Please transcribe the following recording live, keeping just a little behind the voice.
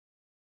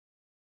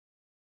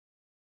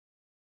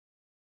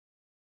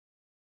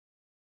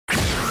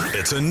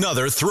It's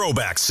another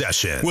throwback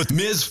session with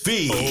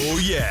MzFee. Oh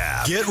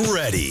yeah, get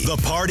ready. The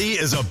party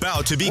is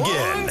about to begin.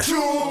 1,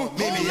 2,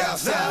 meet me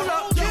outside.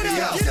 Meet me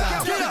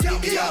outside.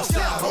 Meet me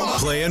outside.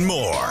 Playing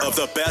more of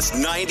the best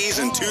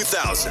 90s and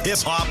 2000s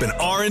hip-hop and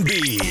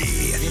R&B.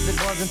 If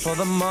it wasn't for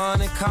the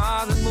money,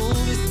 cars and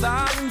movie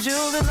stars and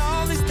jewels and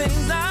all these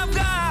things I've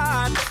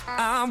got,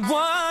 I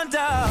wonder.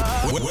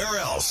 Where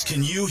else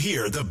can you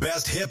hear the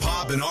best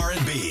hip-hop and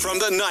R&B from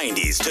the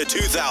 90s to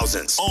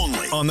 2000s?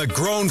 Only on the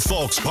Grown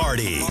Folks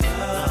Party.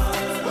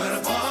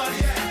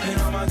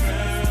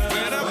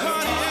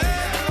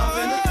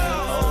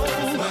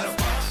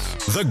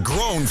 The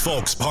Grown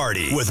Folks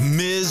Party with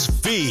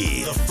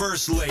MzFee, the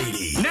First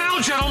Lady. Now,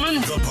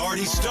 gentlemen. The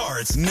party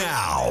starts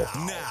now.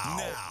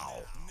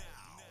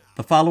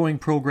 The following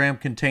program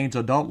contains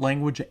adult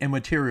language and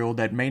material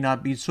that may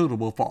not be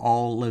suitable for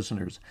all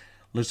listeners.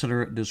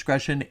 Listener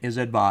discretion is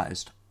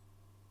advised.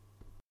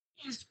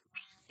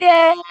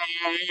 Yes,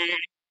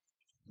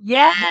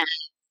 yes,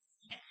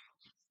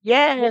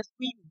 yes,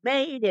 we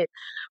made it.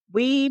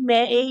 We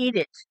made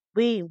it.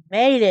 We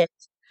made it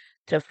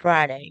to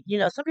Friday. You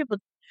know, some people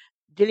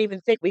didn't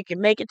even think we could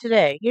make it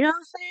today. You know what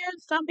I'm saying?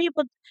 Some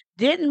people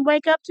didn't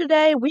wake up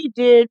today. We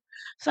did.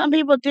 Some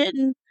people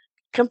didn't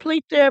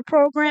complete their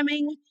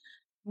programming.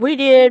 We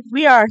did.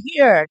 We are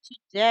here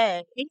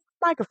today. The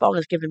microphone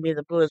is giving me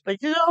the blues,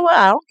 but you know what?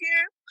 I don't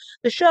care.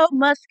 The show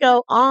must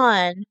go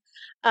on.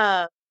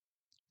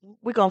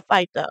 We're going to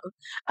fight though.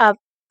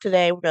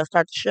 Today, we're going to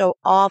start the show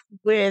off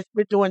with,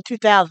 we're doing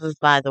 2000s,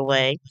 by the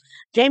way.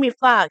 Jamie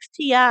Foxx,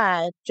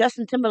 T.I.,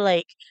 Justin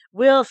Timberlake,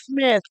 Will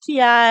Smith,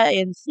 T.I.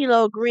 and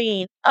CeeLo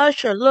Green,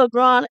 Usher, Lil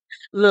Jon,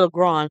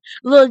 and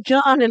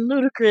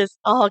Ludacris,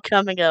 all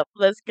coming up.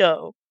 Let's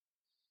go.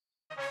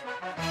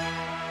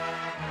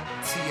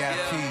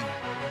 T.I.P.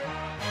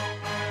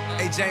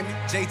 Hey, Jamie,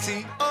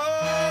 JT.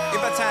 It's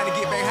about time to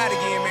get back hot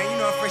again, man. You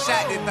know I'm fresh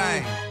out this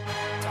thing.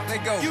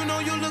 Let go. You know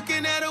you're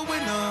looking at a winner.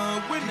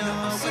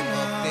 I'm so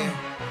up there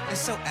and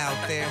so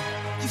out there.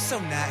 You so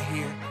not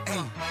here.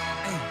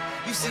 Hey,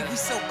 you see, we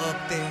so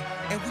up there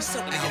and we so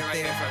out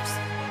there.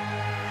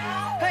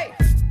 Hey,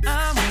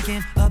 I'm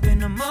waking up in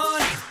the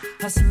morning,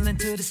 hustling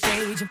to the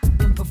stage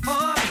and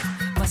performing,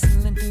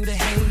 bustling through the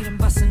hate and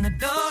busting the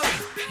door.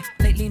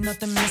 Lately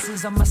nothing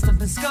misses, I must have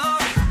been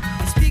scoring.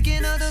 And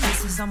speaking of the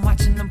misses, I'm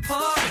watching them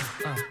pouring.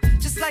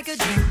 Just like a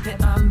drink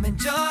that I'm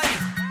enjoying.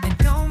 And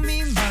don't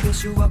mean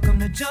muggish, you're welcome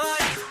to join.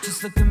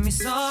 Just look at me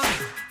sorry,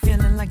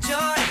 feeling like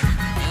Jordan.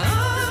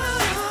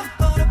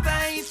 Hold up,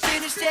 I ain't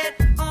finished yet.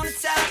 On the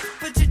top,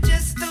 but you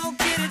just don't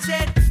get it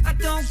yet. I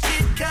don't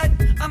get cut,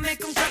 I make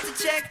them cut the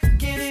check.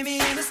 Can't hear me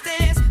in the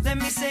stands, let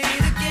me say it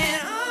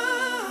again.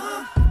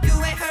 You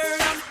ain't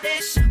heard on the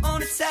dish, on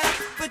the top,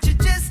 but you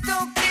just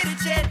don't get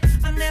it yet.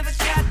 I never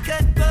got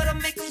cut, but I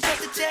make them cut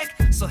the check.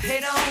 So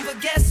hate on, but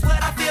guess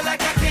what? I feel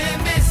like I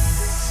can't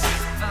miss.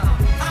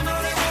 I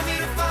know they want me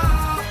to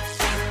fall,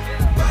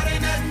 but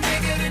ain't nothing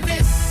bigger than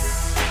this.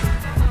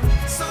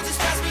 So just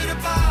pass me the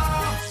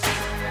ball.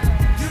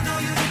 You know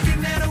you're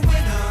looking at a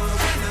winner.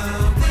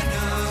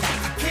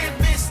 I can't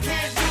miss,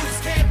 can't lose,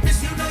 can't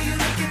miss. You know you're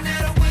looking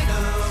at a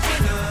winner.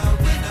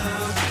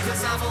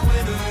 Cause I'm a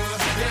winner,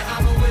 yeah,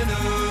 I'm a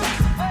winner.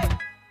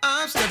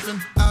 I'm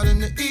stepping out in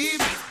the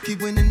evening.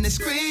 Keep winning and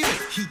screaming.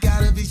 He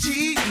gotta be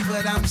cheating,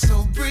 but I'm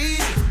so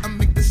breezy. I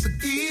make this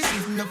look easy.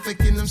 No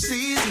faking them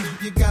season.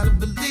 You gotta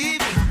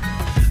believe it.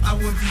 I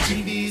went from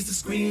GDs to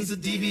screens to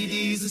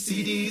DVDs to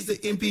CDs to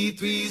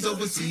MP3s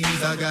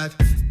overseas. I got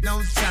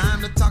no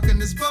time to talk in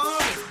this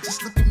boring.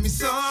 Just look at me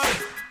sorry,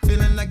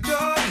 feeling like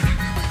Jordan.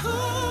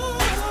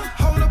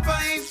 Hold up,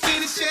 I ain't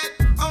finished yet.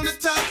 On the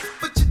top,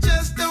 but you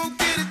just don't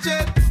get it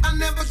yet. I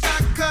never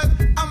got cut,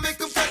 I make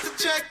them cut the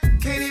check.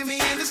 Can't hear me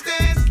in the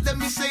stands, let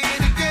me say it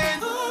again.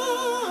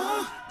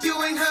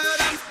 You ain't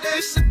heard I'm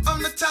this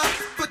on the top,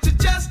 but you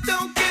just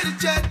don't get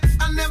it yet.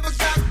 I never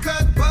got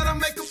cut, but I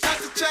make them cut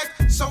the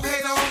check. So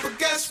hate on, but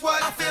guess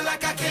what? I feel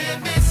like I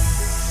can't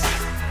miss.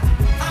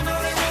 I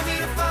know they want me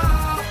to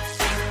fall,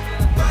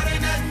 but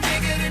ain't nothing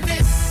bigger than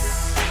this.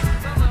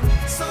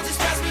 So just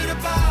pass me the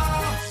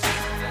ball.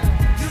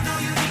 You know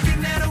you're looking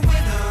at a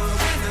winner.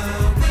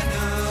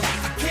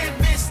 I can't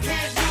miss,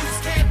 can't lose,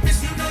 can't miss.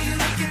 You know you're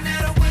looking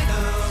at a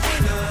winner.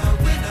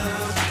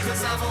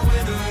 Cause I'm a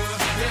winner,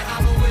 yeah,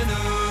 I'm a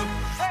winner.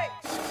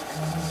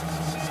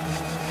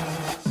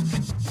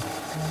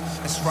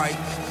 That's right.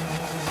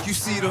 You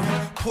see the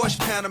Porsche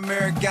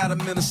Panamera got them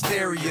in a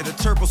stereo. The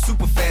turbo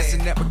super fast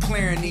and that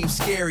McLaren even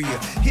scarier.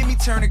 Hit me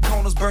turning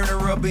corners, burning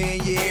rubber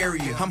in your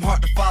area. I'm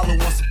hard to follow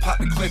once I pop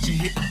the clutch and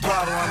hit the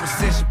throttle. I'm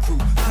recession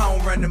proof. I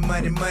don't run the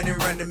money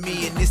run to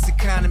me. In this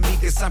economy,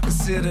 guess I'm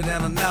considered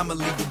an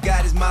anomaly.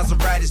 Bugattis,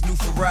 Maseratis, new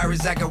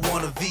Ferraris, I got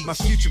one of these. My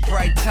future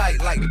bright tight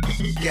like the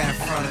got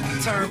in front of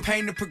me. Turn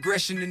pain to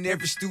progression in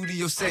every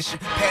studio session.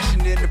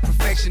 Passion into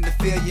perfection, the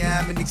failure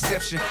I'm an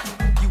exception.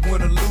 You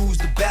wanna lose,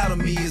 the battle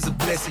me is a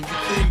blessing. You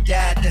couldn't die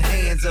at the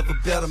hands of a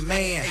better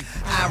man.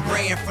 I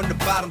ran from the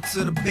bottom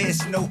to the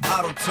best, no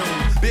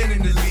auto-tune. Been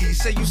in the lead,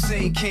 say you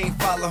seen King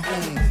follow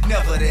whom?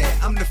 Never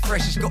that, I'm the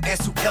freshest, go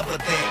ask whoever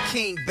that.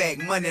 King back,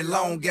 money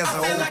long as an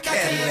old like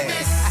Cadillac.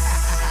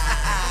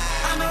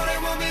 I know they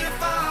want me to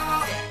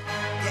fall,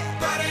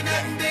 but ain't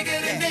nothing bigger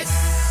than this.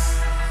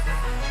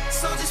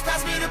 So just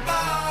pass me the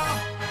ball.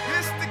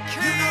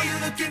 You know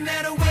you're looking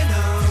at a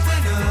winner,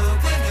 winner,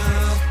 winner.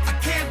 I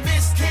can't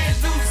miss, can't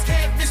lose,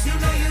 can't miss. You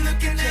know you're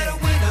looking at a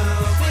winner,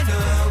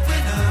 winner,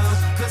 winner.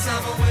 Cause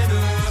I'm a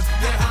winner,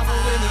 yeah, I'm a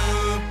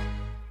winner.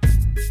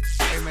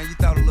 Hey man, you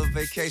thought a little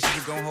vacation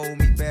was gonna hold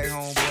me back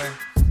home, boy.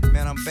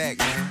 Man, I'm back,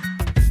 man.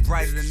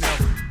 Brighter than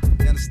ever.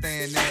 You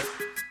understand that?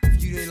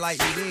 If you didn't like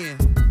me then,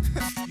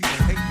 you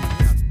gonna hate me now.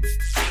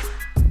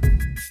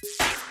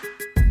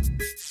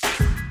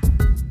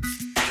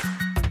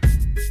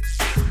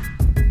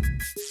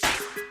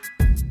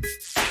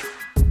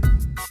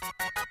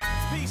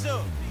 Peace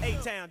up,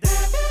 A-Town down.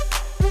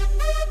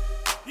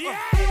 Yeah,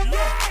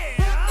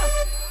 yeah.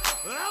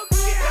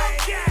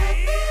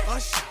 Okay.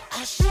 Usher,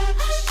 usher,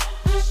 usher,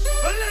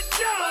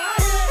 usher.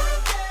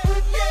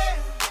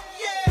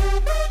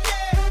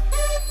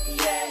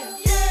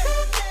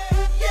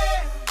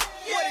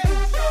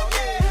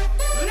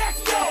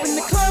 Let's go. In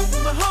the club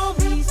with my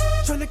homies,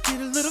 tryna get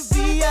a little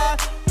VI.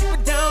 Keep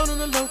it down on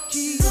the low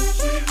key.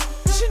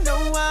 She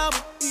know how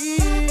it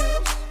is.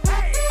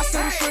 I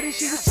saw the shorty,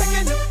 she was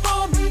checking up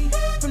on me.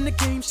 From the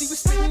game, she was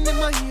spitting in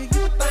my ear.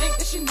 You would think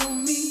that she knew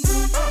me.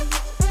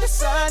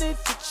 Decided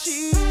to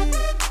cheat.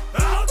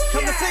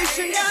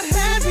 Conversation got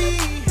heavy.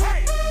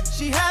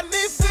 She had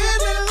me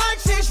feeling like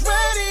she's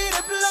ready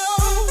to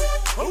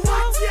blow.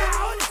 Watch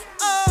out.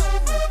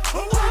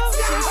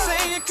 She's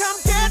saying, come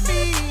get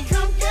me.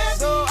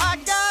 So I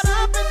got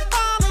up and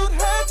followed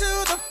her to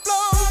the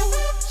floor.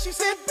 She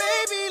said,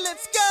 baby,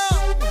 let's go.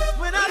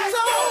 When I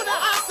told her,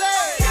 I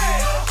said,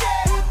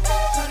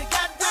 shorty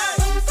got down.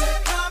 She said,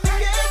 come and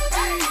get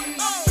me.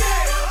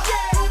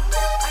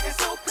 I got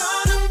so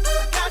caught up,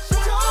 I got she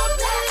told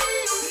me.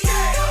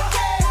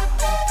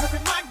 Her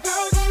and my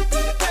girl used to be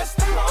the best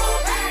of all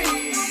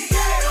me.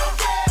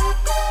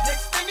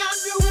 Next thing I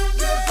knew,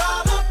 she was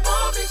all up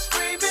on me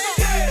screaming.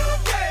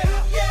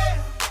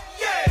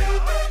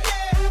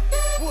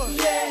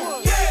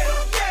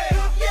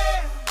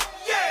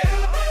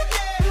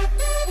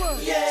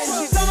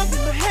 She's all up in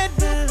my head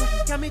now.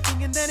 Got me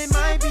thinking that it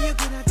might be a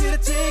good idea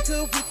to take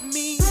her with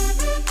me.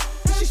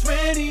 She's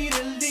ready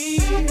to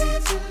leave.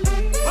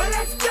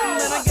 Let's go.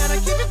 And I gotta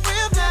keep it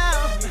real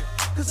now.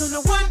 Cause on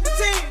the 1 to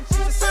 10,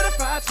 she's a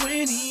certified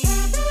 20.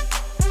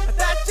 But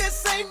that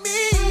just ain't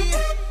me.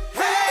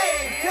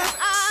 Hey, cause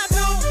I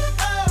know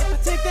if I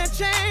take that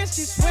chance,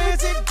 she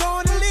swears it's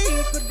gonna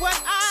leave. But what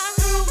I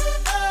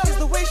do is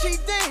the way she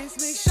dance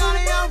makes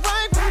Shawty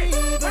alright with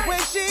me. The way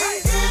she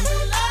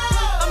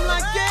I'm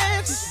like,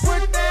 yeah, just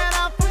work that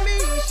out for me.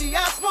 She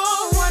asked for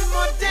one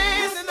more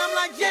dance, and I'm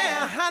like,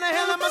 yeah, how the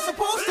hell am I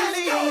supposed to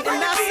leave?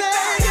 And I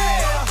said,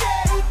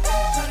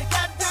 Shawty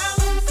got down,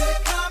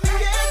 said, come and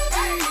get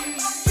me.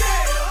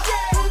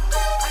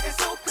 I got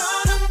so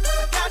caught up,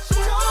 I got she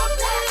told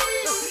me.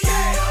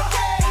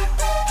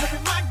 Her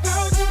and my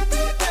girl used to be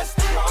the best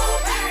of all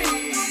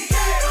me.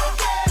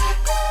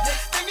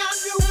 Next thing I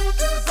knew,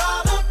 she was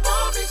all up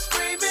on me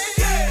screaming.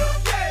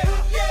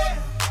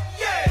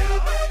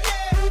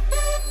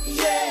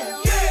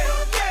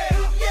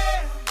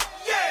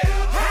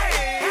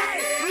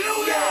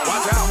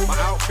 Watch out, my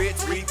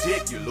outfit's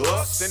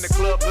ridiculous. In the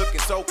club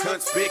looking so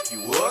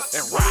conspicuous.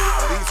 And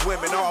wow, these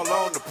women all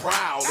on the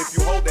prowl. If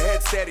you hold the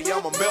head steady,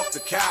 I'ma milk the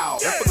cow.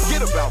 And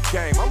forget about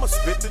game, I'ma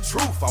spit the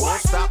truth. I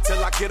won't stop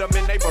till I get them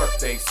in their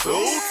birthday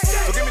suits.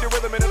 So give me the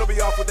rhythm and it'll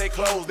be off with they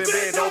clothes. Then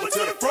bend over to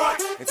the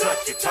front and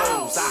touch your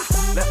toes.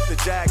 I left the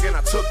jag and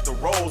I took the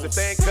rolls. If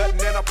they ain't cutting,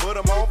 then I put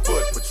them on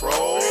foot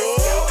patrol.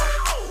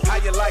 How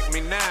you like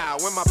me now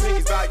when my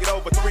pinky's valued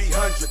over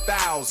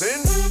 300,000?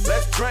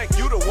 Let's drink,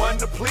 you the one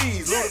to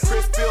please.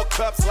 Ludacris fill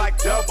cups like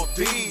Double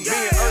D. Me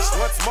and Ursh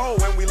once more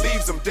when we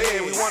leaves them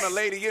dead. We want a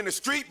lady in the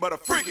street, but a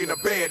freak in the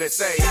bed that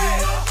say,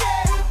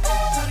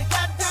 Shawty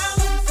got down,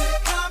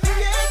 said, come and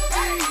get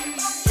me.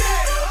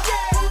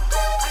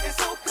 I got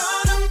so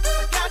caught up,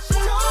 I got she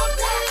told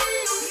me.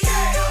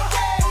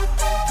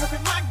 Her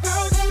and my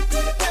girl used to be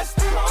the best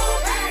of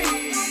all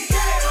me.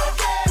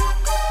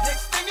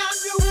 Next thing I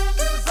knew,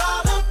 she was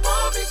all up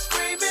on me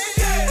screaming.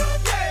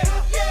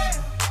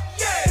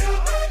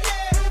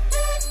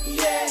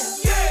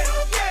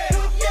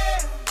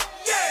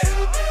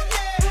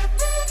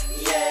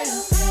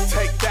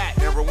 take that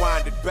and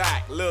rewind it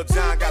back. Lil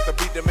Jon got the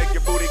beat to make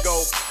your booty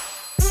go.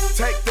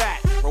 Take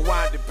that,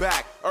 rewind it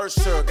back.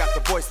 Ursher got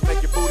the voice to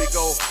make your booty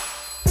go.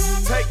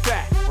 Take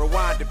that,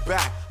 rewind it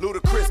back.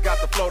 Ludacris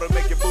got the flow to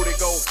make your booty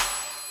go.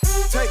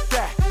 Take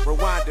that,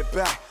 rewind it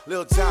back.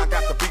 Lil Jon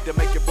got the beat to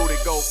make your booty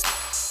go.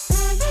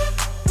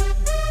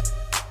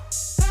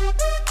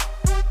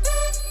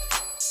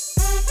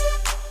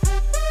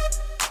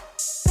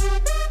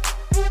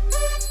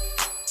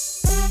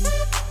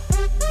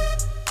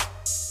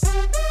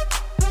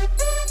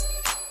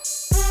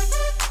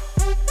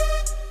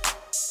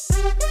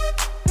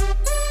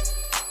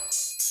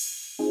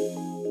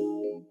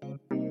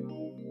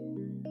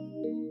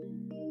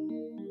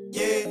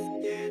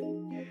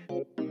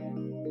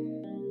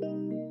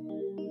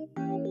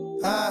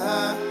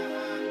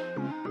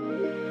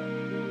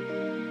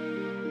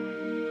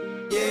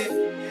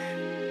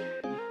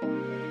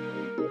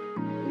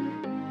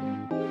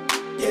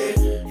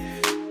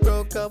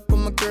 Broke up with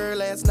my girl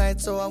last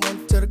night, so I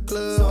went to the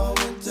club.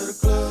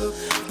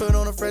 Put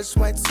on a fresh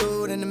white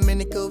suit and a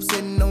mini coupe,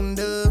 sitting on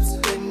dubs.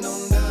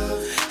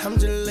 I'm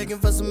just looking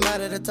for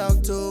somebody to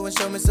talk to and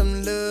show me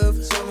some love.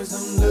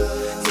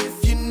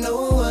 If you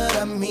know what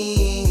I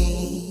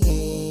mean.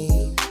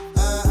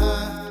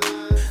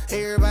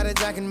 Everybody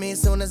jocking me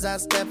as soon as I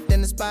stepped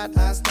in the spot.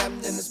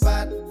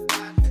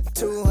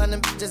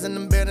 200 bitches in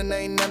the building,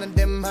 ain't none of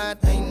them hot.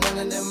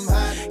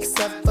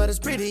 Except for this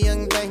pretty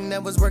young thing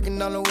that was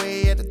working all the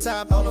way at the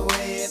top.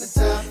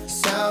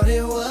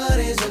 Shouted, what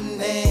is your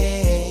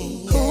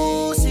name?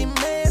 Ooh, she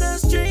made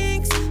us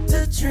drinks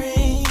to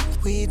drink.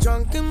 We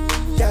drunk and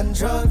got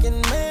drunk,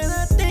 and man,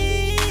 I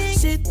think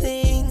she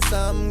thinks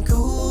I'm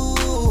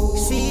cool.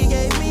 She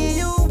gave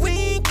me a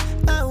wink,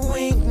 I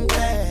winked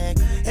back,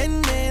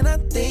 and then I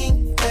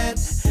think that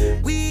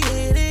we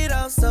hit it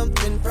off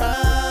something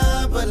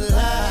proper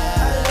like.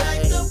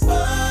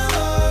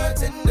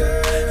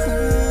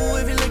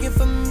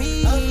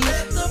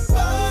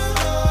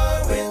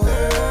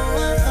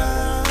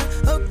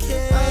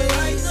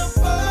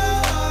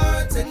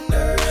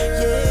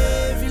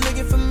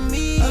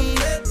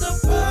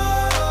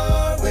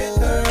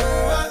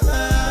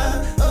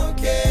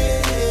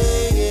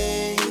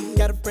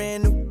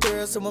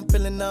 So I'm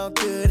feeling all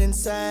good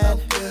inside.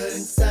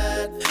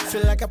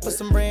 Feel like I put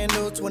some brand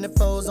new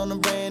 24s on a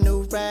brand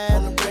new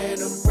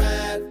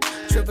ride.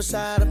 Triple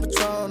shot of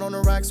Patron on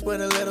the rocks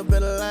with a little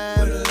bit of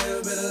lime.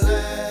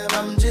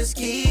 I'm just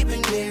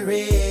keeping it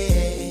real.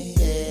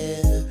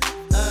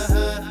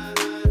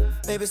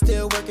 Baby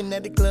still working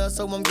at the club,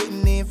 so I'm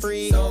getting in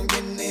free.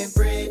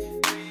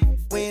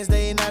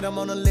 Wednesday night I'm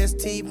on the list,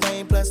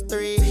 T-Pain plus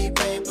 3.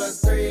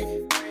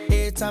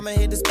 Every time I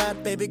hit the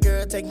spot, baby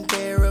girl taking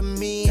care of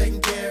me.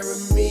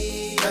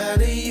 How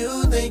do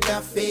you think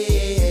I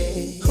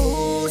feel?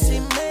 Ooh, she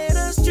made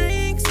us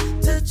drinks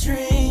to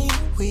drink.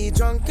 We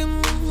drunk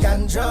and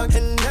got drunk,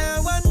 and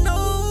now I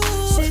know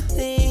she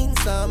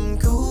thinks I'm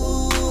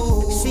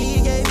cool.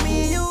 She gave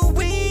me a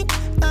wink,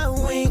 I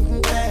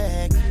winked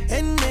back,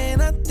 and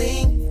then I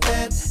think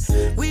that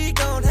we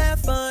gon' have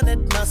fun at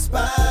my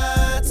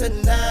spot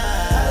tonight.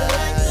 I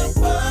like the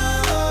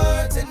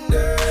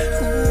bartender.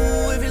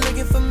 Ooh, if you're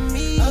looking for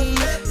me, I'm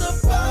at the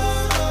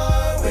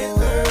bar with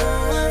her.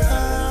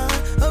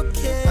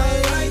 Okay. I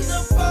like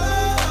the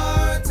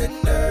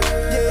bartender.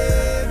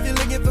 Yeah, if you're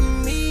looking for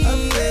me,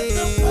 I'm at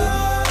the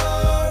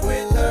bar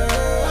with her.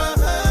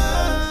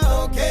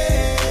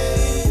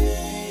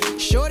 Okay.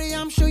 Shorty,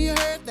 I'm sure you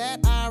heard that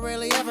I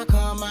rarely ever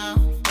come out.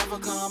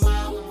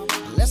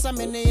 Unless I'm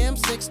in the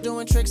M6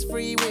 doing tricks,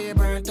 freeway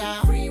burnt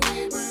out.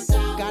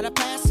 Got a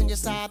passenger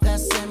side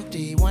that's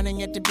empty,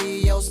 wanting it to be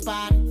your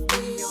spot.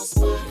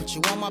 Put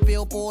you on my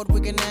billboard,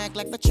 we can act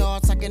like the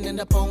charts. I can end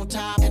up on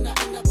top.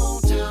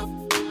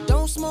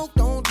 Don't smoke,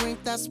 don't drink,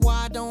 that's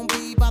why I don't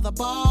be by the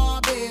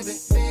bar, baby.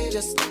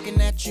 Just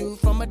looking at you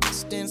from a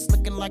distance,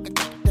 looking like a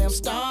goddamn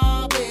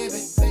star, baby.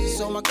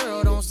 So my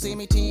girl don't see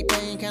me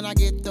T-Pain, can I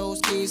get those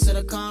keys to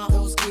the car? I'm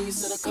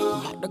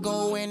about to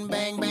go in,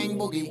 bang, bang,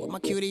 boogie with my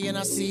cutie, and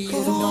I see you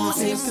tomorrow.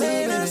 She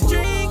made us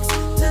drinks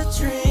to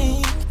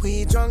drink.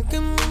 We drunk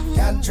and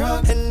got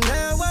drunk, and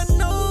now I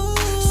know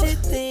she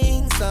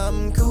thinks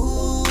I'm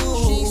cool.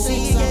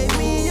 She gave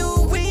me a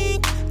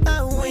wink,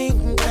 I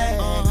winked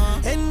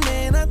back, and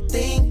then I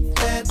think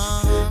that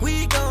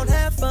we gon'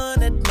 have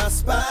fun at my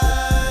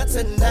spot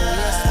tonight.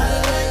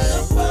 I like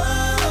the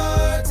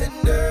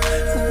bartender.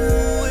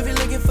 Ooh, if you're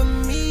looking for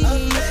me,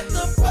 I'm at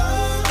the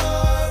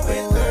bar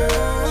with her.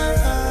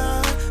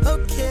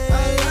 Okay. I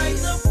like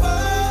the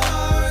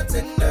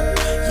bartender.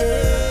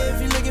 Yeah, if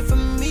you're looking for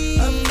me,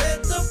 I'm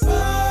at the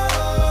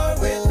bar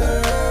with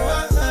her.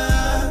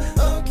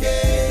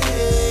 Okay.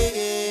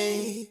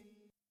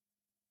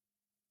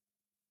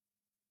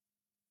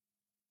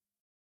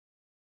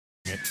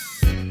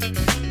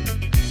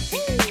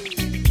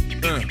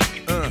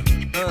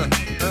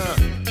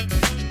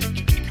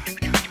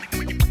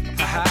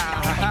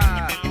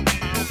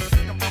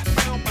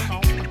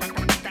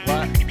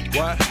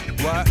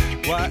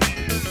 What?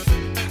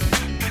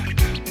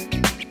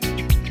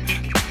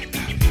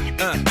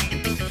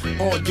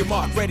 On your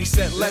mark, ready,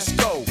 set, let's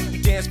go.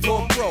 Dance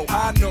floor pro,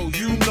 I know,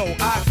 you know,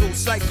 I go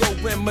psycho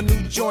when my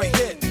new joint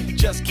hit.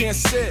 Just can't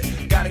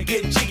sit, gotta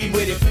get jiggy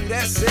with it. Ooh,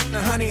 that's it,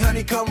 now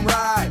honey, come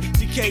ride.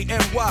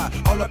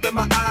 DKNY, all up in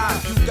my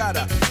eyes. You got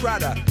a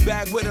Prada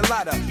bag with a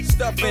lot of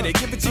stuff in it.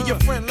 Give it to your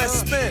friend, let's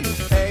spin.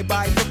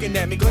 Everybody looking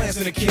at me,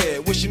 glancing a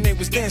kid. Wishing they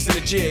was dancing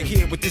a jig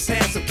here with this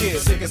handsome kid.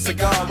 Sick a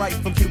cigar right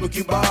from Cuba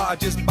Cuba. I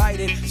just bite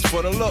it, it's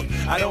for the look,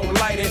 I don't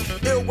light it.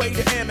 Ill way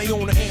to ammo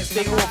on the hand,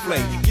 stay on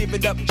play. Give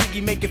it up,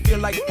 jiggy, make it feel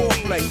like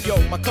foreplay. Yo,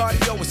 my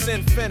cardio is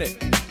infinite.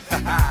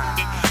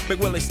 Big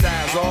Willie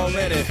style's all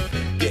in it.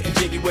 Getting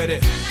jiggy with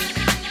it.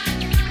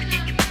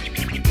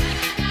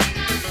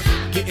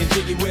 Getting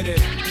jiggy with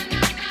it.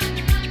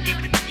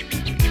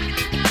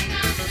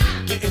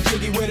 Getting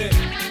jiggy with it.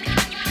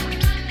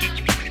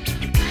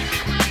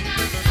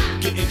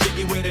 Getting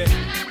jiggy with it.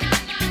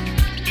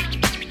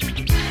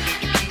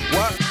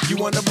 What?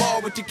 You on the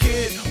ball with parenting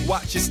kid,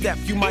 watch your step,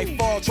 you might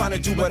fall trying to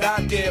do what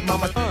I did.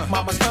 I'ma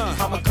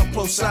come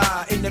close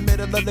side in the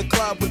middle of the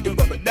club with the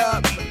rubber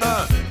dub.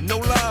 No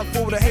love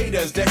for the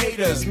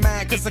haters,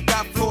 mad cause I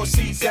got floor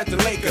seats at the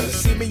Lakers.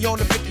 See me on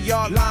the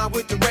 50-yard line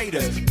with the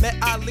Raiders. Met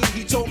Ali,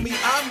 he told me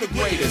I'm the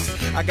greatest.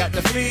 I got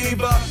the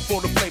fever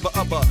for the flavor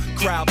of a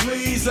crowd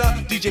pleaser.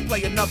 DJ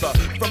play another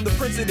from the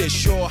Prince of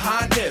this Your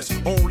Highness.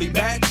 Only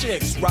bad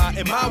chicks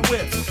riding my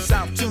whip.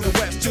 South to the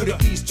west, to the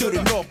east, to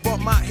the north.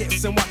 Bump my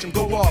hips and watch them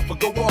go off.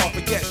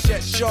 And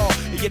yes, sure.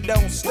 And you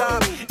don't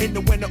stop in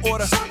the winter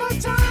order.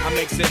 I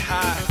makes it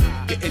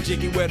high, getting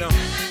jiggy with them.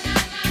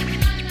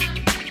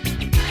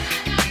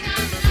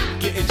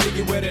 Getting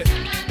jiggy with it.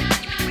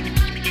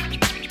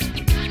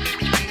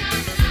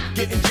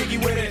 Getting jiggy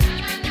with it.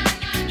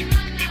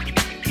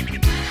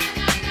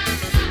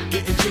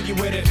 Getting jiggy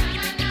with it.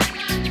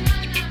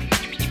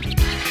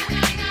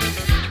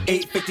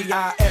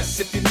 850 IS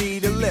if you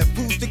need a lift.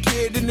 Who's the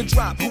kid in the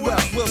drop? Who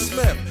else? Will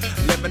Smith.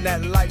 Living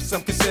that life,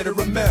 some consider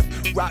a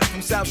myth. Rock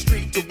from South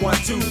Street to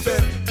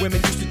 125th.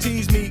 Women used to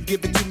tease me,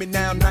 give it to me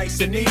now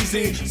nice and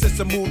easy. Since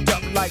I moved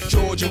up like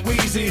George and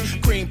Wheezy,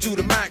 cream to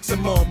the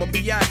maximum. I'll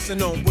be asking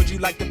them, would you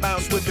like to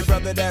bounce with your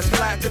brother that's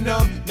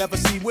platinum? Never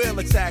see Will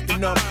attacking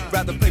them.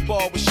 Rather play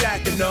ball with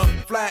Shaq and them,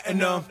 flatten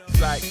them.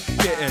 Like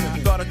getting,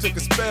 thought I took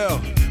a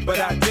spell, but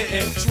I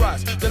didn't.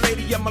 Trust the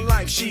lady of my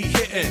life, she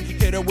hitting.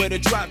 Hit her with a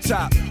drop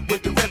top,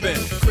 with the ribbon.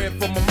 Crib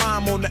for my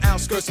mom on the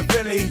outskirts of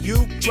Philly.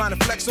 You trying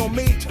to flex on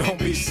me? Don't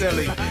be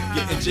silly.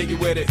 Getting jiggy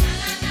with it.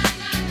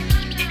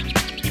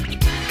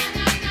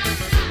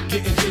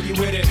 Getting jiggy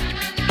with it.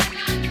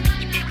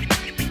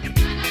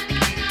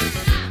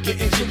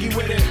 Getting jiggy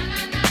with it.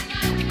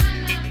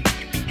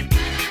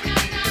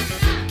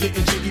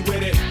 Getting jiggy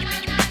with it.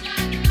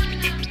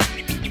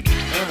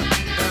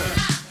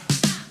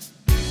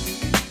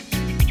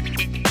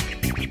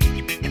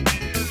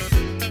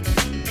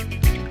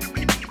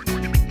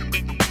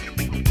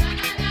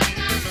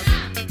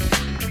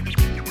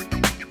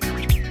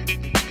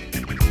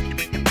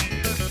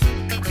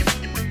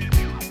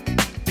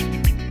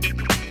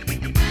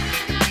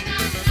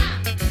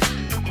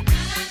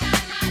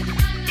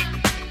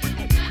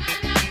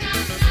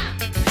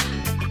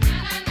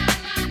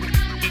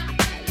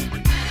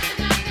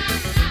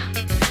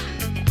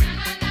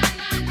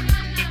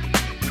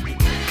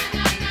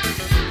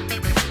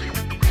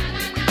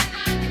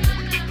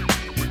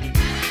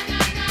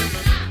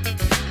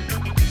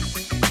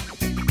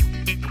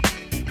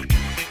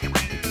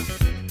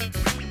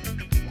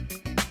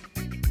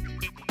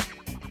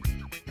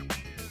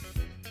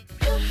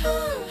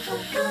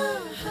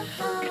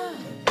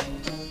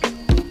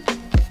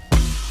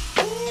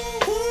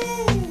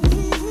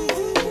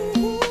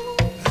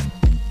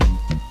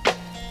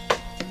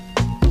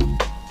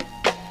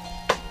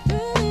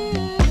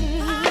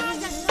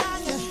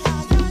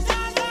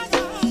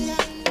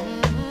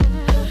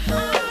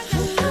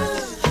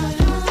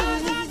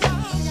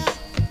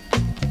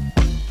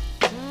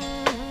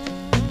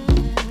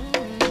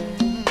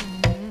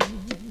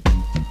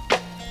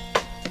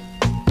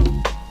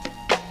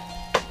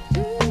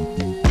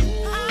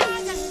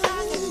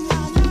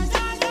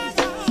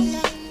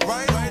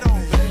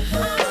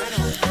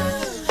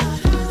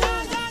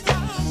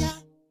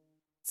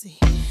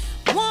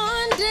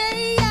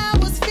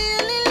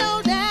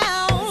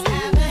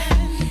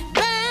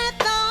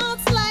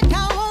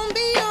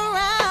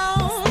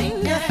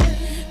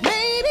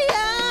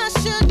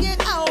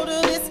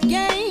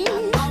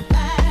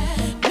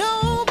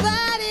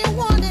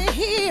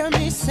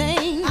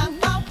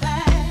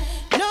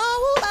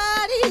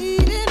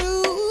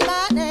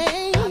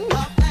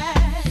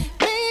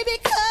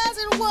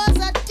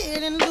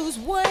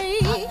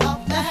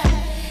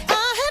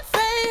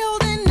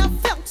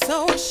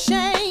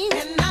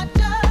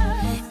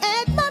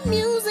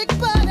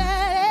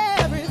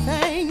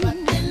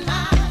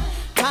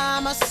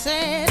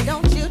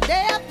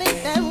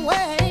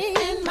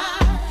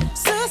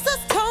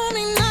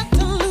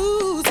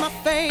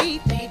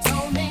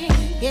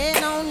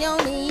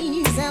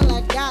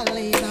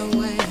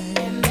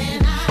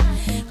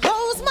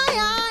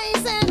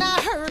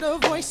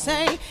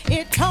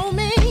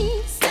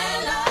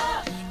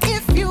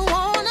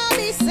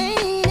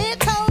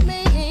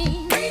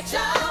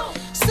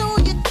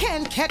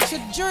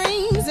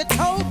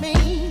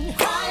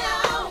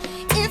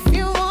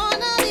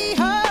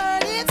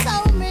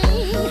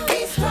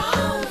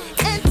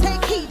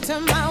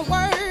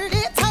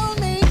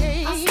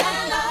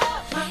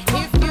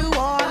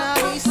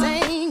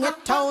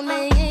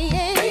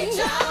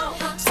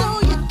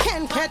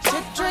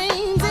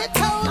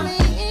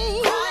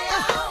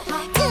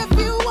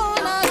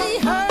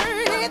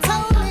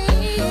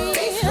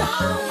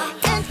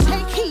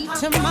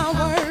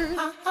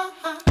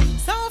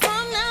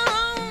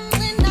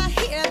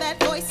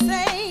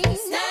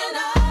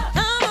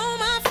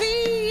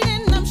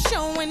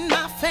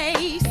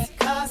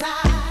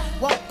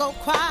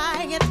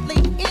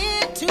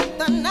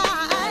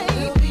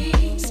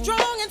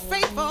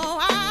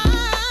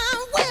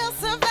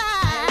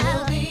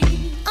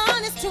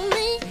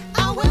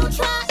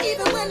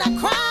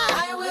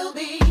 I will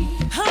be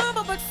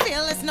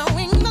feel is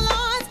knowing the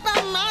Lord's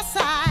by my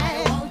side.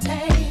 I won't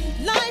take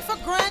life for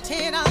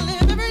granted. I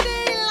live every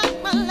day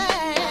like my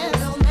last.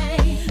 I will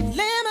make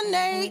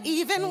lemonade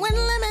even when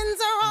lemons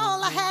are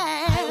all I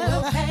have. I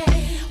will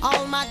pay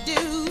all my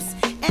dues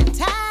and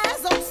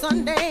ties on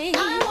Sunday.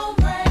 I won't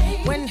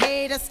break when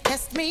haters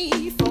test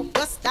me.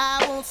 Focused,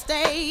 I won't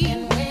stay.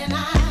 And when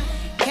I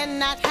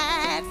cannot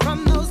hide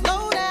from those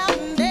low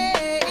down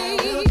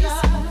days,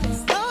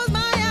 close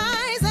my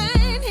eyes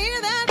and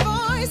hear that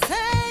voice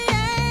say,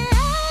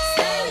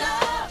 stand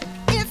up.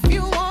 If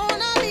you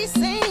wanna be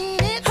seen,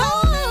 it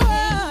told me,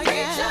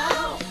 reach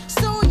out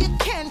so you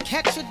can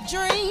catch your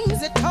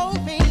dreams. It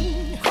told me,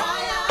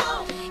 cry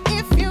out.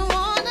 If you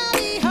wanna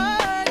be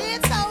heard,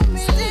 it told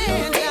me,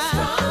 stand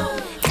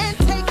up and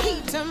take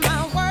heed to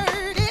my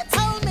word. It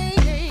told me,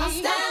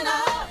 stand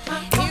up.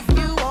 If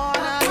you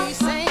wanna be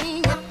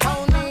seen, it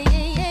told me,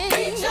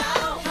 reach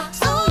out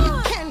so you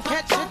can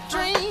catch your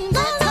dreams.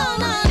 It told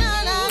me,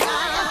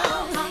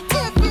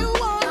 if you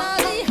wanna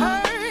be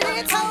heard,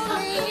 it told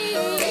me,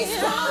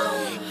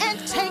 and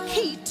take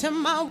heed to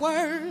my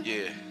word.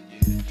 Yeah,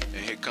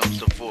 and here comes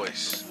the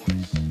voice.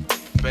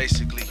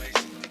 Basically,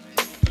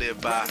 live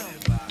by,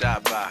 die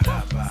by.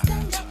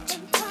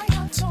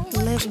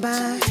 Live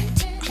by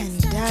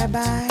and die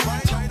by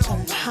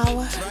the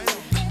power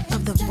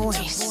of the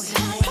voice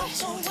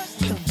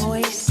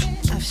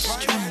of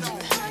strength,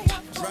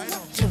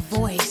 the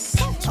voice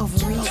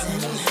of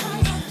reason,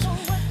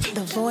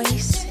 the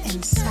voice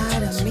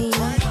inside of me,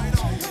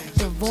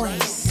 the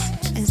voice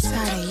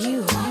inside of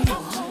you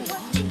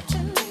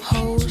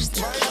holds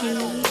the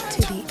key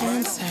to the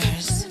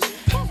answers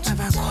of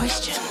our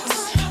questions.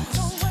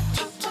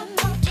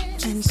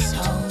 And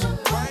so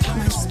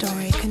my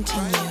story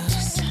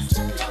continues.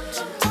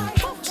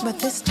 But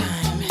this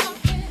time,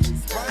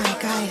 I'm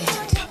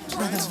guided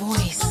by the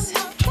voice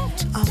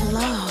of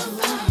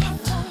love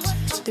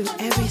through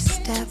every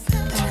step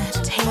that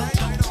I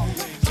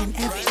take and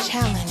every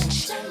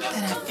challenge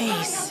that I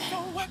face.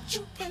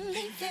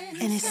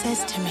 And it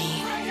says to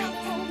me,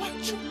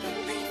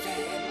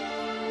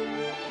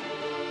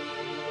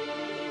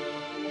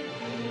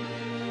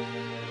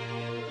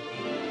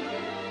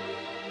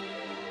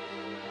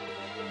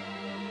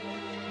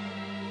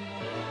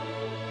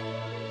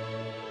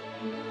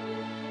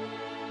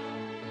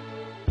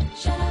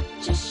 shut up,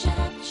 just shut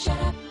up, shut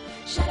up,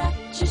 shut up,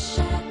 just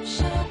shut up,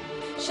 shut up,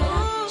 shut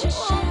up,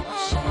 just shut up,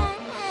 shut up,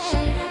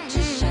 shut up,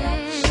 just shut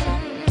up, shut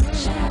up,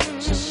 shut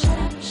up, just shut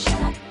up,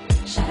 shut up,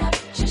 shut up,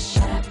 just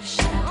shut up,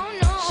 shut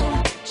up, shut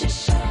up,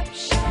 just shut up,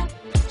 shut up,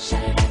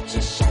 shut it up,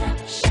 just shut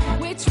up, shut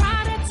up. We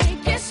try to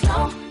take it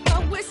slow,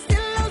 but we're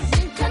still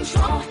losing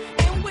control,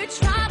 and we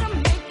try to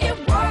make it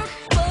work,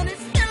 but it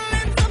still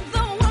ends up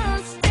the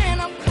worst,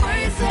 and I'm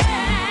crazy.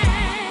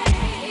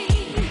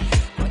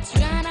 We're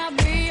trying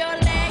to be your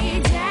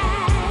lady.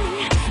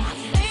 I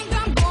think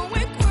I'm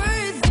going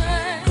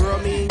crazy. Girl,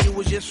 me and you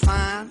was just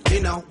fine.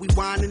 You know, we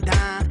wine and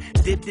dine.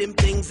 Did them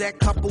things that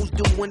couples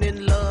doing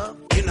in love.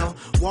 You know,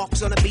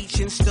 walks on the beach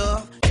and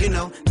stuff. You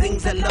know,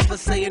 things that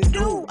lovers say and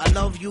do. I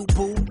love you,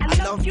 boo.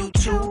 I love you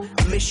too.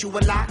 I miss you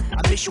a lot.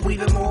 I miss you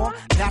even more.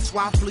 That's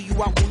why I flew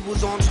you out when we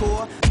was on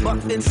tour.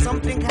 But then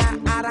something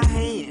got out of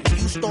hand.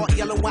 You start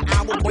yelling when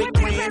I would break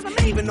plans.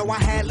 Even though I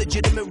had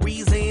legitimate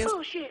reasons.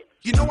 Bullshit.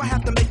 You know I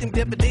have to make them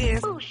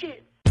dividends.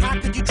 Bullshit. How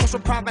could you trust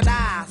with private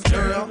eyes,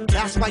 girl?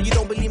 That's why you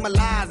don't believe my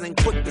lies and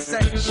quick to say,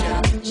 shut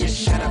up, just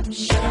shut up,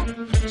 shut up,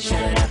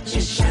 shut it up,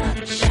 just shut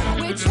up, shut up.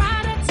 We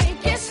try to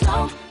take it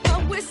slow,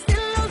 but we're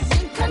still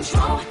losing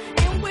control,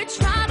 and we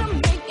try to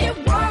make it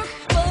work,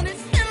 but it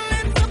still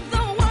ends up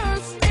the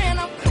worst, and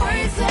I'm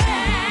crazy.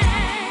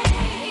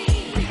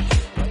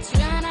 We're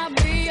trying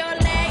to be your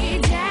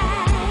lady.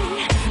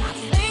 I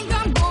think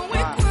I'm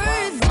going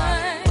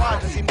crazy. Why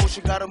does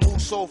emotion gotta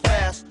move so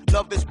fast?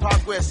 Love is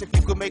progress if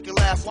you could make it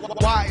last.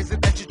 Why is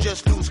it that you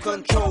just lose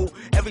control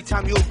every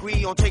time you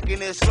agree on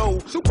taking it slow?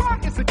 So why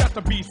is it got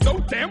to be so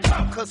damn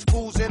tough? Cause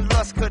fools and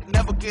lust could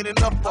never get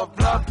enough of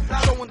love.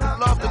 Showing the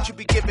love that you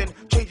be giving,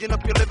 changing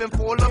up your living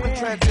for a loving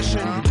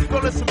transition.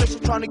 Girl, it's a mission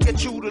trying to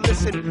get you to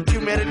listen.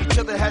 Humanity, each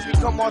other has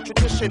become our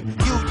tradition.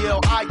 You yell,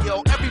 I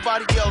yell,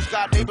 everybody yells.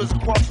 Got neighbors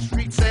across the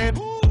street saying,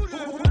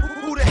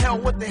 who the hell,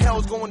 what the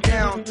hell's going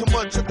down? Too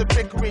much of the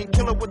bickering,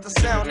 kill it with the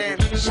sound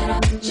and Shut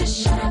up,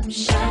 just shut up,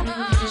 shut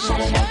up, shut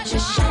it up,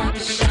 just shut up,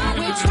 shut up.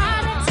 We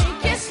try to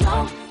take it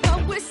slow,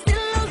 but we're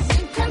still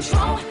losing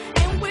control,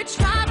 and we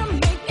try to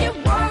make it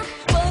work,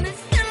 but it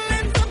still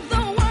ends up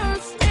the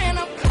worst, and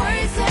I'm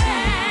crazy.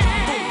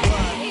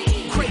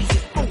 Crazy,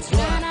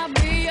 Trying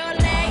to be your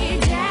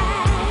lady.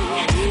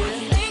 I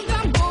think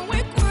I'm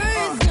going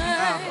crazy.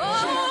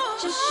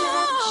 Just shut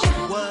up, shut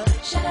up,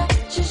 What? shut up,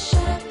 just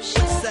shut up,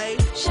 shut up. Say,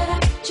 Shut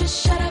up,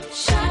 just shut up,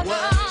 shut up.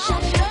 What?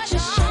 Shut it up,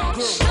 just shut up,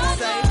 Girl, shut up.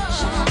 say.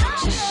 Shut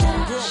up, just shut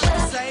up, Girl, shut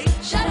up. say.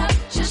 Shut up,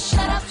 just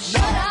shut up,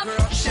 shut no, up.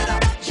 girl, shut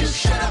up, just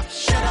shut up,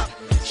 shut up,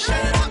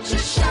 shut it up,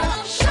 just shut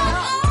up, shut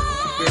up.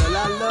 Girl,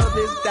 I love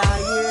this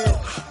diet.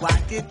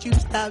 Why did you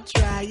stop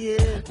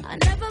trying? I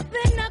never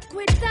been a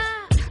quitter,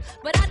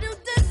 but I do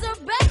deserve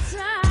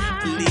better.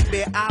 Believe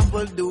me, I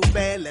will do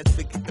bad. Let's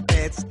forget the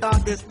bad,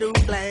 start this new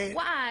plan.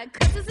 Why?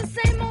 'Cause it's the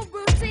same old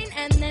routine,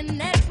 and then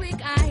next week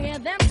I hear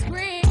them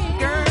scream.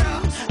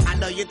 Girl, I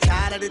know you're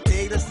tired of the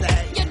thing to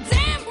say. You're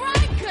damn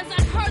right, 'cause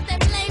I heard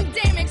them lame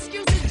damn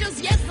excuses just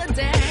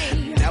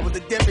yesterday. That was a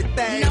different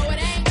thing. No, it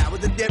ain't. That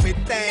was a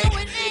different thing. No,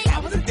 it ain't.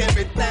 That was a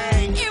different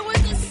thing. It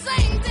was the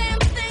same damn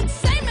thing,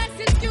 same ass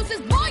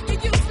excuses. Boy, you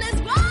useless.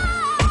 Whoa!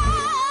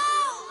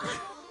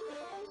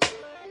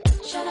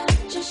 Shut up,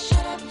 just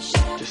shut up,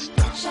 shut up. Just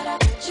stop. Shut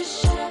up,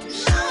 just shut up.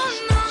 Shut up,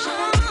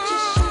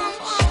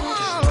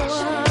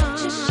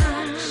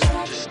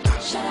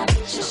 shut up,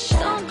 just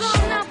shut up. Don't go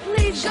now,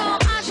 please go.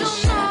 I don't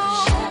know.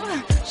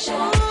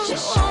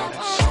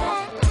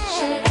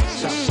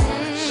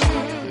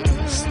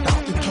 Stop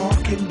the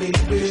talking,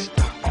 baby.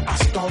 Or I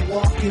start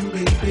walking,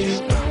 baby.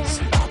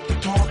 Stop the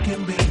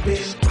talking, baby.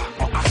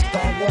 Or I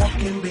start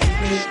walking,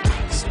 baby.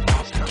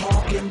 Stop the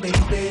talking,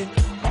 baby.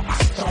 Or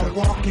I start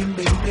walking,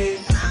 baby.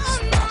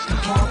 Stop the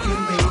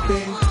talking, baby.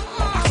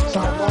 Or I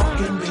start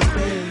walking,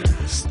 baby.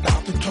 Stop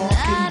the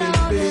talking,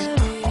 baby.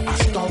 Or I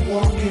start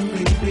walking,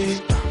 baby.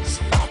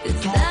 Stop the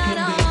talking,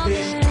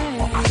 baby.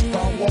 Or I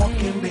start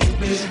walking,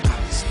 baby.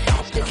 Stop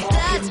the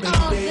talking,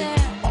 baby.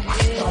 Or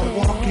I start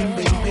walking,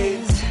 baby.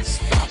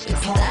 Stop the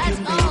talking,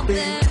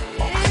 baby.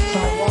 Or I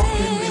start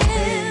walking,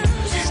 baby.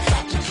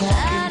 Stop the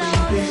talking,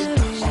 baby.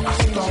 Or I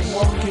start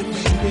walking,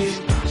 baby.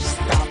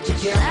 Stop the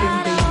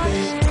yapping,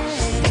 baby.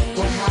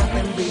 What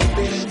happened,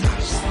 baby?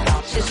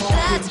 Stop the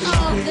talking,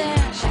 baby.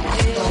 Or I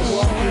start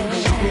walking,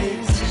 baby.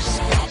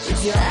 Stop the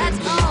yapping,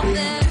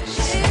 baby.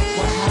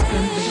 What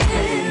happened, baby?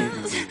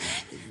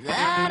 Is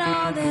that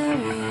all there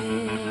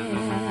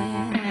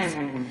is?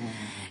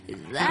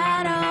 Is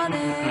that all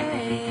there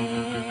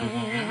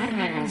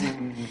is?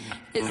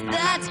 Is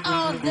that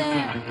all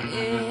there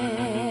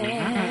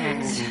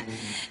is?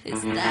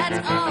 Is that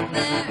all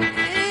there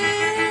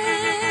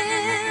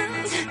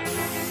is?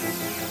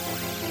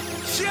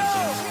 Yo!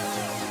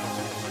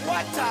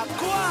 What a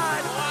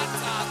quad! What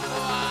a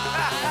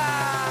quad!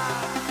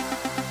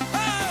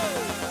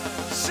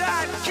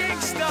 Sean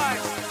Kingston!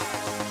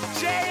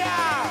 JR!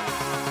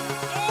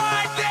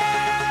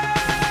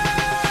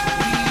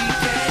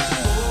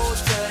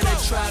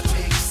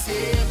 Tropic,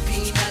 sip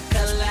pina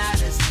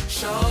coladas.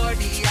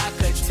 Shorty, I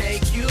could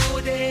take you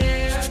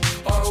there.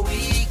 Or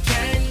we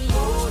can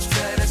go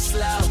to the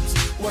slums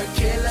where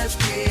killers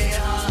get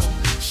hung.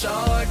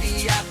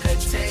 Shorty, I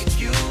could take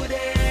you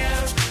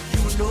there.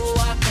 You know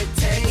I could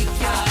take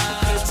ya.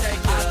 I could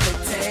take ya. I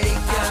could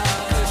take ya.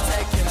 I could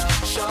take ya.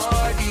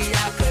 Shorty,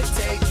 I could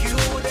take you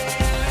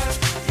there.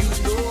 You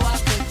know I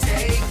could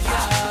take ya.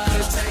 I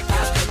could take ya.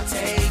 I could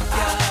take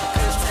ya. I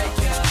could take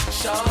ya.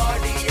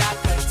 Shorty, I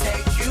could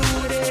take you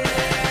there.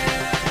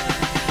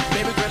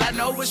 Baby girl, I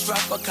know it's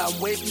rough, but come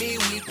with me.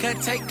 We could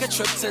take a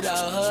trip to the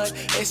hood.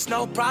 It's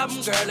no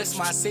problem, girl, it's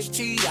my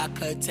city. I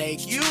could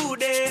take you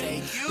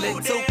there.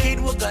 Little kid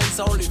with guns,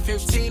 only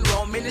 15,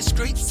 roaming the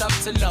streets up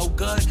to no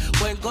good.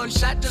 When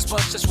gunshot just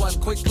bust just one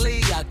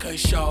quickly, I could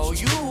show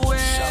you where.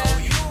 Show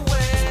you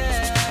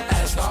where.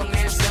 As long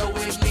as you're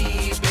with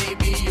me,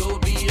 baby, you'll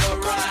be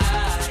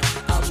alright.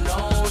 I'm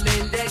known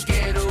in the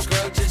ghetto,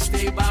 girl, just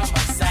stay by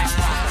my side.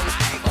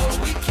 Or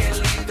we can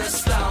leave the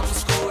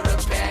slums, go to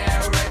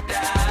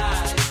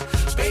paradise.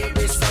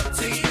 Baby, it's up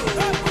to you,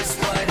 it's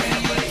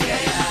whatever you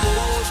go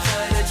to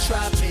the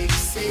tropics,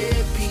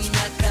 sip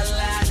pina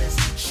coladas.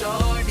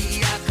 Shorty,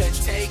 I could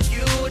take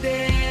you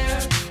there.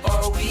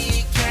 Or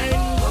we can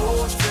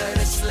go to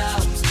the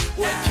slums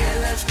where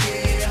killers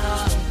get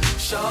hung.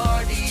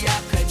 Shorty, I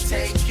could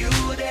take you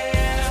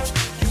there.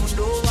 You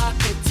know I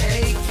could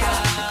take ya.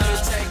 I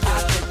could take ya.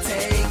 I could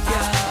take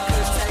ya. I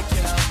could take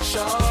ya.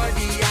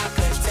 Shorty, I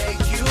could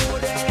take you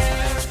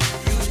there.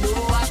 You know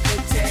I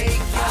could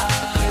take ya.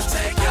 I could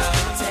take ya. I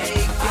could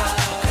take ya.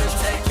 I could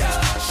take ya.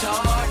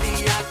 Shorty,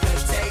 I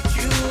could take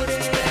you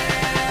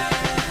there.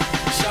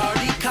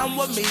 Shorty, come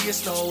with me,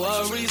 it's no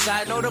worries.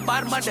 I know the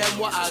bottom of them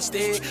where I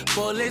stay.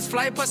 Bullets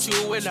fly past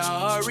you in a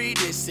hurry.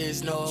 This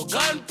is no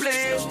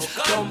gunplay.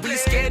 Don't be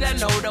scared, I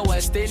know the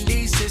West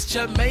Indies is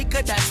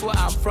Jamaica, that's where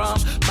I'm from.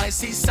 Might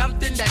see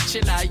something that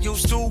you're not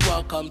used to.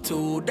 Welcome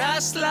to the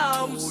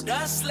slums.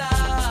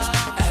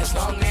 As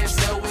long as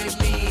you're with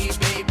me,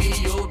 baby,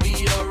 you'll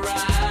be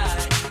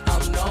alright.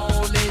 I'm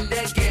known in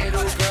the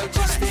ghetto, girl,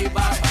 just stay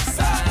by my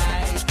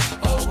side.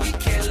 Or we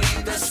can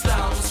leave the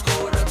slums,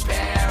 go to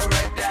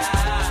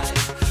paradise.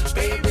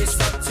 Baby, it's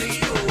up to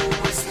you,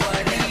 it's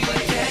whatever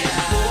you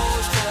go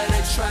to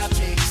the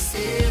tropics,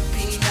 sip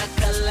pina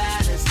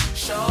coladas.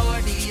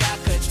 Shorty, I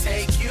could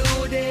take you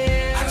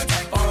there.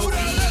 Or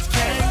we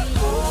can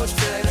go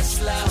to the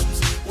slums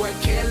where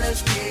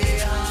killers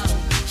get hung.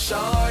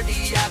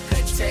 Shorty, I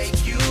could take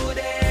you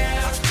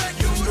there.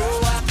 You know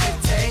I could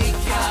take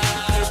ya.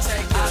 I could take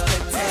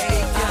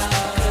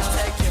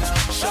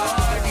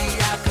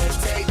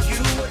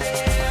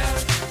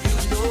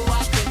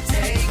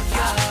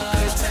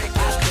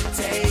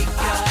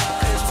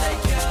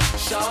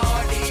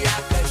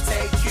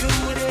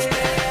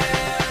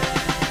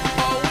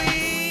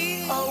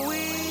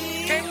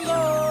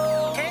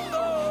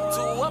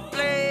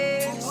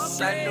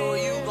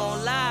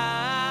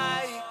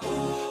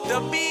The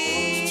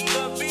beat,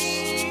 the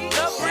breeze,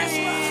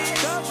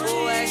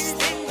 West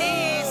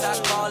Indies, I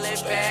call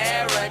it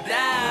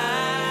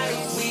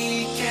paradise.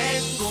 We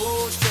can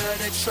go to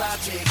the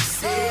tropics,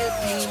 sip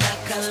pina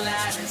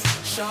coladas.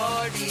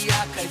 Shorty,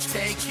 I could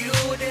take you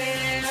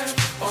there.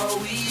 Or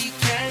we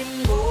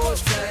can go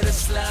to the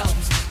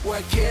slums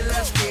where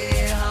killers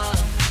get hung.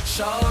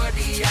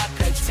 Shorty, I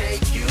could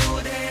take you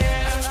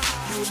there.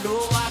 You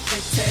know I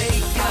could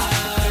take ya. I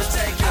could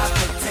take ya.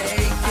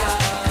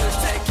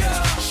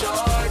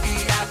 Shorty,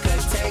 I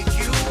could take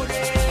you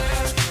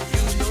there.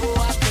 You know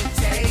I could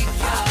take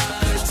ya. I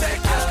could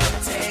take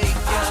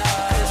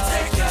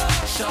ya.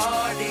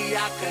 Shorty,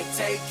 I could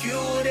take you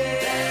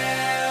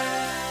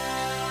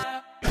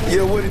there.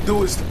 Yeah, what it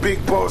do is the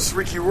big boss,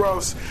 Ricky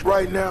Ross.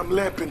 Right now I'm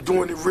lamping,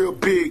 doing it real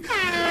big. You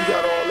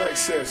got all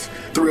access.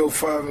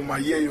 305 in my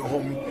yayo,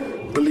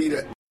 homie. Believe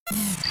that.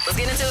 Let's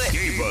get into it.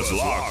 Keep us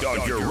locked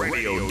on your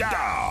radio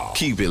dial.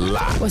 Keep it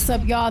locked. What's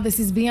up, y'all? This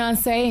is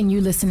Beyonce, and you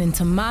listening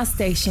to my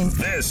station.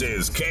 This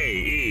is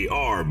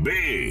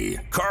KERB,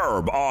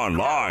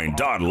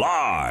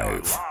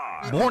 KerbOnline.live.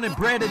 Born and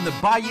bred in the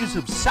bayous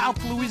of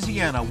South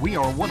Louisiana, we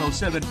are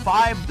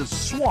 107.5 The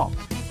Swamp.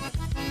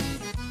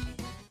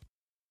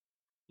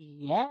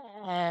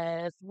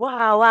 Yes.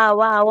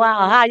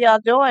 Wow. How y'all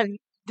doing?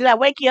 Did I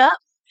wake you up?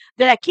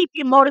 Did I keep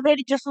you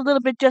motivated just a little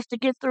bit just to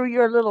get through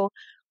your little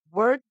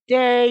work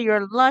day,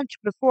 your lunch,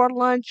 before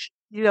lunch,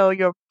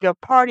 your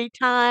party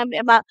time?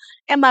 Am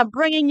I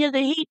bringing you the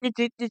heat?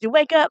 Did you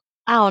wake up?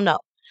 I don't know.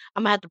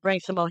 I'm gonna have to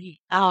bring some more heat.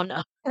 I don't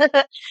know.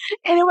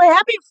 Anyway,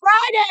 happy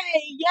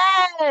Friday!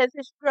 Yes,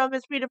 it's your girl,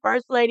 MzFee, the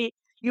First Lady.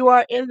 You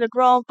are in the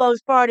grown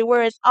folks party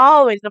where it's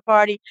always a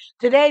party.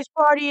 Today's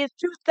party is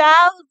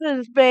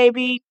 2000s,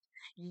 baby.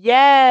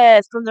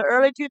 Yes, from the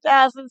early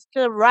 2000s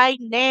to right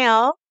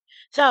now.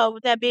 So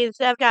with that being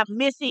said, I've got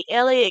Missy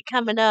Elliott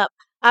coming up.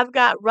 I've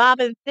got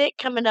Robin Thicke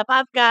coming up.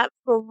 I've got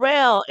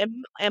Pharrell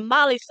and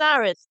Miley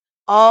Cyrus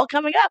all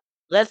coming up.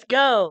 Let's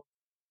go.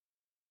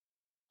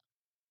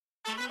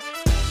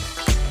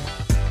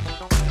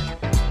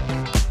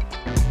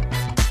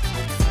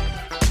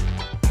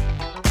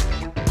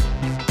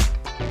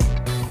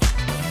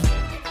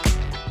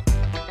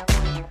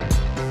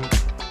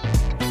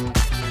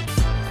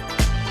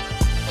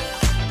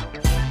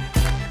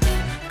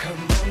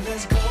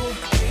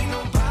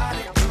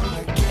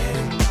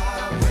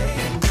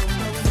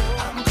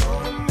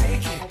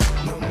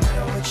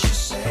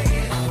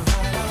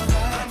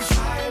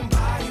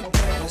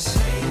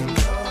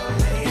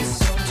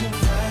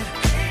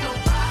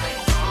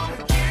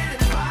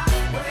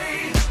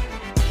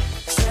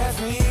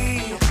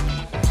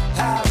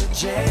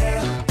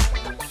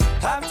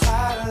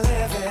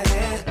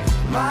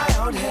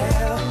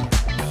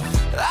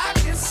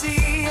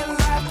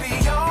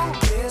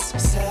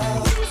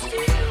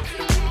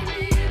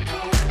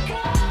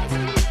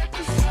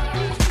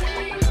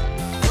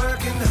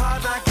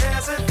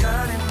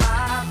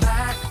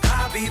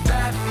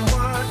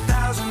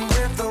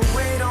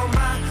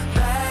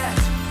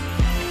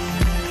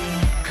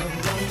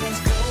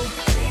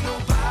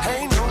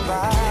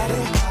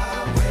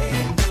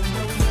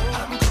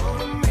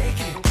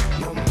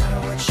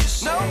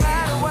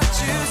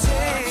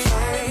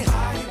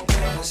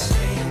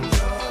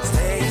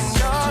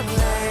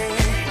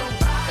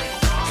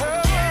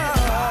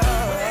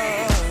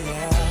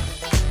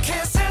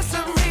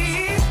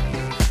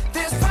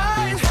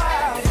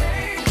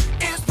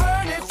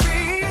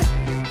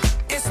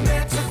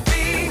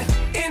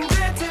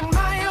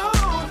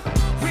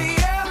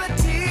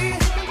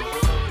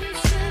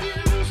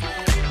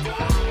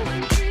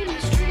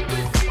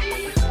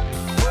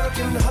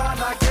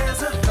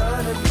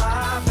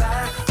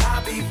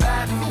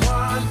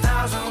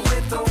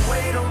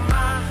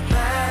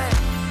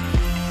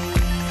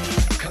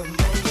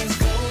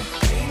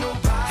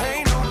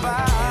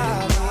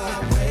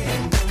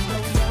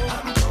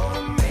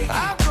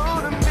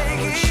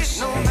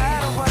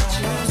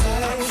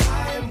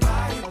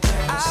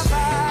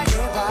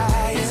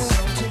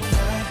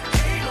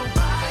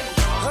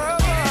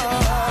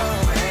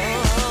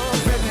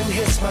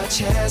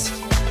 chest,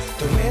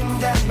 the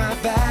wind at my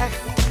back,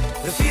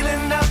 the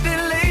feeling of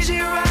elation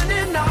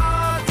running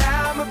all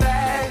down my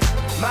back.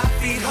 My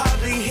feet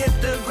hardly hit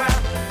the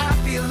ground. I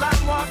feel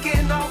I'm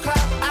walking on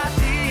clouds. I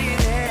did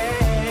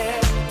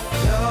it.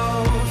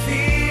 No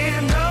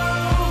fear no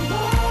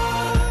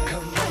more.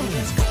 Come on,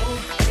 let's go.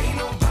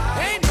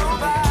 Ain't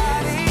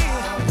nobody.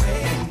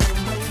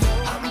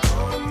 I'm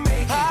gonna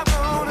make it. I'm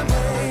gonna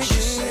make it.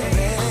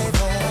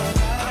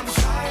 I'm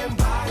flying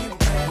by you.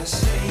 Better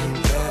stay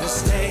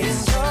in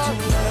your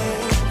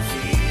lane.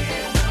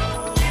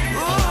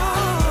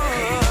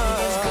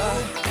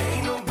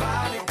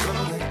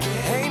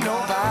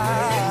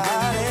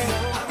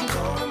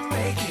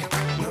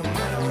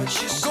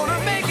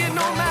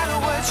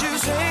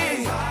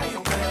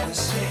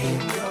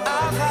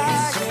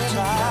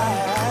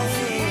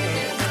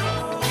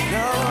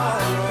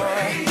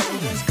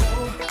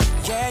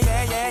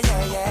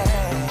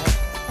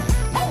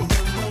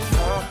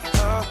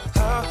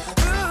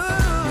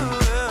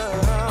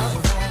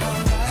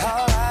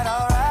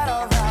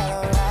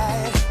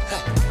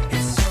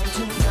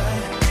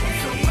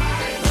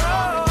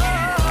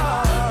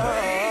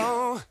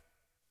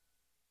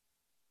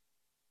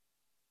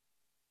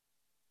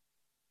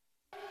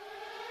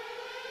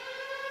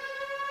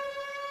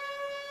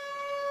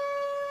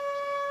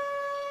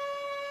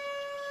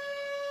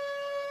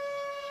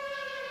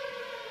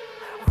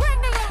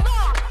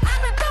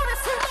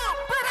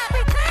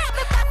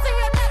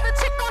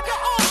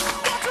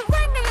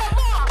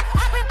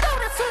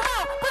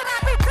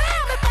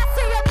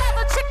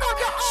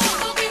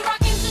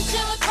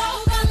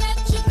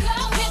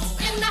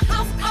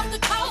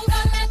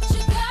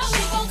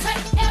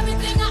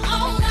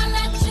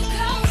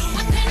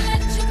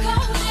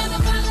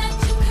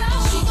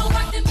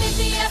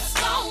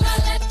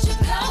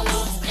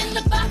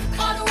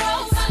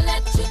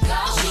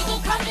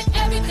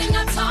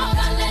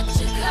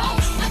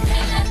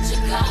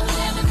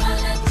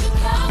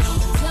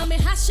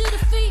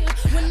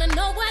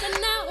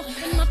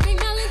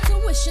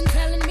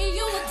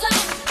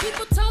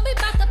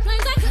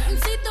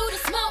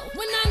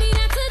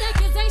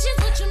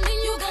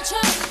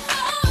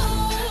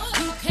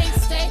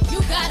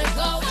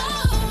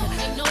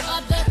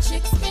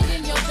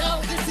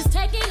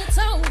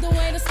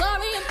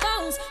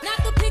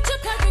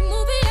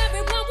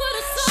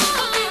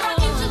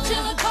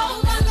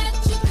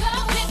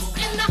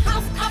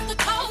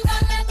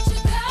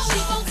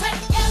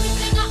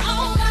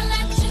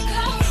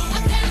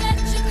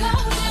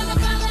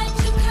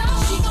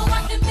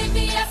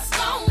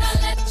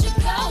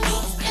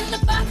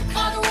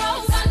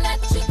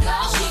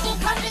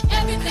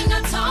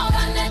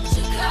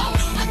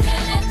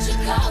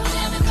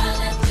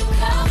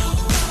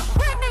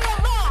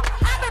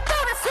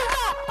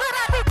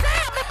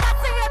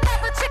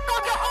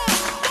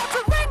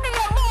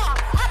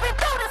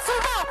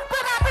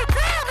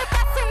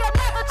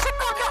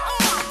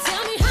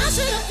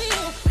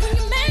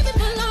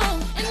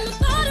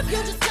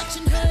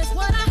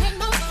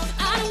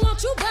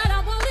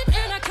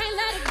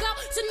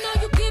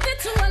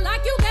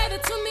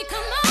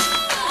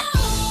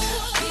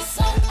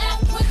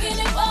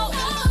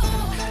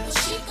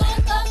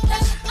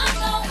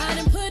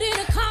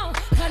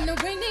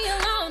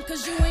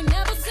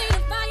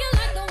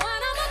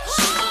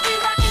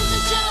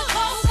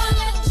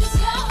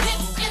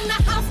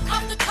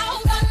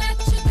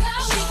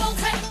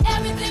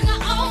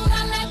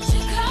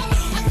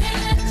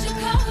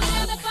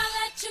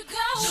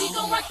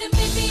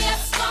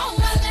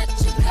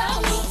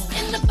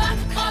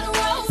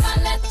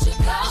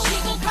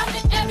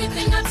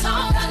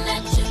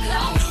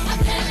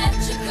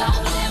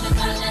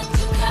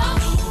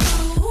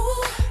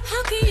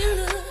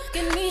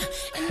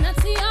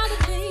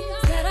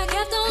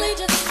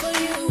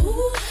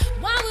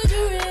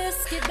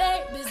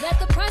 that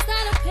the price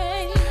that I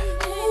pay?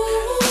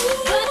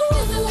 But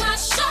this is my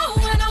show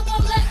and I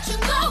won't let you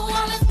go.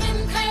 All it's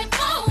been paid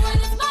for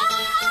and it's mine.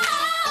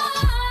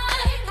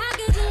 How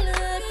could you look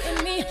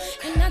at me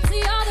and not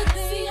see all the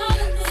things?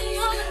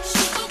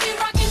 She gon' be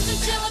rockin' to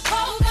chill a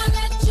cold, I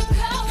let you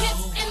go.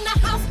 Hits in the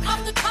house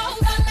off the cold,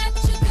 I let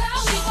you go.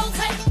 She gon'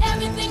 take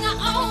everything I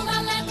own,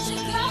 I let you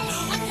go.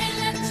 I can't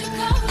let you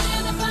go,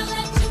 and if I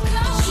let you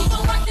go, she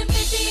gon' rock the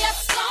BTS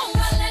song,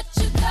 I let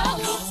you go.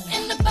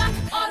 In the back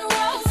of the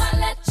rose, I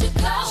let you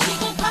go. She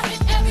gon'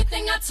 pocket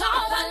everything I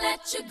told, I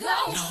let you go.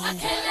 I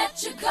can't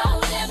let you go,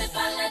 damn if I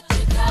let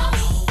you go.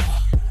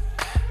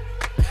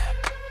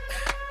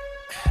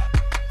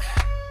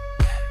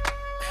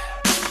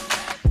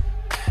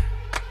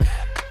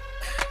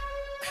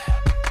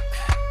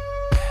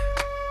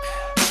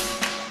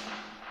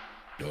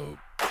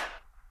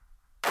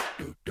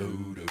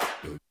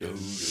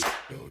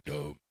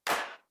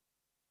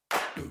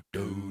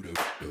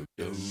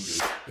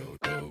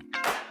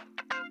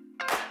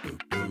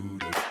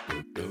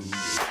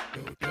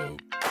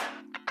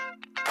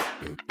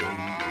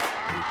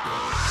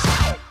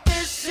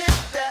 This shit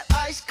that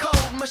ice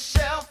cold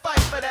Michelle fight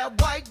for that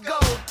white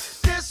gold.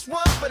 This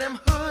one for them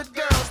hood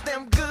girls,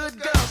 them good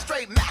girls,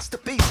 straight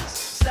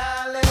masterpieces.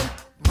 Stylin',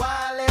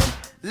 wildin',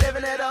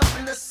 living it up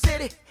in the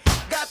city.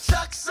 Got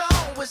Chuck's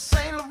on with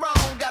Saint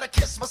Laurent. Gotta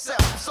kiss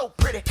myself, I'm so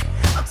pretty.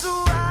 I'm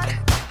too hot.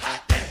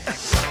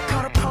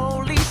 Call the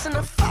police and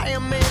the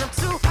fireman. I'm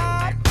too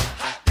hot.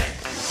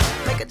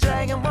 Make a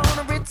dragon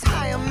wanna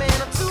retire,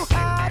 man. I'm too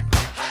hot.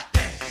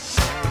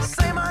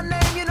 Say my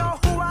name, you know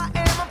who I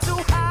am. I'm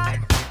too hot.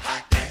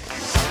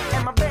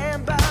 And my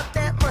band bought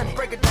that money.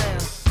 Break it down.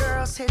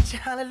 Girls hit you,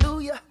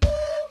 hallelujah.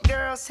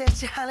 Girls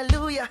hit you,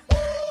 hallelujah.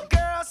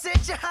 Girls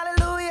hit you,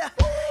 hallelujah.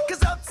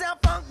 Cause Uptown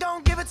Funk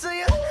don't give it to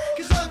you.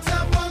 Cause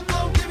Uptown Funk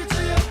don't give it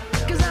to you.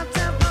 Cause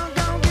Uptown Funk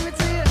don't give it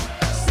to you.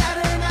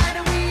 Saturday night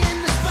and we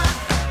in the spot.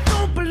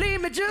 Don't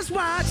believe me, just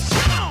watch.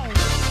 Come on.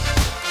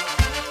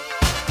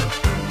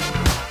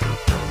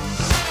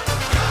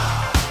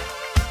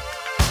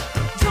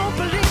 Don't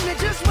believe me,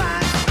 just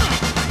watch.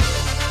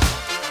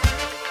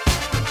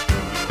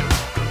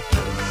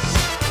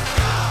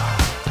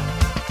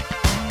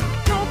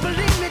 Don't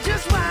believe me,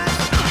 just watch.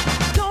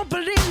 Don't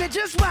believe me,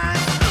 just watch.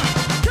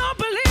 Don't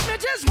believe me,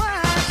 just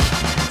watch.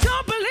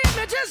 Don't believe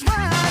me, just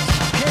watch.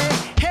 Hey,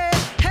 hey,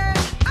 hey,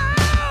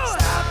 oh!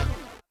 Stop.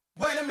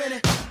 Wait a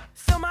minute.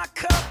 Fill my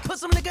cup, put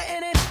some nigga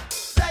in it.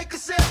 Take a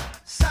sip,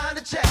 sign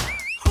the check.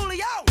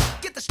 Julio,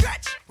 get the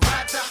stretch.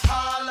 Right to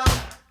Harlem,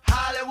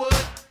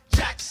 Hollywood,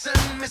 Jackson,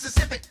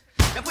 Mississippi.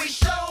 If we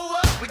show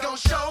up, we gon'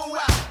 show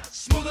out.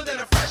 Smoother than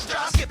a fresh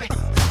drop skipping.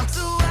 I'm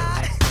too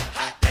hot.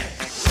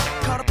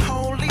 Call the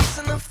police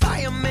and the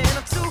fireman.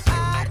 I'm too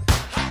hot.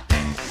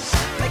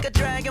 Make a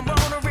dragon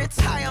wanna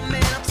retire,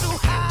 man. I'm too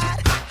hot.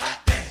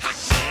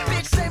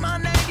 Bitch, say my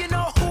name, you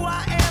know who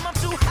I am. I'm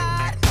too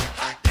hot.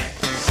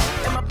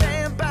 And my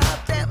band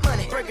bought that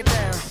money. Break it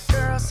down.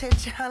 Girls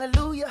hit you,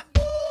 hallelujah.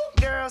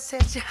 Girls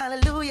hit you,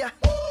 hallelujah.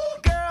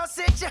 Girls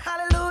hit you,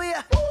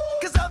 hallelujah.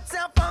 Cause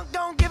Uptown Funk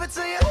don't give it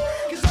to you.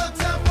 Cause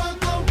Uptown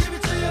Funk don't give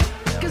it to you.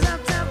 Cause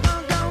Uptown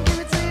Funk don't give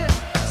it to you.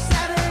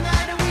 Saturday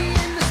night and we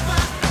in the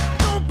spot.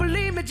 Don't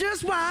believe me,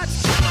 just watch.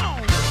 Come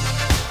on.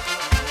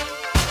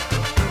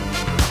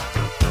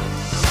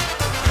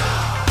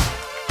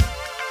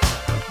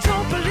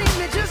 Don't believe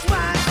me, just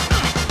watch.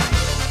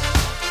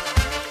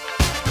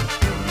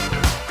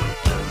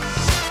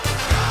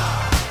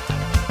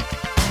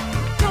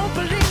 Don't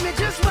believe me,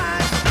 just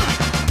watch.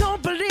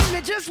 Don't believe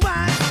me, just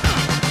watch.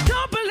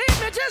 Don't believe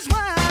me, just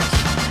watch.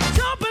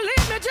 Don't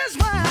believe me, just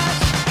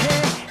watch.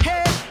 Hey,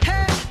 hey,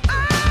 hey,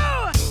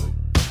 oh!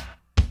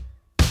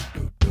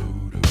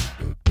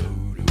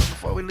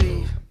 Before we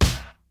leave,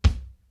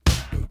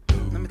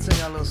 let me tell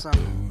y'all a little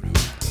something.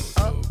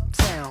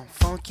 Uptown,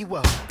 funk you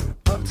up.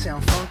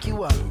 Uptown, funk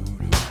you up.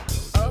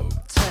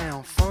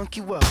 Uptown, funk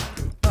you up.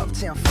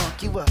 Uptown,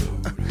 funk you up.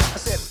 I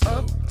said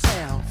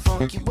uptown,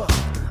 funk you up.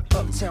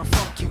 Uptown,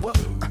 funk you up.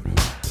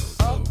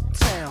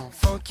 Uptown,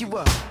 funk you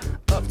up.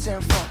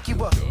 Uptown, funk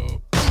you up.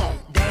 Come on,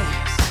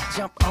 dance,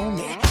 jump on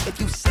it. If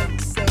you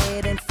sexed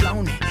and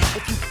flown it.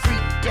 If you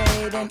freaked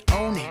dead and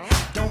own it.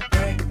 Don't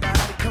brag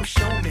about it, come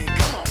show me.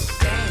 Come on,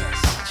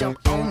 dance,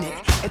 jump on it.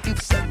 If you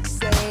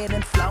sexed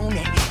and flown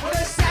it. Well,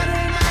 it's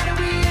Saturday night and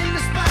we in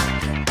the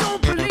spot.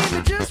 Don't believe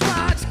it, just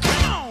watch.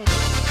 Come on.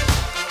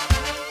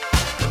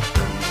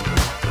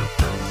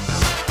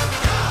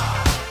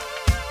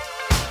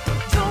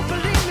 Don't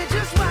believe me,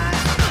 just watch.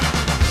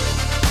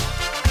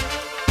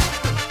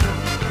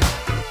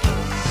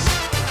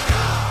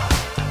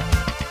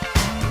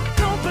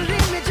 Don't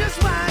believe me,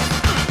 just watch.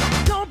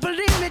 Don't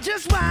believe me,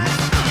 just watch.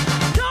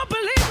 Don't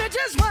believe me,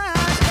 just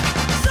watch.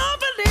 Don't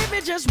believe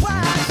me, just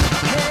watch.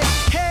 Hey,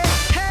 hey,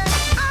 hey,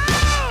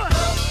 oh!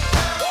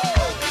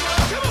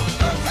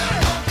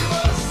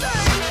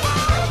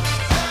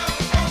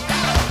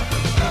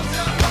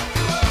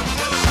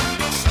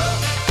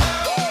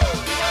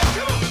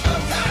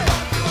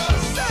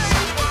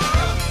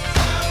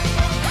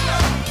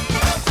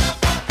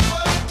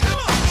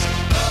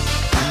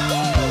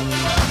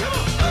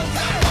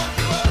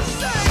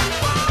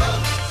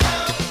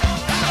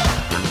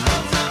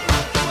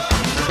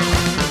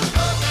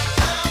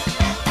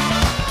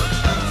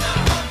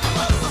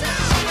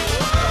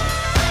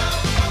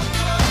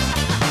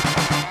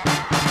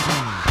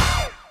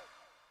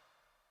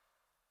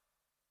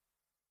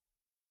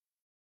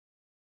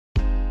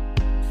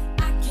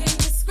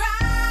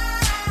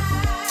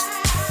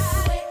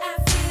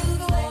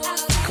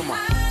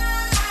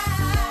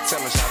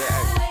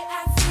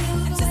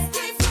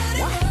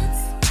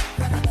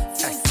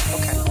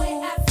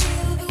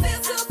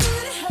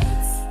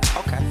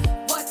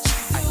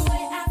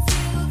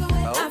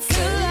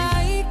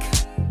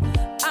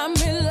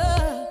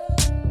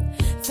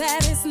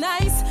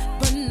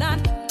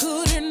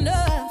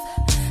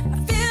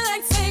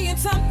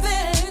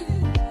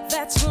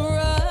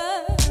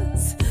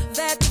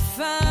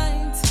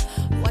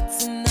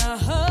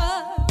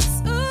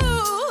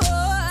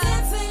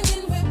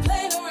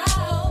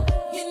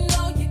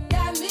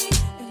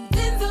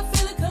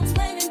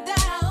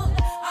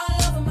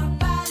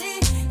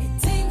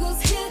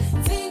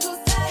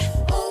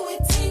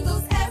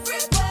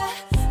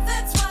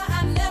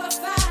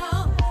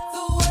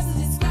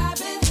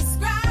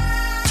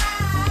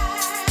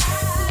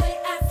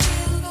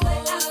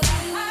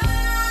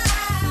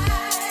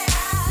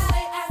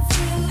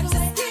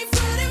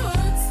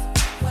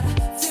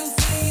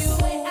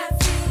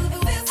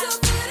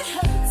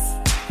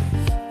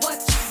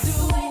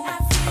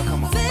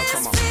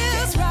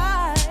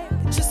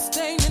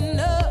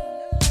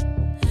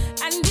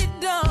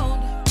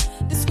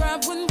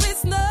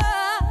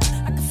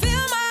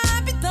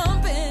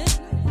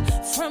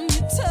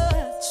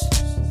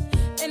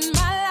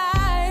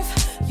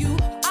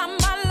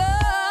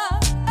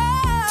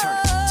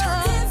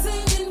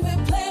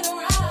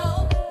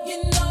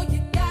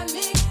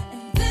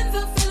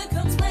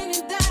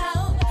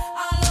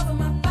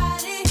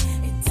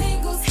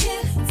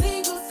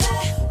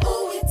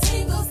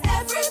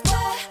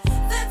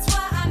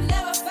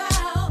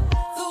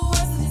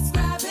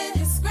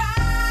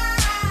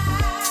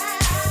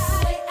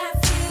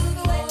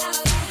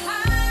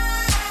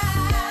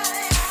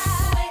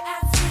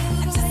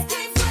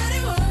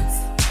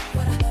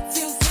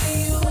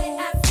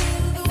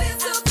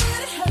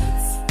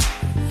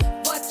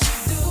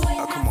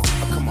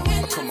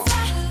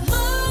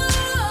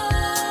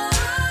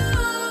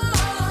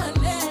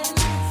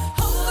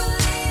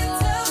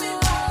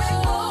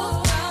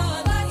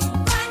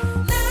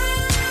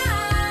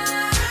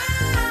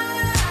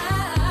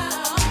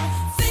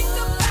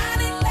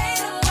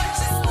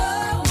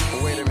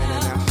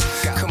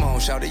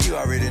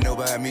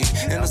 by me.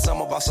 In the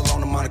summer,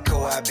 Barcelona,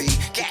 Monaco, I be.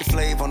 Kicking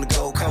flavor on the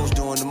Gold Coast,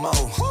 doing the mo.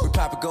 We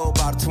pop a gold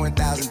bottle,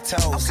 20,000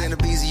 toes. Send a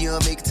BZ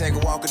young, make it take a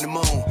walk in the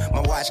moon.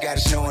 My watch got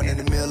it snowing in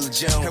the middle of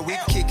June. And we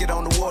can kick it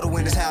on the water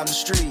when it's out in the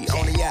street.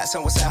 On the yacht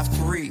somewhere south of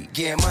Paris.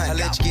 Getting money. I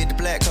let you get the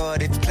black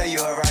card if you play you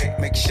alright.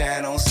 Make it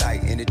shine on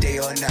sight, any day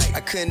or night.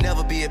 I could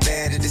never be as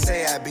bad as they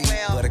say I be.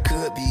 But I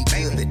could be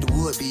good, let the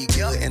wood be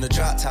good. In a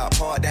drop top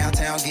part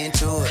downtown, getting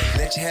to it.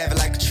 Let you have it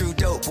like a true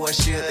dope boy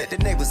should. Let the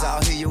neighbors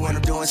all hear you when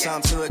I'm doing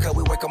something to it. Cause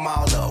we wake them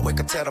all up, wake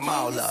up, tell them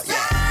all up, yeah.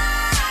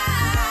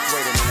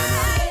 Wait a minute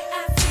now.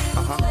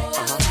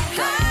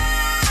 Drop.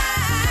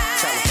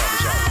 Tell them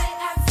fellas, y'all.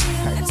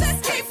 Hey, just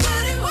keep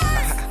putting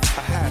words.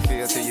 How I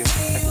feel to you.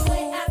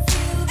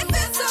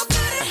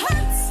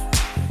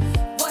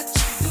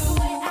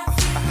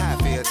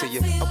 To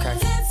you, okay.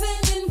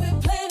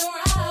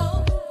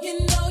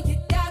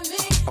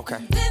 Okay.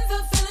 Then the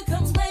feeling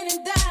comes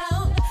raining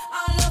down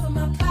all over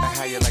my body.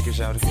 How you like it,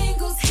 shawty?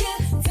 Tingles here,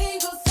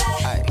 tingles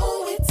there.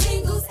 Ooh, it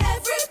tingles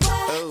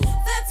everywhere. Ooh.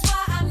 That's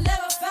why I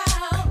never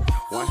found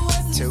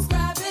 1, 2,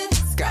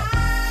 go.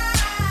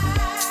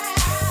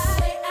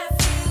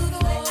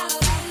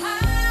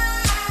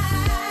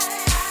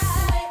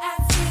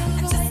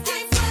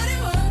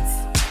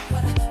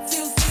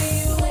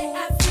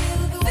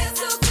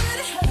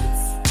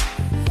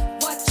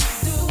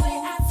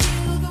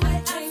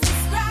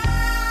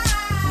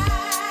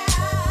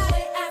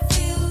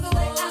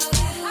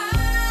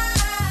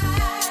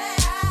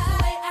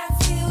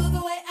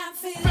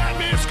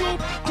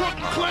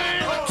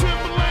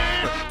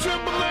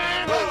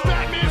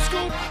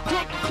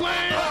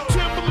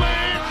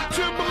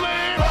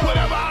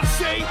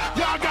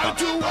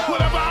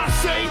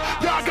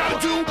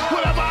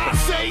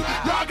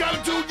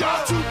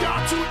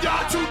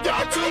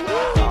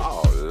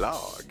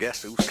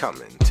 Guess who's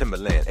coming?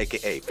 Timberland,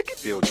 aka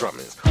Phil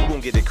Drummond. Who gon'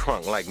 get it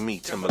crunk like me,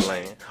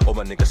 Timberland? Or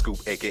my nigga Scoop,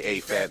 aka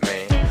Fat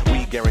Man.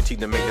 We guaranteed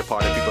to make the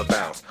party people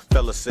bounce.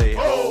 Fellas say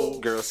ho,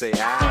 girls say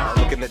ah.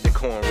 Looking at the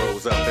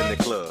cornrows up in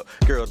the club.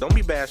 Girl, don't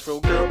be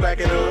bashful, girl,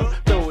 back it up.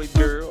 Throw it,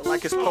 girl,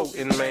 like it's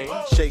potent, man.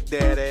 Shake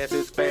that ass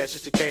as fast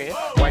as you can.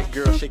 White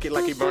girl, shake it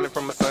like he burning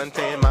from a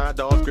suntan. My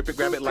dog, grip it,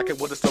 grab it like it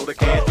was a soda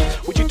can.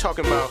 What you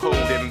talking about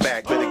holding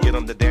back? Better get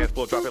on the dance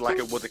floor, drop it like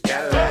it was a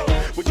Cadillac.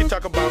 What you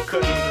talking about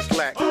cutting the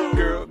slack?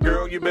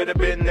 Girl, you better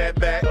bend that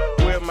back.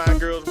 Where my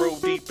girls roll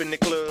deep in the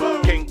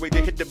club. Can't wait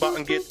to hit the bar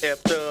and get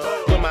effed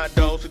up. Where my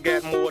dogs who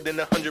got more than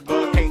 100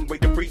 bucks. Can't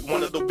wait to freak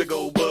one of those big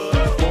old bugs.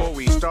 Before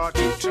we start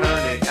to turn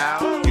it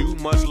out, you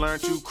must learn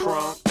to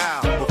crunk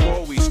out.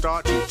 Before we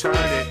start to turn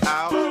it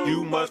out,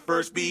 you must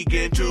first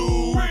begin to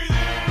breathe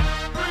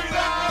in, breathe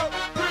out,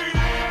 breathe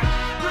in,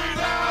 breathe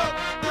out,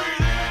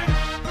 breathe in,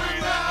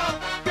 breathe out.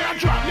 Now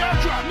drop,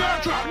 now drop, now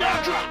drop,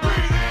 now drop.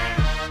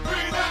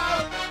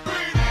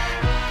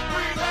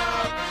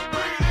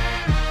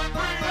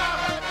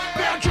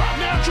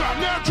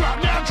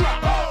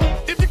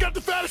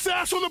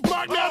 Ass on the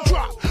block, now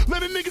drop.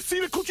 Let a nigga see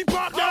the coochie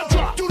pop, now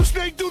drop. Do the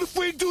snake, do the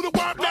freak, do the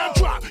wop, now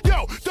drop.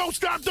 Yo, don't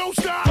stop, don't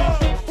stop.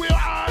 Real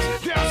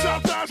eyes, down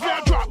south thighs, now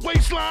drop.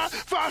 Waistline,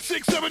 5,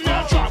 6, 7,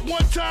 now drop.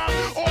 One time,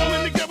 all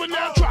in together,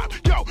 now drop.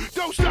 Yo,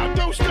 don't stop,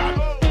 don't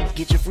stop.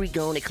 Get your freak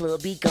on, the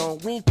club be gone.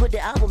 We ain't put the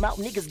album out,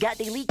 niggas got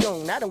they leak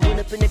on. I done went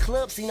up in the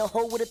club, seen a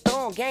hoe with a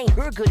thong. Gang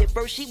her good at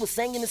first, she was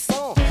singing the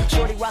song.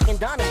 Shorty rockin'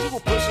 Donna, she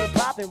was pushing and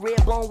popping.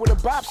 Red bone with a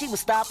bop, she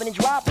was stopping and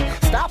dropping.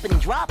 Stopping and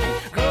dropping.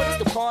 Girl,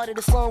 this the part of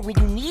the song when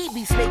you need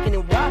be snaking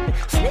and whopping.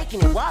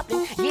 Snaking and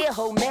whopping. Yeah,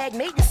 ho, Mag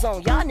made the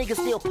song. Y'all niggas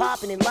still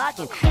popping and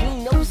locking. He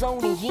ain't no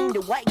zone and he ain't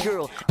the white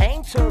girl. I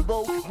ain't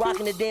turbo,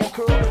 rocking the damn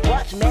curl.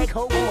 Watch Mag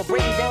ho, I'ma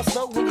break it down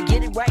slow when you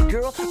get it right,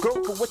 girl.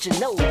 Girl, for what you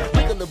know.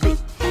 Wiggle a bit,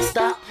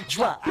 stop,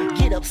 drop,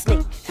 get up,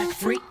 snake,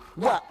 freak,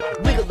 wop,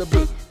 wiggle a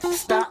bit,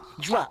 stop,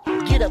 drop,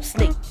 get up,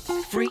 snake,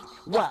 freak,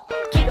 wop,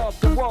 get off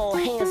the wall,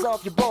 hands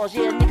off your balls,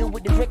 yeah, nigga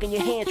with the drink in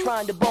your hand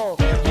trying to ball,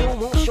 you don't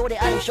want shorty,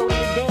 I done shorty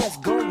to dance,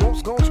 go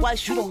once, go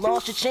twice, you done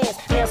lost your chance,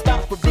 now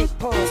stop for big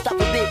pun, stop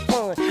for big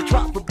pun,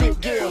 drop for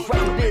big girl,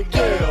 drop for big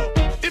girl.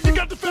 If you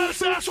got the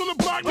fattest ass on the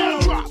block, now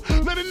drop,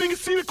 let a nigga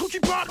see the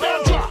coochie pop,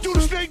 now drop, do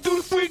the snake, do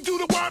the freak, do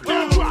the wop,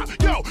 now drop,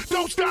 yo,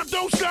 don't stop,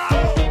 don't stop,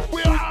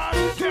 real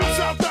eyes, down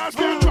south thighs,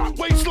 now drop,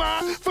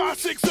 waistline, 5,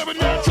 6, 7,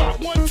 now drop,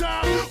 one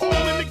time,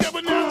 all in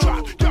together, now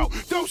drop, yo,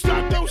 don't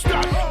stop, don't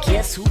stop.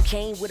 Guess who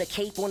came with a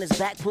cape on his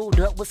back, pulled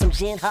up with some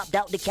gin, hopped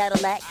out the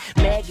Cadillac.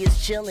 Mag is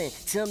chillin',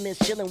 Tim is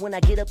chillin'. When I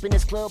get up in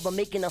this club, I'm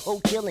making a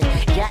whole killin'.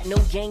 Got no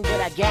gang, but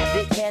I got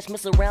big cash.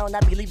 Miss around, I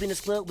be leaving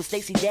this club with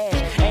Stacey Dash.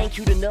 I ain't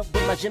cute enough,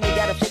 but my Jimmy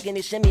got a chicken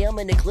and shimmy. I'm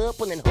in the club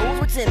pulling hoes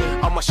with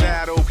Timmy. All my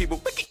shadow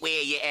people, wicked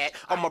where you at?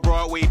 All my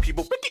Broadway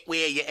people, wicked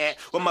where you at?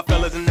 With my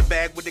fellas in the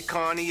bag with the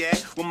cognac.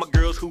 With my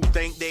girls who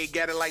think they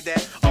got it like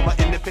that. All my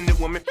independent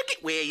women, wicked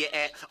where you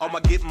at? All my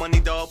get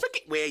money dog,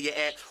 wicked where you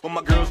at? With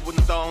my girls with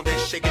the thong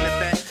that's shaking the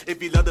fat.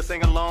 If you love to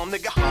sing along,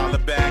 nigga, holler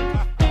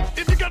back.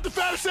 If you got the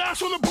fattest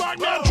ass on the block,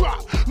 now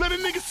drop. Let a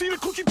nigga see the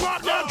coochie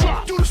pop, now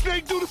drop. Do the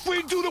snake, do the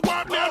freak, do the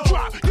wop, now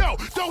drop. Yo,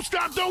 don't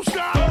stop, don't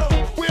stop.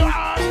 Real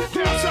eyes,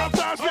 down south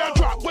thighs, now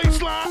drop.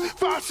 Waistline,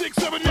 5, 6,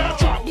 7, now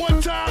drop.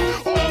 One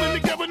time, all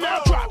in together, now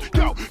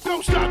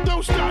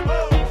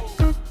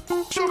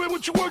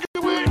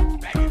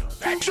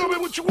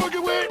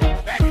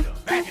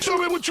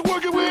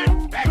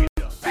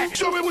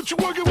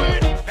work it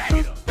with.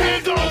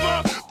 Bend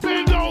over,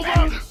 bend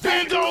over,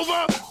 bend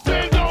over,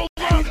 bend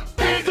over,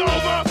 bend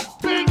over,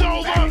 bend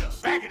over.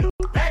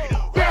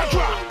 Now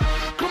drop.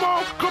 Come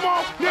on,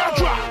 now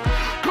drop.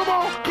 Come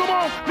on,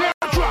 now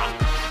drop.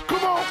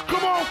 Come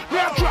on,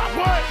 now drop.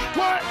 What?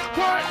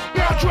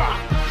 Now drop.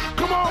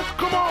 Come on,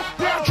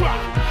 now drop.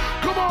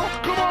 Come on,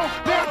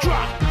 now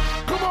drop.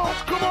 Come on,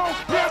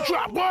 now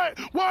drop. What?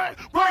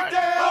 Right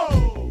there.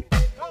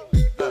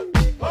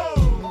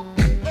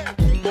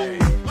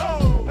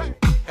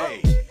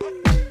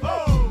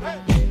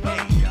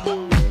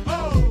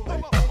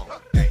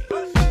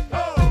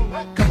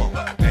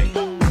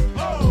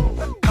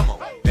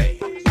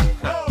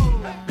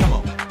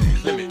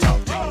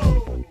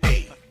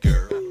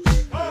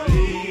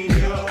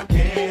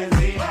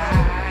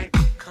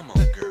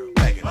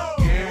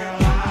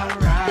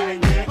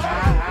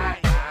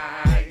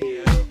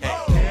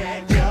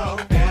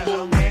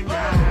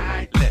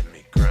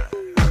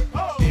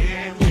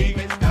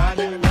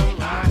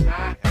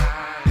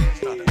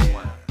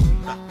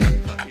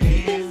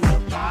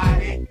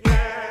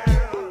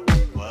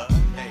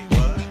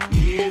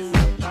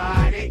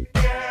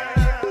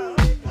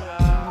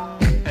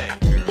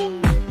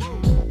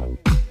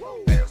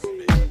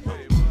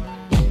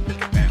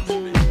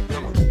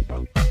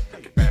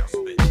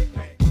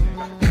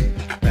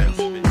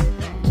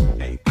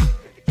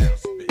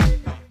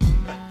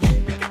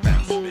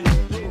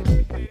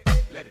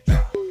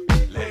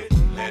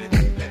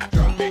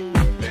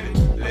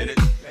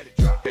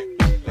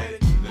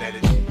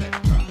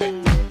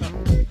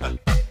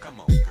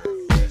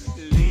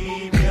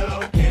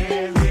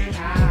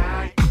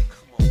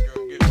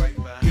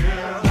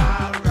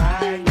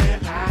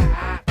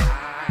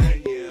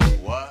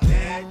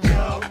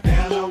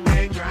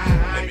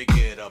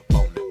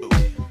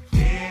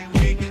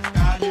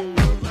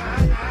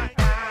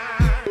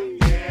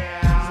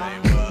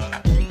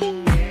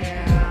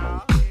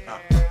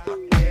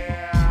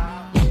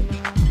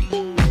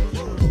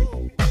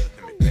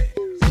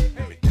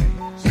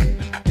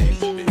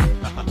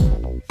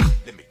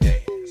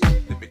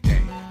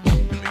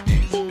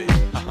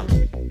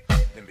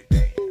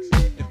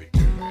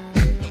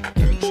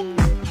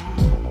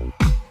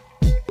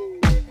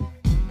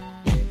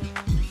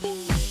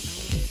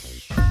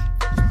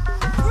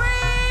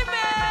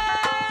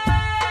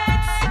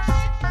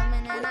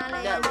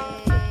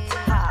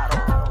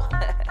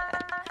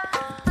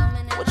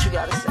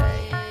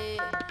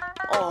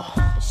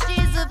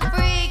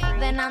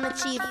 I'm the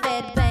chief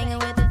fed banging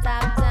with the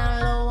top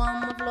down low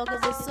on the floor cause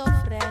it's so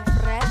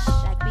fresh.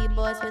 Like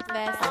B-boys with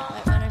vests,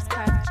 white runners,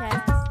 car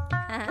checks.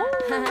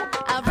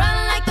 I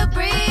run like the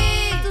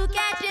breeze to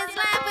catch and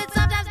slap, but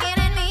sometimes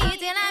getting me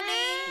till I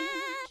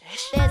bleed.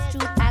 There's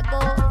truth, I go,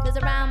 there's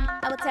a rhyme,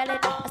 I will tell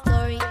it. A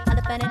story, I'll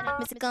defend it,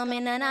 miss it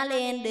coming and I'll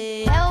end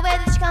it. Hell, where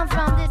did you come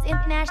from? This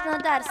international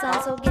data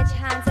song. So get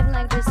your hands up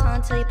like this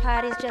until your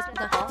party's just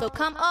begun. So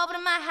come over to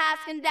my house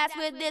and that's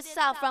where this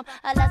south from.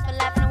 A lust for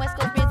life in the West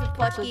Coast breeze with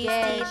Portuguese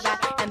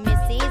feedback. And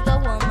Missy's the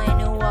woman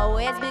who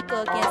always be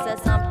cooking. So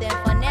something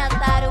for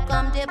Nelsa to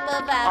come dip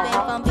a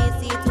vibing from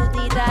BC to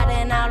D dot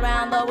and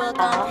around the world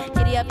come.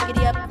 Giddy up,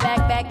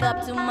 back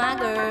up to my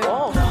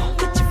girl.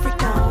 Get your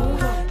freak on,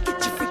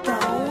 get your freak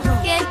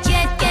on. Get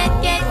your freak on,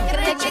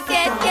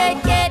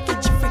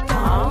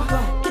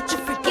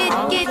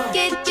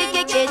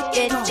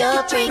 get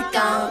your freak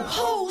on.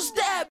 Who's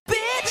that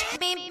bitch?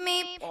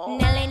 Me.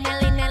 Nelly,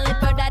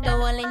 bird I do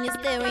all in your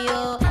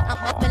stereo. I'm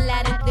up and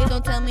loud and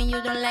don't tell me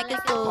you don't like it,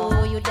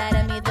 so you died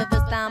at me the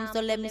first time, so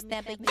let me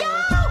stamp it. Hit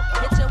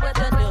you with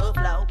a new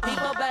flow,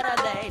 people better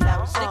lay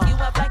low. Stick you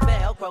up like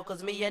Velcro,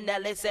 cause me and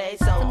Nelly say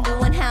so. I'm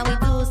doing how we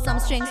do, some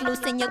strings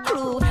loose in your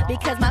crew.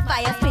 Because my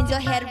fire spins your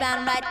head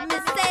round right,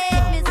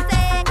 mistake.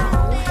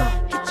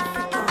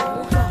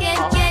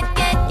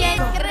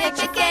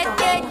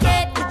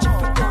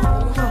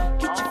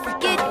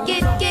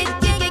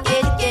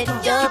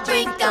 Get your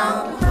freak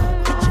on.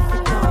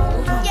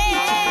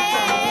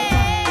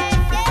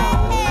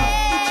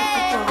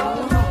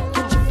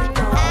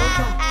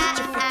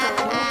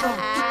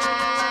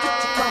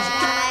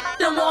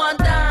 Them one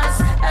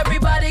dance,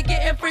 everybody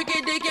getting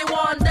freaky, dicky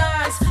one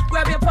dance.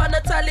 Grab your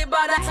partner tightly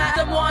by the hand,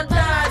 them one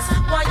dance.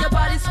 Wind your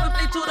body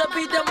swiftly to the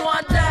beat, them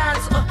one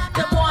dance.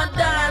 Them one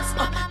dance,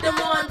 them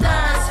one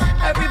dance.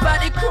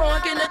 Everybody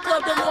crunk in the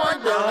club, them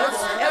one dance.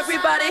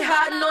 Everybody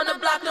hiding on the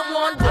block, them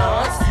one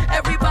dance.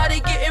 Everybody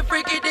getting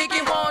freaky,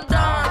 dicky one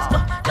dance.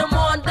 Them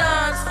one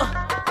dance.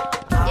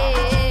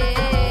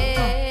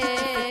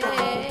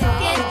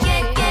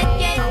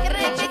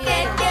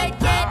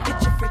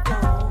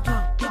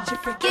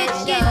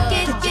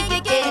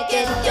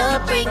 Get your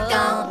freak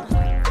on.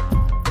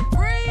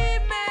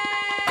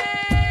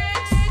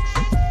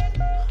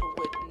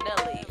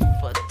 Nelly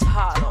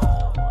Furtado.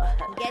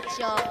 Get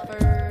your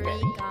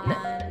freak on.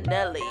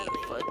 Nelly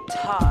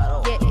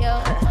Furtado. Get your.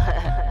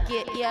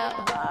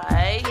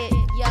 Aight.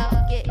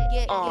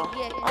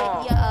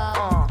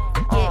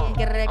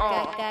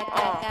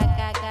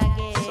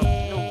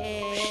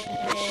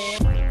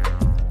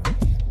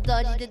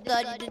 Dodgy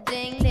the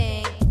ding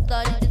ding.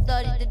 Dodgy the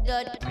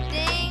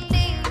ding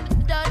ding.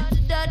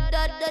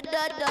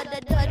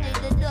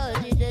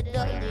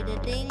 yo, do the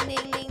ding,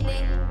 ding, ding,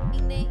 ding,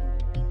 ding, ding.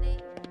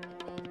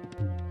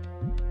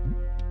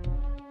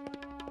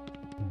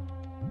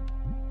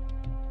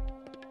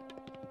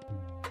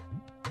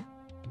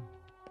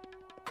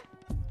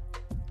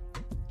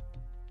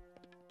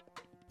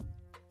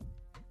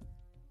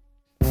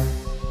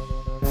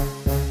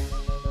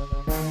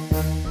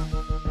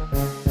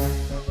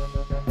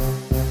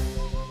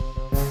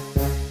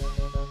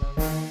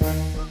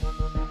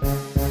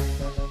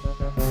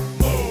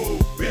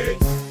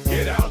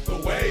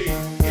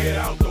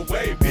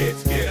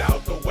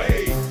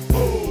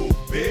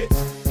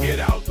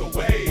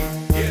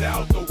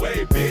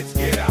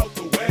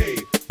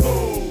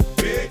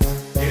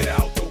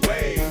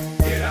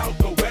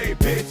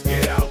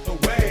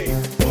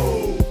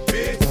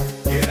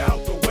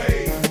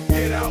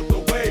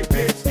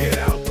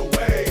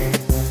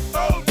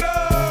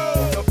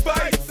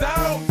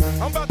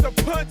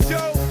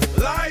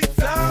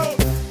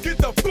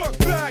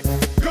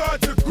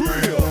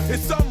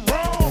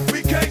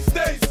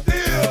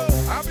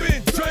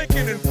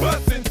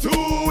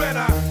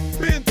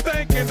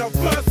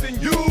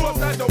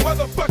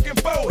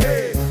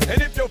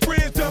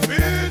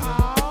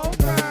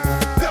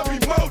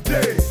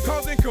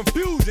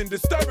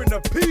 Disturbing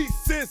the peace,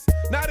 sis.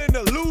 Not an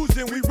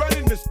illusion, we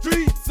running the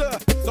streets.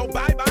 So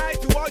bye-bye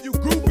to all you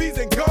groupies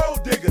and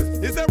gold diggers.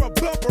 Is there a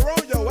bumper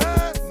on your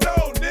ass?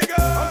 No, nigga.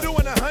 I'm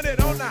doing 100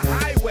 on the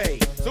highway.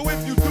 So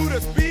if you do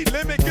the speed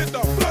limit, get the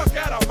fuck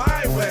out of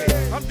my way.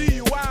 I'm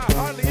DUI,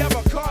 hardly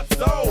ever caught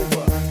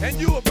sober. And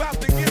you about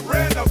to get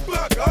ran the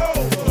fuck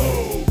over.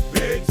 Move,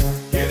 bitch,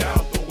 get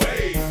out the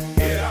way.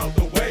 Get out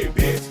the way,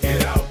 bitch,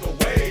 get out the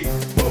way.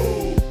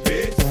 Move,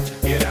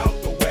 bitch, get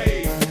out the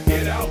way.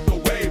 Get out the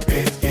way,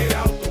 bitch. Get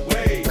out the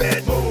way,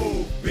 bitch.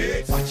 Move,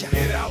 bitch.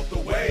 Get out the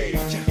way.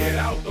 Get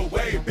out the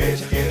way,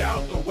 bitch. Get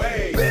out the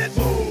way.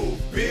 Move,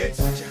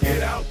 bitch.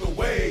 Get out the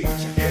way.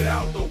 Get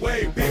out the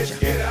way, bitch.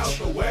 Get out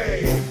the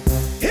way.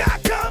 Here I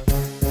come,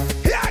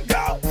 here I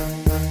go.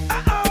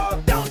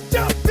 Uh-oh, don't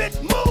jump, bitch,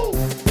 move.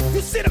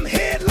 You see them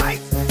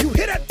headlights, you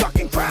hear that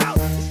fucking crowd.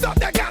 Start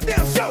that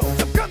goddamn show,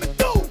 I'm coming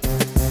through.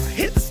 I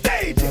hit the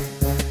stage,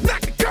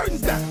 knock the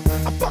curtains down.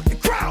 I fuck the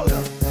crowd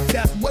up,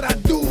 that's what I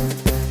do.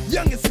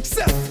 Young and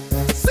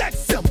successful, sex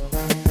symbol.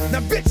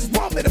 Now bitches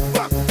want me to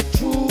fuck 'em.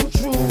 True,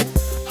 true.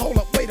 Hold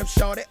up, wait up,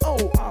 shorty.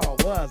 Oh,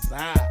 what's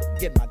I?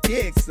 Get my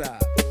dick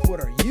sucked. What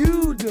are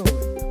you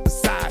doing?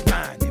 Besides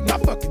minding my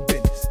fucking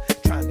business.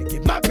 Trying to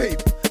get my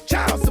paper.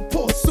 Child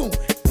support soon.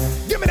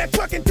 Give me that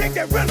truck and take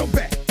that rental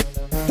back.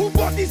 Who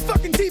bought these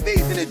fucking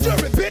TVs in the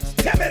jury, bitch?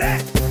 Tell me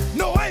that.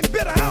 No, I ain't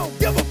bitter, I don't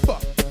give a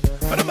fuck.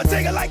 But I'ma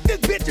take it like this,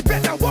 bitch. You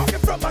bet not walking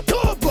from my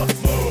tour bus.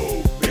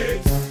 Move,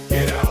 bitch,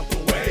 get out the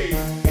way.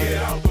 Get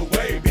out the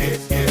way,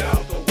 bitch, get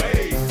out the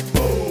way.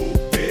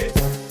 Move, bitch,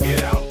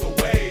 get out the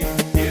way.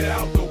 Get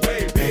out the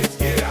way, bitch,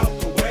 get out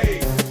the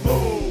way.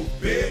 Move,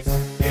 bitch,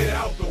 get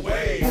out the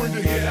way.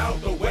 Get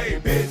out the way,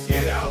 bitch,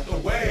 get out the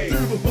way.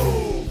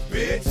 Move,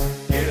 bitch,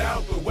 get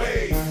out the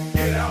way.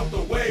 Get out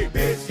the way,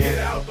 bitch, get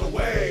out the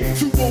way.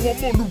 2-0,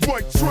 I'm on the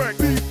right track.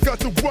 Got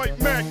the right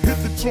Mac. Hit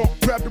the trunk,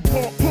 grab the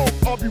pump,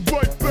 I'll be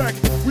right back.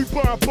 We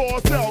buying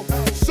bars out,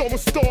 showing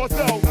stars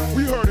out.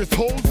 We heard his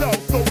hoes out,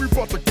 so we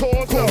brought the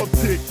cars out.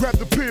 Tick, grab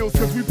the pills,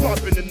 cause we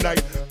poppin'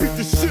 tonight. Beat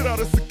the shit out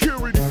of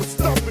security for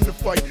stopping the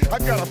fight. I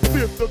got a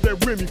fifth of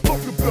that Remy,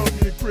 fuck the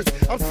Belgian and Chris.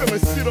 I'm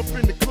selling shit up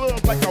in the club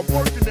like I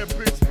work in that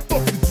bitch.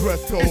 Fuck the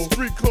dress code. It's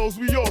street clothes,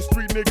 we all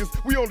street niggas.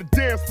 We on the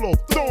dance floor,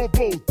 throwing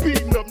bows,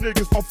 beating up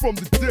niggas. I'm from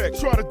the deck,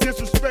 try to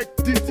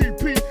disrespect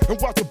DTP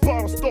and watch the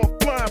bottle start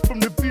flying from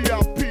the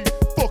VIP.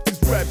 Fuck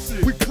this rap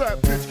shit, we clap,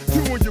 bitch,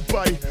 you and your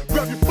body.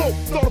 Grab your phone,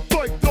 start a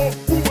fight, dog,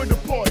 ruin the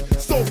party.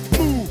 So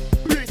move,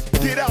 bitch,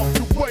 get out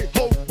the way,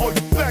 ho. All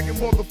you faggot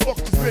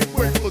motherfuckers make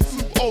way for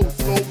 2-0,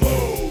 so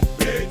Move,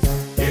 bitch,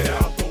 get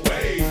out the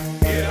way.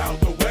 Get out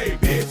the way,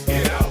 bitch,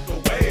 get out the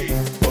way.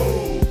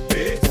 Move,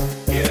 bitch,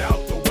 get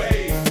out the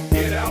way.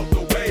 Get out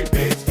the way,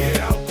 bitch, get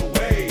out the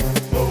way.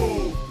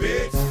 Move,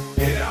 bitch,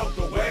 get out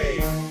the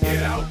way.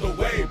 Get out the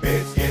way,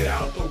 bitch, get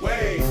out the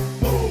way.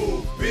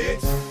 Move,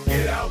 bitch,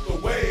 get out the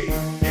way.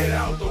 Get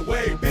out the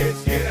way,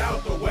 bitch, get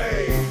out the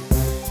way.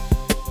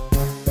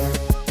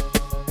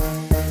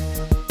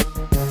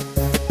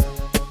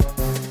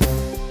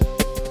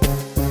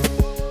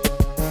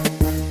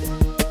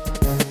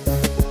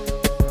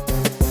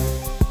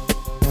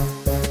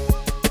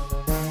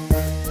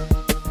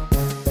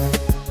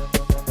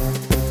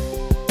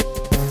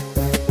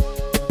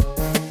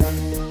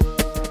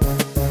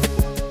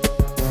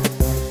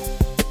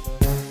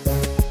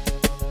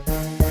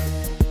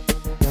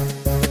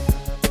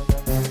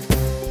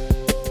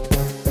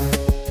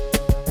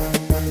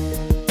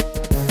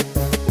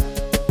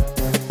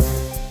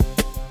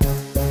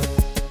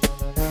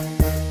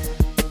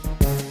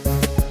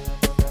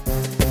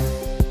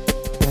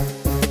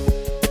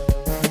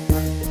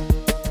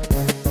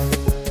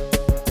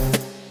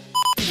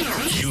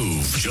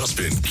 You've just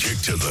been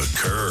kicked to the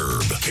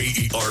curb.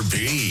 KERB.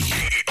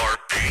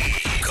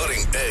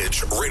 Cutting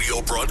edge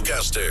radio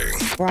broadcasting.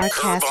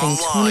 Broadcasting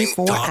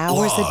 24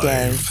 hours a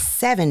day.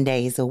 7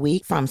 days a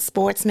week from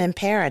Sportsman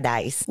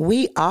Paradise.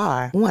 We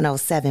are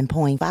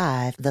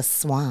 107.5 The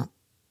Swamp.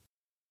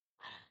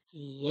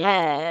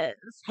 Yes.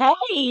 Hey,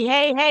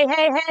 hey, hey, hey,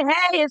 hey,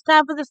 hey. It's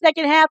time for the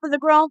second half of the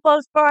Grown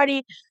Folks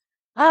Party.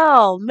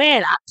 Oh,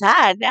 man, I'm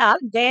tired now.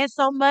 I've danced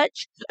so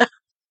much.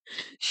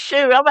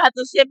 Shoot, I'm about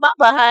to sit my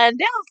behind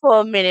down for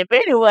a minute. But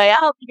anyway, I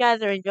hope you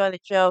guys are enjoying the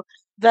show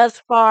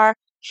thus far.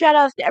 Shout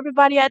outs to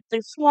everybody at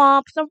the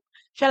swamp.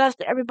 Shout outs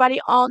to everybody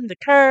on the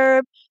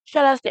curb.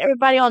 Shout outs to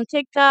everybody on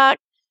TikTok,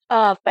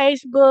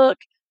 Facebook,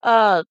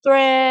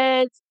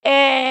 Threads,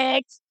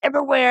 X,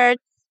 everywhere.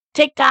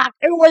 TikTok,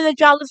 everywhere that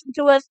y'all listen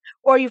to us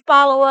or you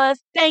follow us.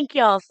 Thank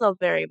y'all so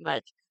very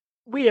much.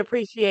 We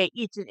appreciate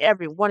each and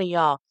every one of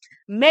y'all.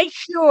 Make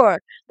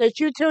sure that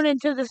you tune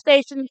into the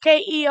station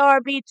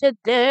KERB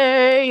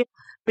today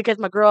because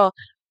my girl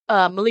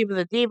Maliva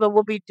the Diva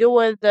will be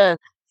doing the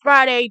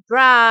Friday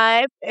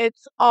drive.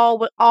 It's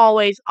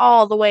always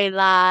all the way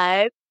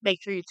live. Make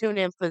sure you tune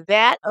in for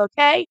that,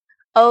 okay?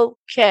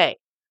 Okay.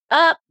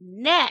 Up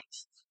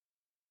next,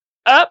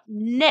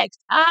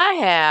 I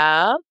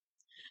have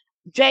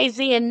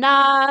Jay-Z and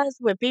Nas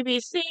with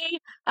BBC.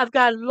 I've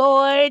got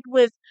Lloyd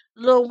with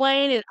Lil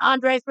Wayne and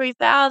Andre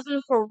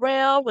 3000,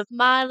 Pharrell with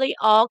Miley,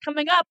 all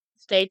coming up.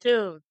 Stay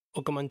tuned.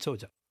 억만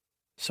조작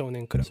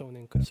소년 클럽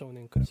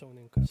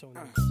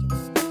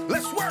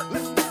Let's work.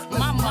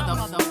 My mother.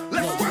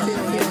 Let's work.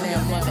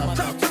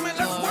 Talk to me.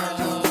 Let's work.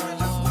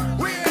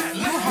 Where at?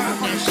 Let's work.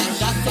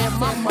 I said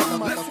my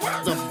mother.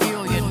 The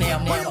billionaire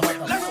mother.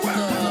 Let's work.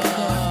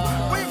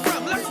 Where you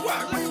from? Let's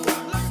work.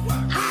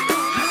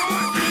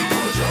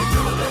 D-boy drug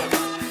dealer look.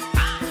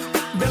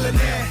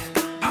 Billionaire.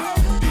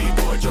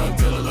 D-boy drug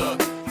dealer look.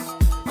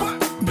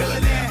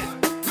 Billionaire.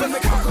 From the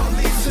cocoa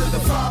leaves to the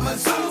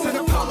farmers, to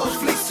the polo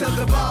fleece to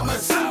the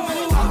bombers.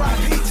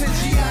 R.I.P. to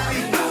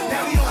Gianni.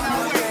 Now we on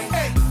our way.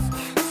 Hey,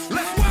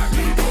 let's work.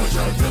 D-boy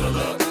drug dealer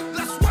look.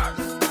 Let's work.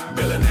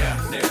 Billionaire.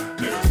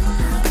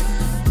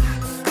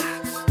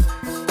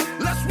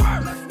 Let's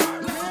work.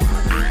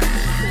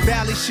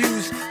 Valley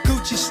shoes,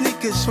 Gucci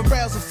sneakers,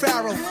 Pharrell's a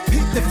Pharaoh.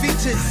 Peep the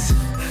features,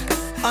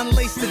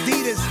 unlaced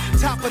Adidas,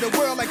 top of the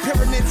world like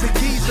pyramids of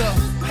Giza.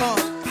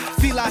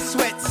 Fila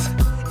sweats,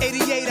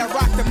 88 I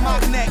rock the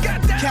mock neck,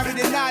 carry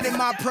the knot in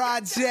my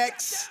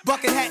projects.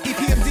 Bucket hat,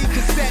 EPMD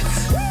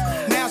cassettes,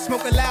 now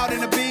smoking loud in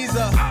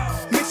Ibiza.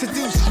 Mix a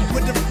deuce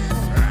with the,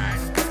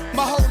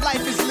 my whole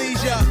life is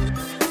leisure.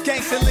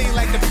 Gangsta lean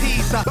like the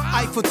Pisa,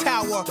 Eiffel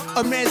Tower,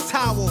 a man's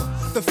towel.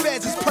 The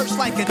feds is perched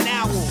like an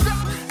owl.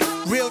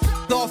 Real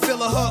all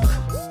fill a hook.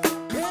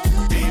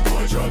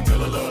 D-boy drug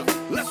dealer look.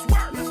 Let's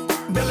work.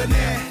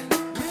 Billionaire.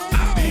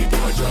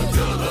 D-boy drug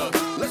dealer look.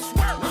 Let's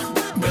work.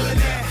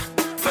 Billionaire.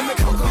 From the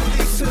cocoa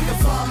leaves to the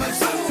farmers,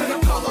 to the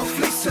polo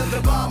fleece to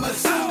the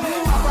bombers.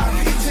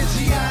 R.I.P. to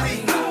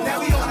Gianni. Now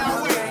we on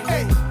our way.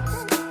 Hey.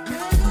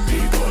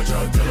 D-boy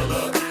drug dealer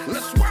look.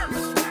 Let's work.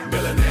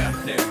 Billionaire.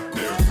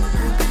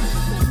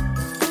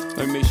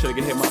 Let me make sure I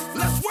can hit my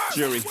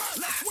jury.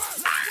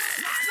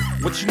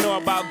 What you know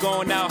about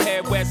going out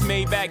head west?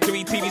 Maybach,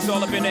 3 TVs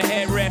all up in the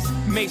headrest.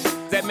 Mace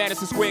at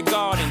Madison Square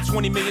Garden.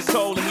 20 million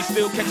sold and we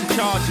still catching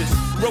charges.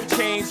 Rope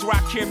chains,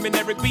 Rock Kim and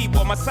Eric B.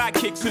 While my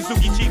sidekicks,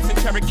 Suzuki Jeeps and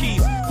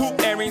Cherokees. Hoop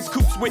earrings,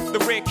 coupes with the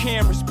red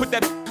cameras. Put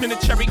that in the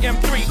Cherry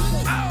M3.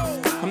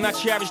 I'm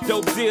not your average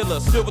dope dealer.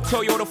 Silver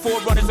Toyota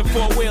 4Runners and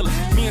 4-wheelers.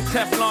 Me and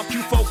Teflon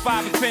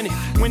Q45 Infinite.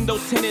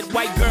 Windows tinted,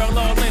 white girl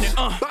all in it.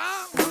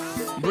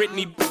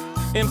 Britney,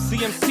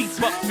 MCMC,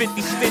 fuck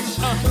 50 stitch.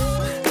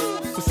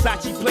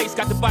 Versace place,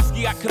 got the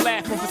Basquiat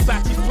collab from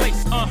Versace's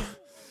place.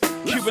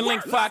 Cuban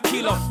link 5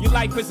 kilo. Your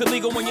life is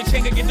illegal when your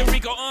chain can get the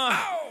Rico.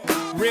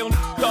 Real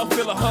don't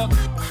feel a hook.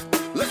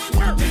 Let's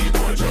work.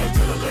 D-boy drug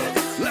dealer look.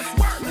 Let's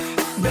work.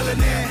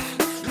 Millionaire.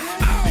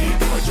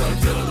 D-boy drug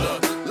dealer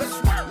look. Let's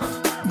work.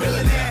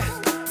 Millionaire.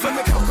 From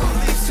the cocoa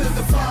leaves to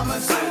the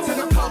farmers, to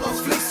the polo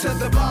fleece to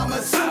the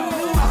bombers.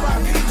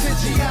 R.I.P. to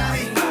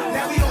Gianni.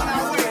 Now we on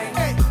our way.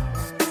 Hey.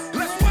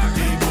 Let's work.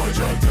 D-boy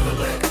drug dealer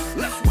look.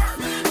 Let's work.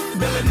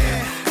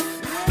 Millionaire.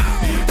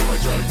 D-boy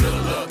drug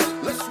dealer look.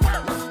 Let's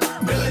work.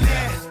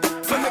 Millionaire.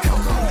 From the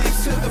cocoa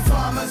leaves to the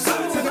farmers,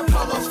 to the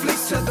polo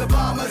fleece to the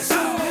bombers.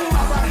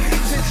 R.I.P.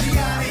 to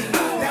Gianni.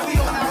 Now we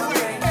on our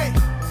way. Hey.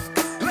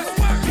 Let's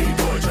work.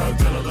 D-boy drug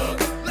dealer look.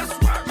 Let's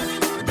work.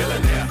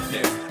 Billionaire.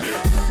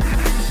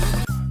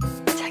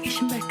 자기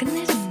신발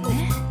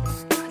끝내줬네.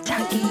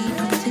 자기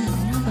동생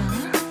있나봐.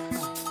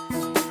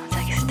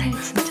 자기 스타일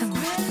진짜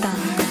멋있다.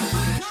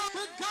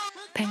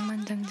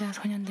 백만장자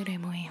소년들의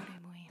모임.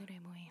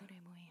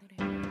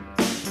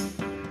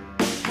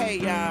 Hey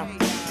y'all,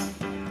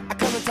 I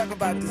come to talk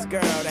about this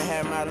girl that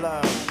had my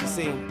love.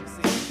 See,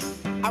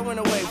 I went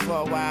away for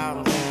a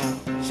while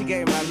and she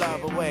gave my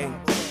love away.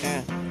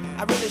 And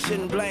I really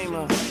shouldn't blame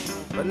her,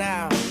 but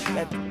now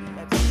that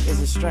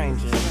is a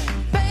stranger.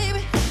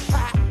 Baby,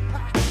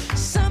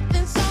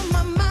 something's on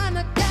my mind,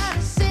 I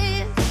gotta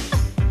say it.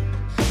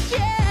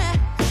 Yeah,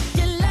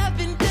 your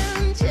loving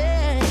done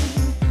changed.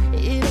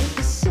 It ain't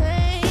the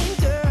same,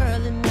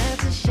 girl, and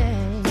that's a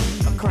shame.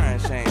 A crying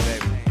shame,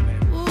 baby.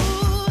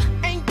 Ooh,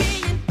 ain't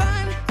being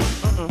fun.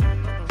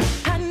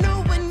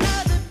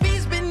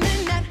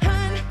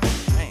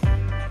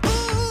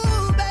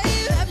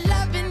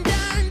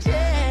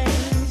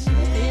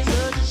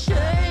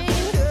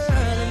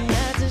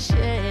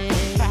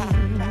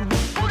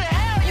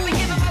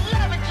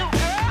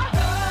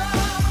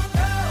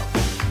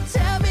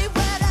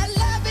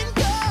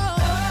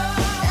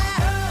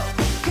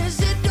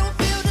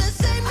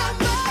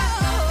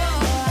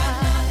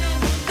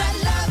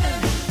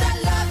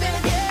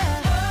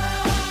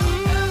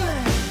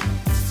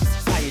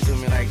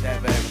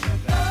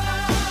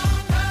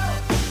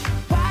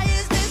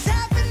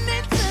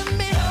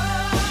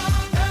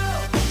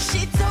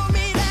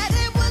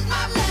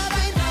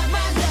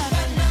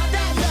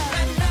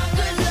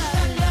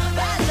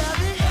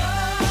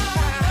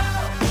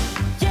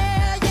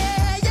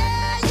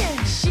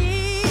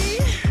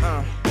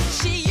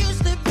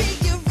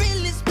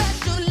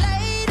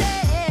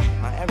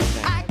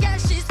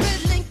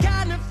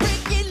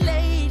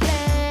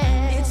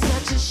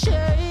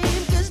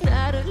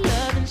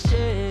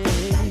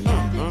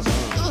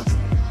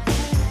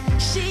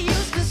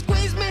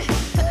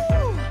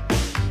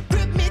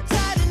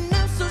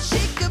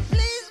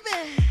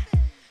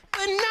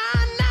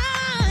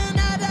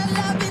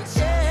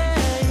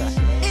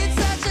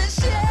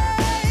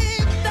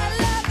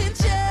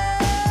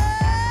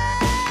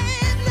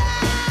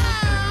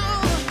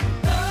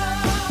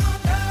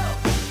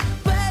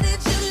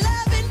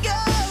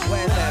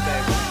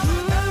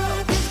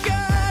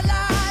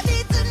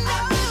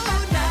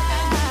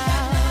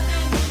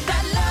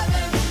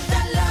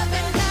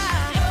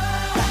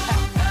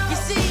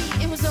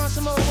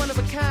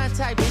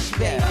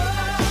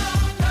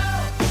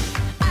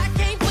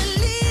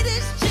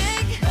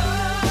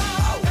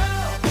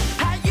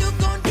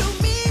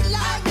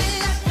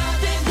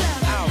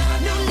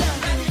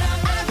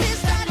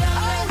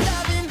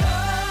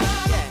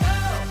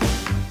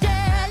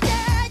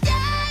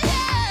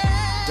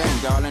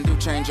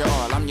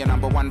 your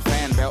number one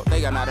fan belt,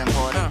 they are not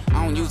important.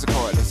 I don't use a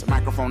cordless, a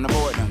microphone to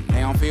avoid them.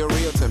 They don't feel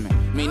real to me.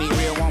 Me need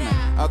real woman,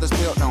 others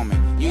built on me.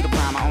 You the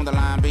primer on the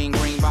line, being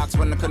green box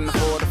when I couldn't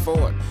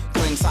afford.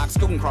 Clean socks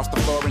scooting across the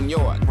floor in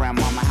your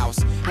grandmama house.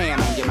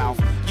 Hand on your mouth,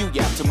 you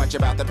yap too much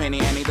about the penny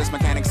Annie. This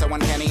mechanic so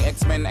uncanny.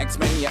 X-Men,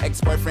 your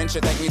ex-boyfriend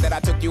should thank me that I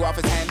took you off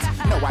his hands.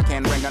 No, I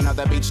can bring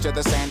another beach to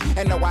the sand.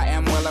 And no, I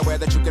am well aware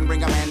that you can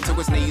bring a man to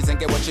his knees and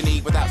get what you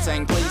need without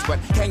saying please. But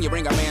can you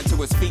bring a man to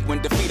his feet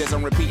when defeat is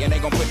on repeat and they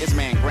gon' put this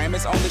man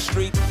Grammys on the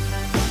street?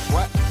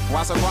 What?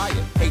 Why so quiet?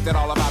 Hate that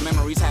all of our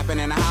memories happen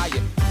in a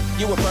Hyatt.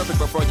 You were perfect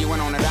before you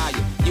went on a diet.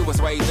 You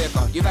was way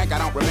thicker. You think I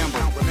don't remember?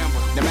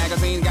 The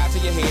magazine got to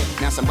your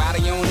head. Now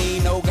somebody you don't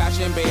need, no, got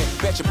you in bed.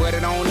 Bet you put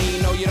it on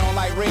need, no, you don't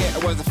like red.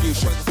 It was the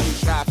future.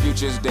 Our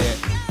future's dead.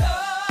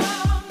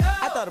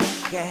 I thought a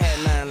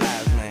had 9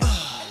 lives, man.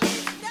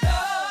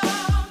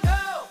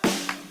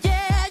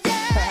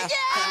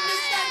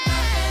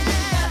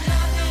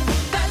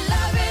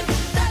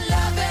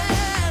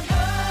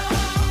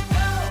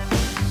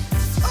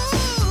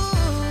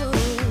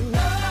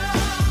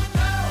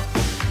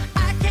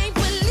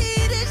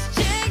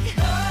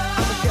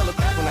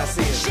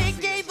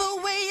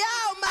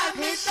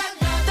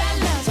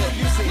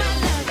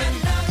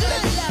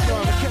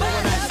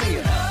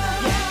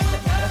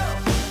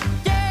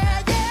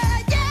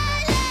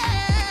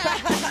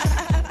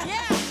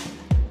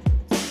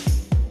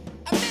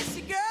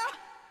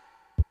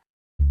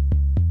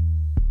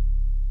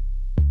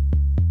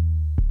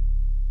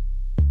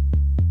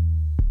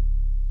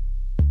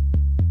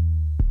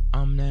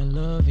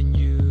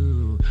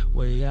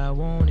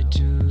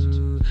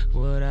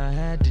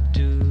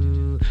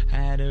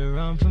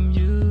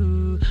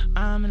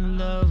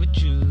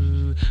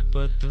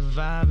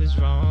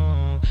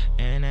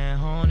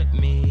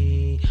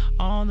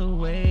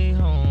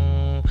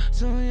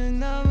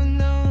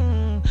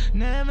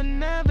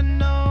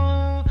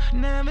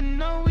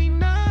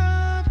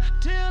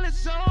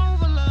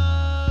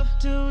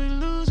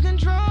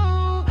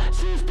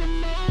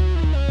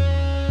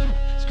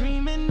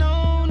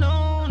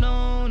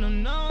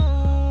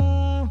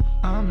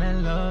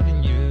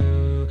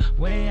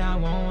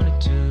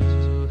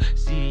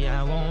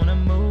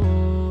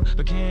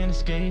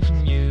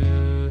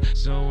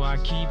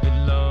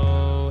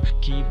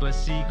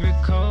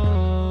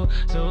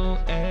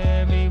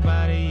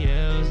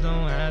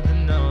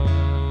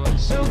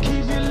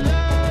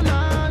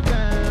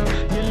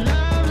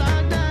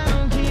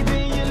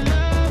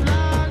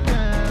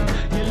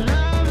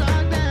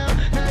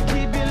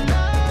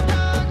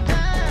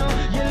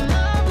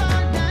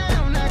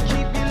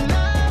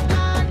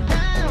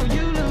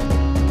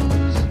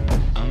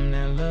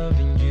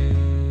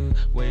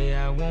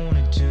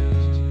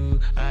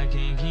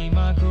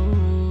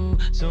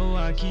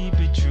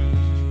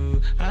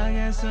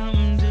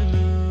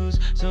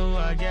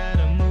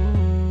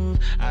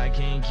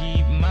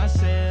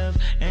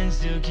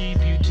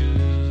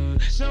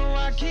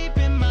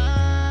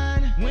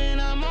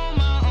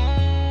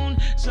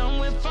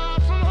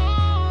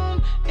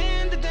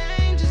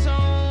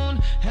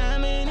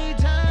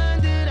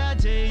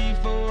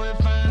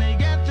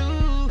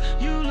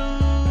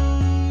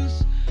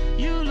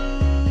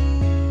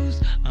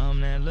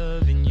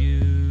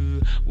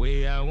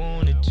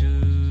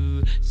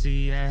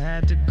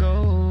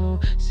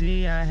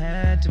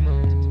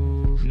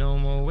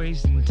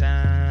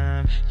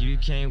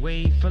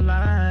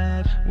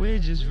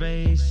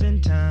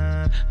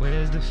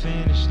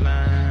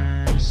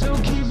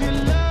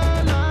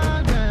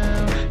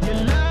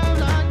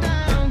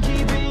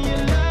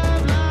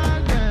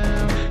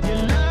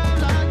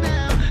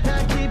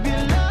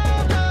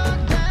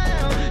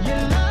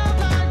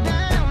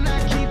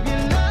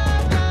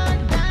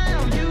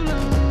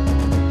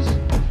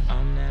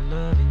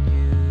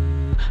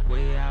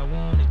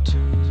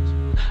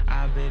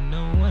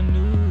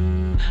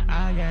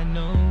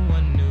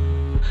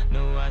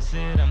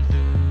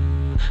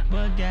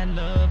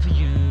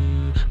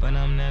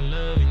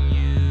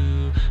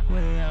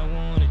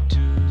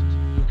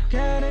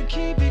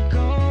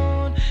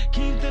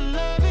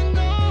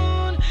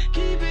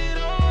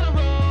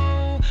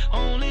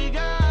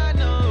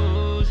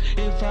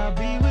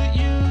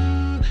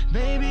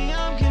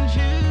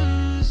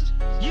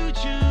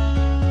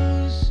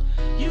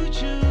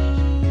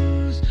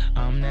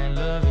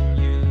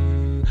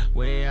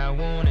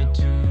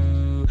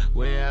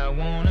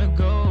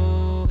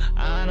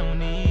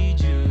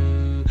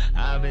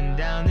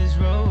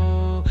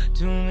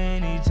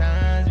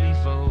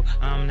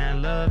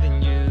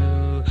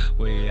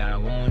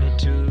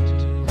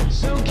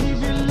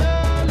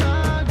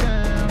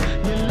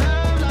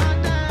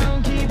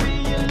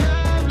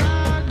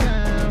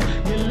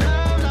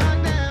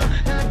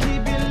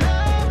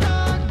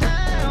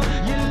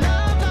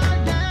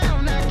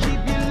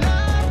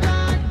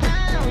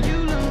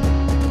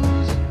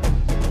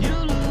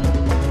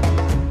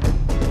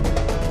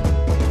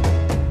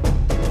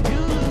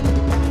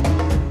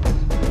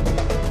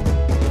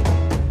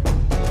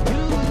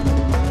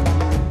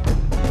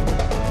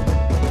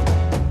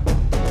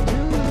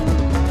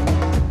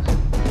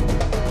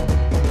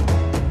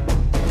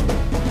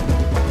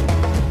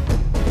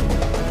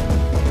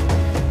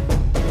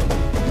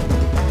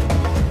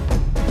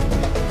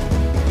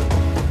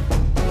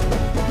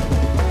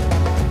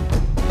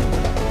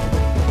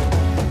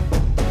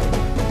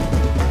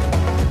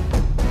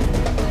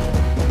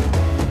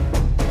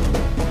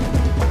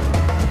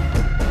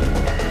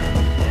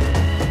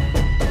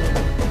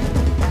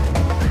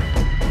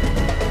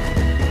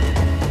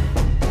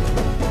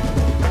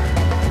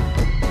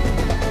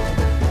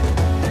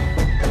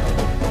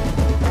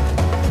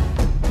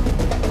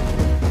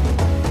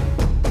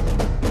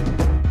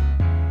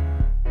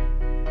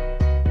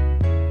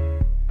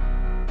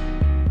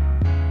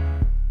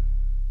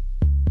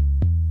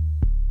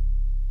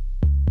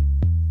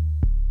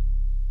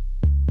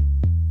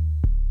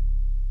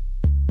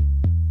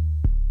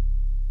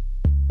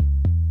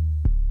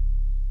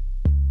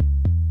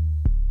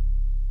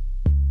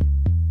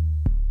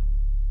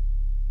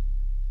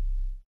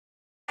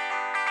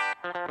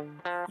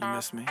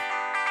 miss me?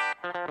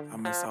 I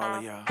miss all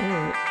of y'all.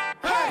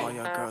 All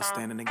y'all girls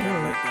standing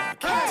together like that.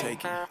 I can't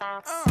take it.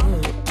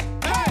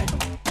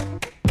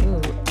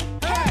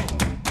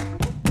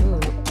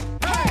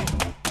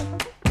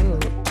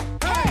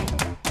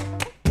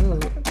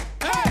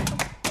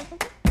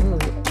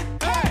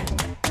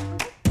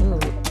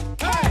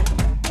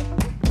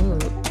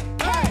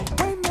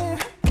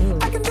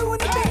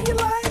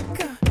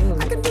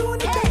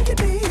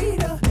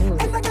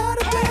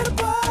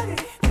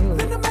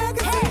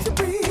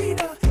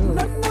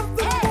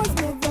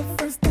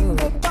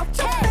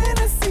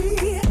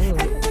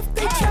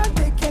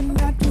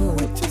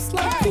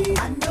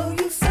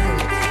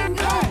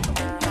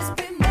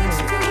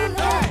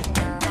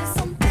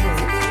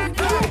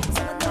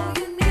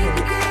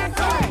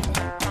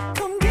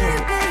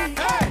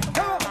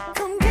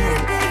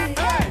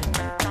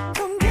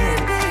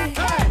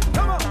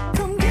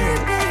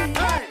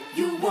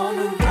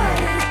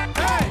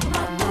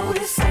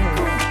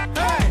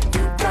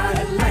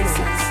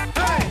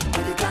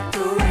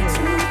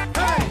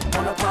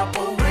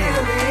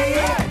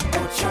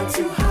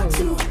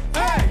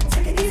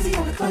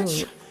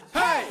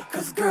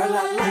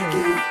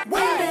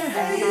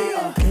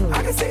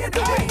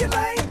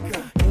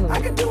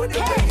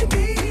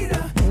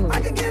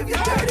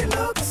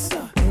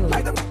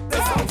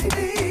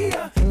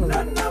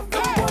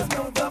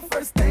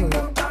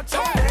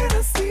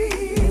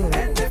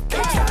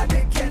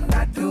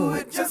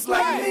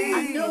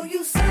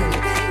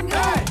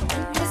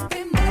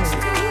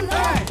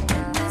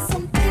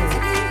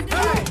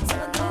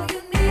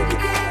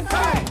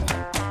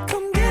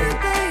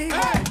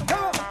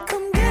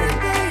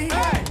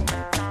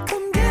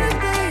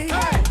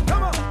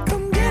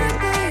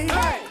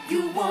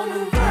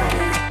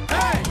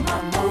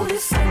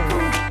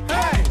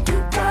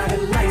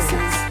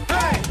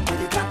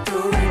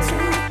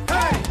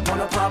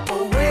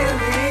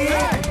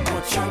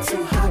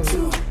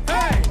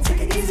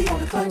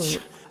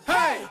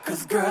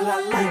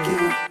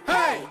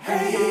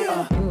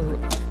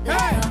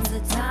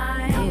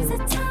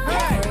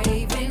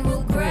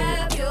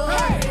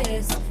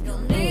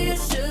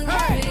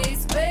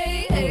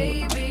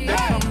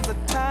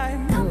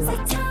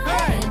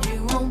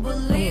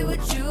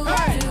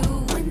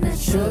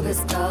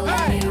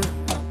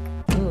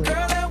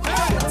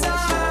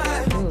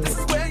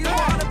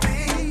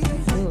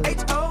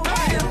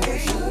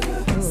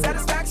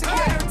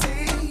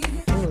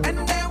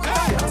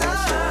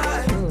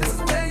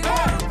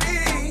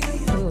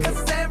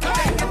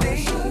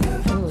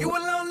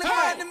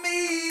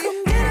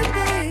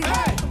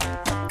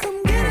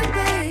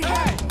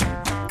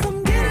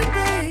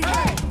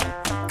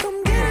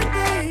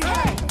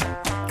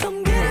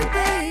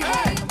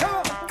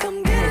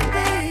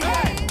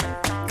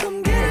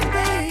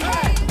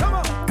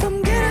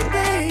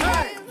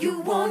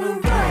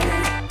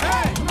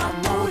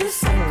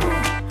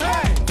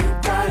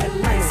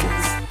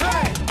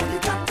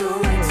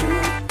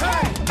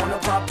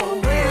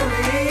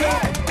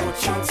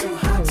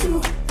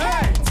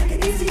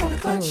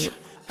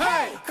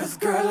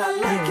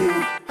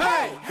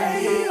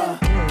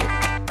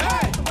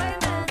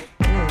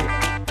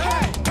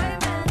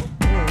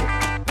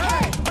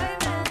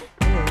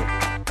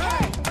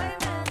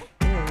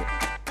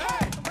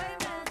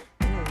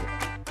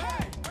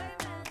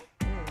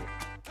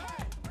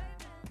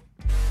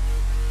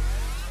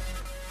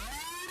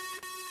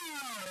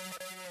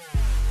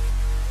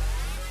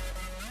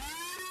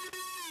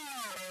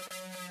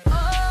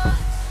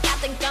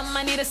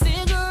 I need a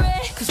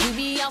cigarette, cause we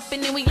be up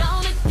and then we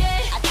on it,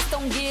 yeah. I just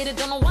don't get it,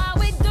 don't know why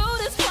we do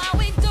this, for.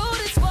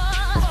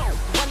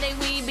 One day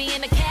we be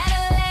in a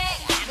Cadillac,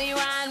 I be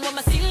riding with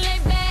my seat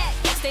laid back.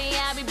 Next day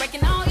I be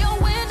breaking all your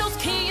windows,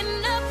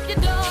 keying up your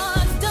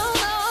doors. Don't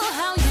know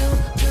how you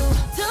do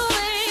to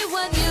me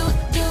what you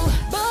do,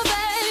 but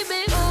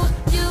baby, ooh,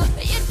 you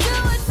do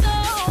it so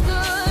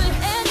good.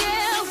 And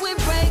yeah, we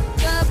break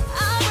up,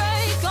 I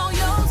break all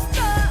your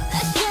stuff.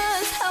 That's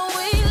just how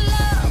we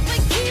love, we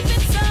keep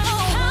it so.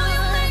 How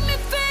you make me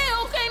feel,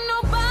 can't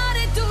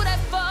nobody do that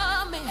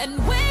for me. And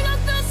we gon'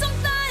 through some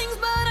things,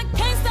 but I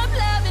can't stop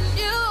loving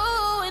you.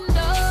 And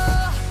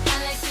oh, I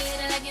like it,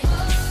 I like it,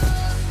 oh,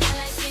 I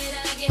like it,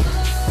 I like it, oh,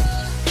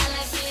 I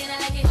like it, I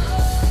like it, oh,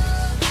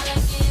 I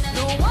like it, I like it.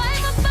 The way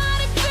my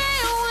body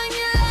feel when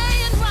you're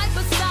laying right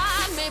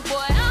beside me,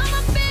 boy, I'ma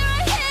be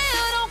right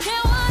here, don't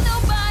care what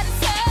nobody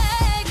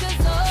say.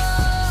 'Cause oh,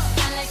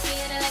 I like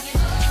it, I like it,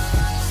 oh,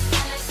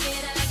 I like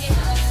it, I like it,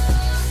 oh,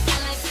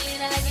 I like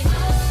it, I like it,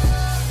 oh,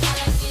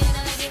 I like it,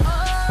 I like it,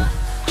 oh.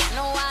 I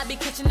know I be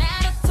catching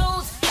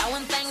attitudes,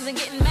 throwing things and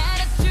getting mad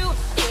at you.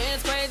 Yeah,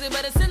 it's crazy,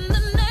 but it's in the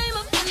name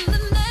of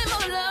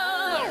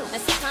love.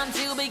 And sometimes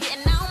you be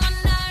getting on my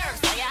nerves.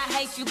 Say I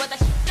hate you, but that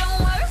shit don't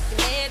work. And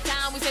every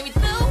time we say we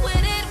through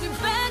with it, we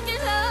back in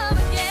love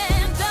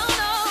again. Don't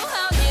know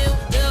how you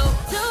do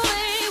to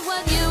me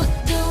what you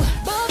do,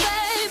 but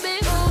baby,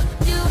 ooh,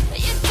 you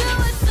do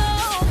it so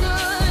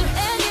good.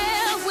 And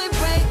yeah, we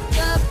break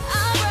up,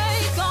 I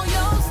break all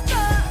your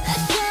stuff.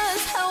 That's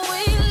just how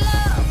we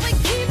love, we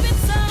keep it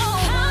so.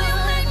 How you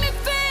make me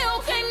feel,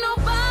 can't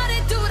nobody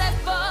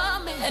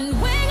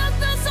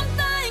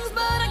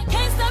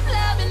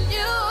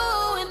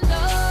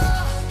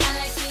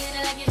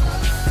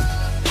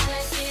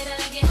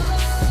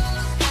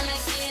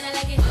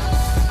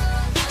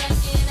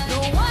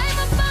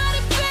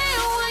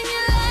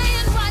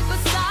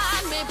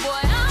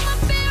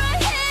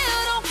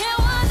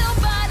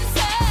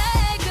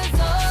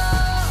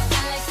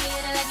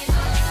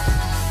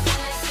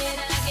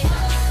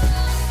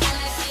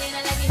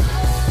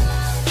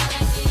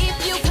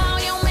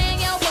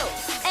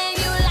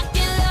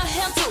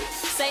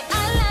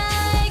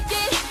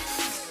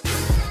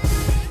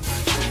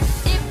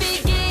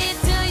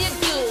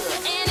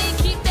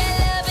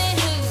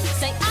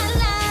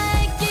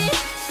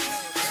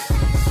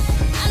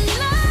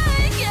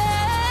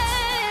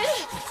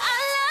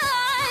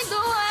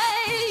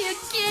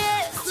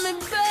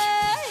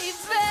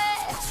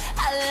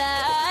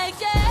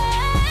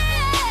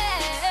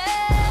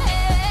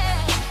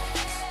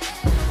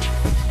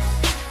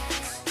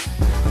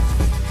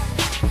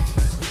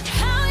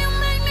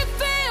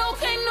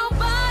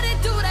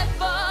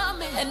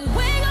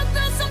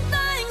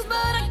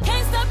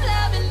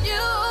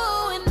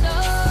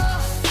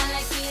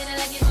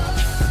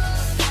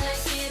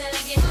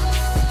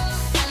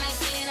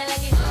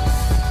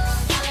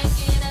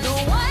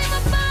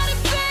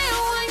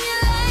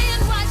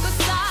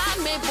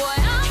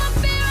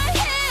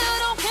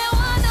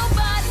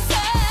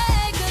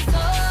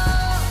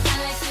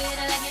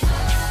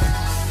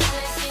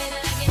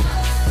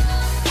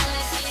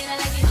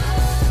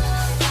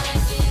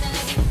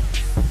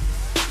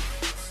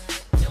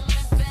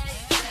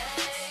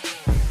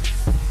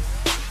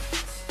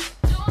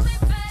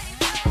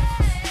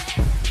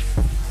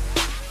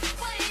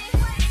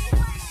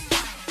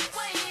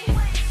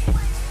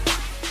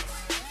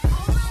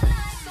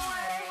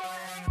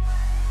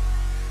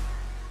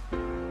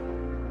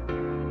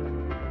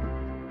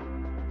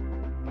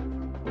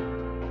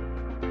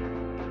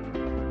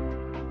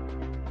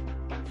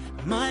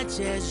Much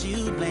as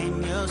you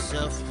blame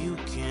yourself, you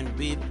can't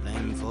be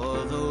blamed for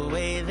the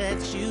way that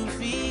you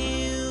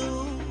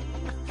feel.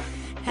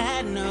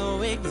 Had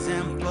no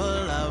example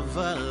of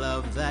a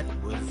love that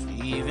was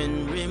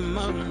even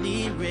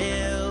remotely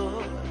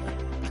real.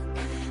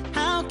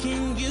 How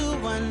can you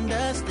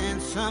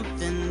understand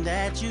something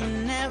that you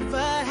never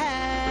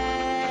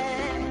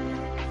had?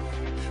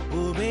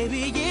 Oh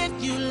baby,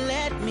 if you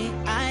let me,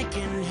 I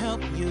can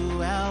help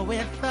you out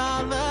with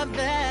all of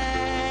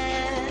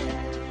that.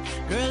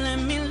 Girl, let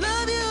me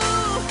love you,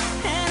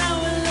 and I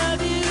will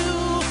love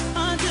you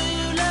until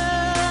you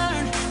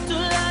learn to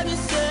love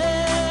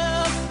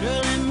yourself.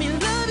 Girl, let me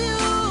love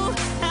you,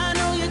 I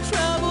know you're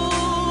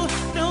trouble,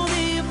 don't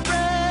be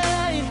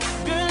afraid.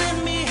 Girl, let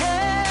me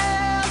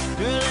help.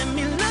 Girl, let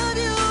me love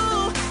you,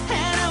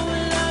 and I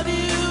will love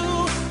you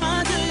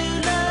until you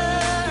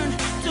learn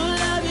to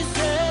love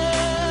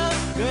yourself.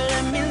 Girl,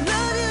 let me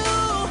love you,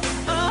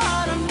 a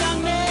heart of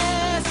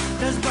darkness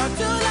that's brought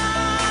to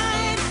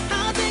light.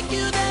 I'll take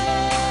you there.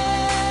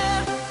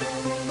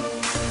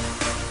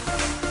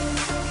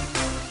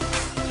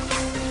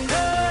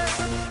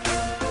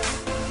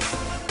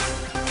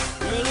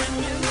 Girl, let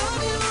me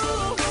love you.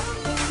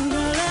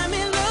 Girl, let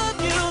me love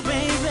you,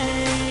 baby.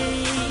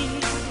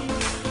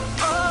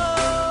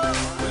 Oh,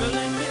 girl,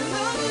 let me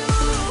love you.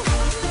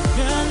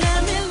 Girl,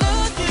 let me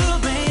love you,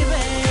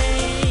 baby.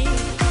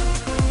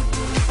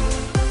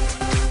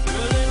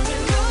 Girl, let me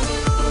love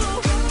you.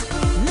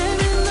 Let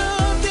me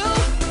love you.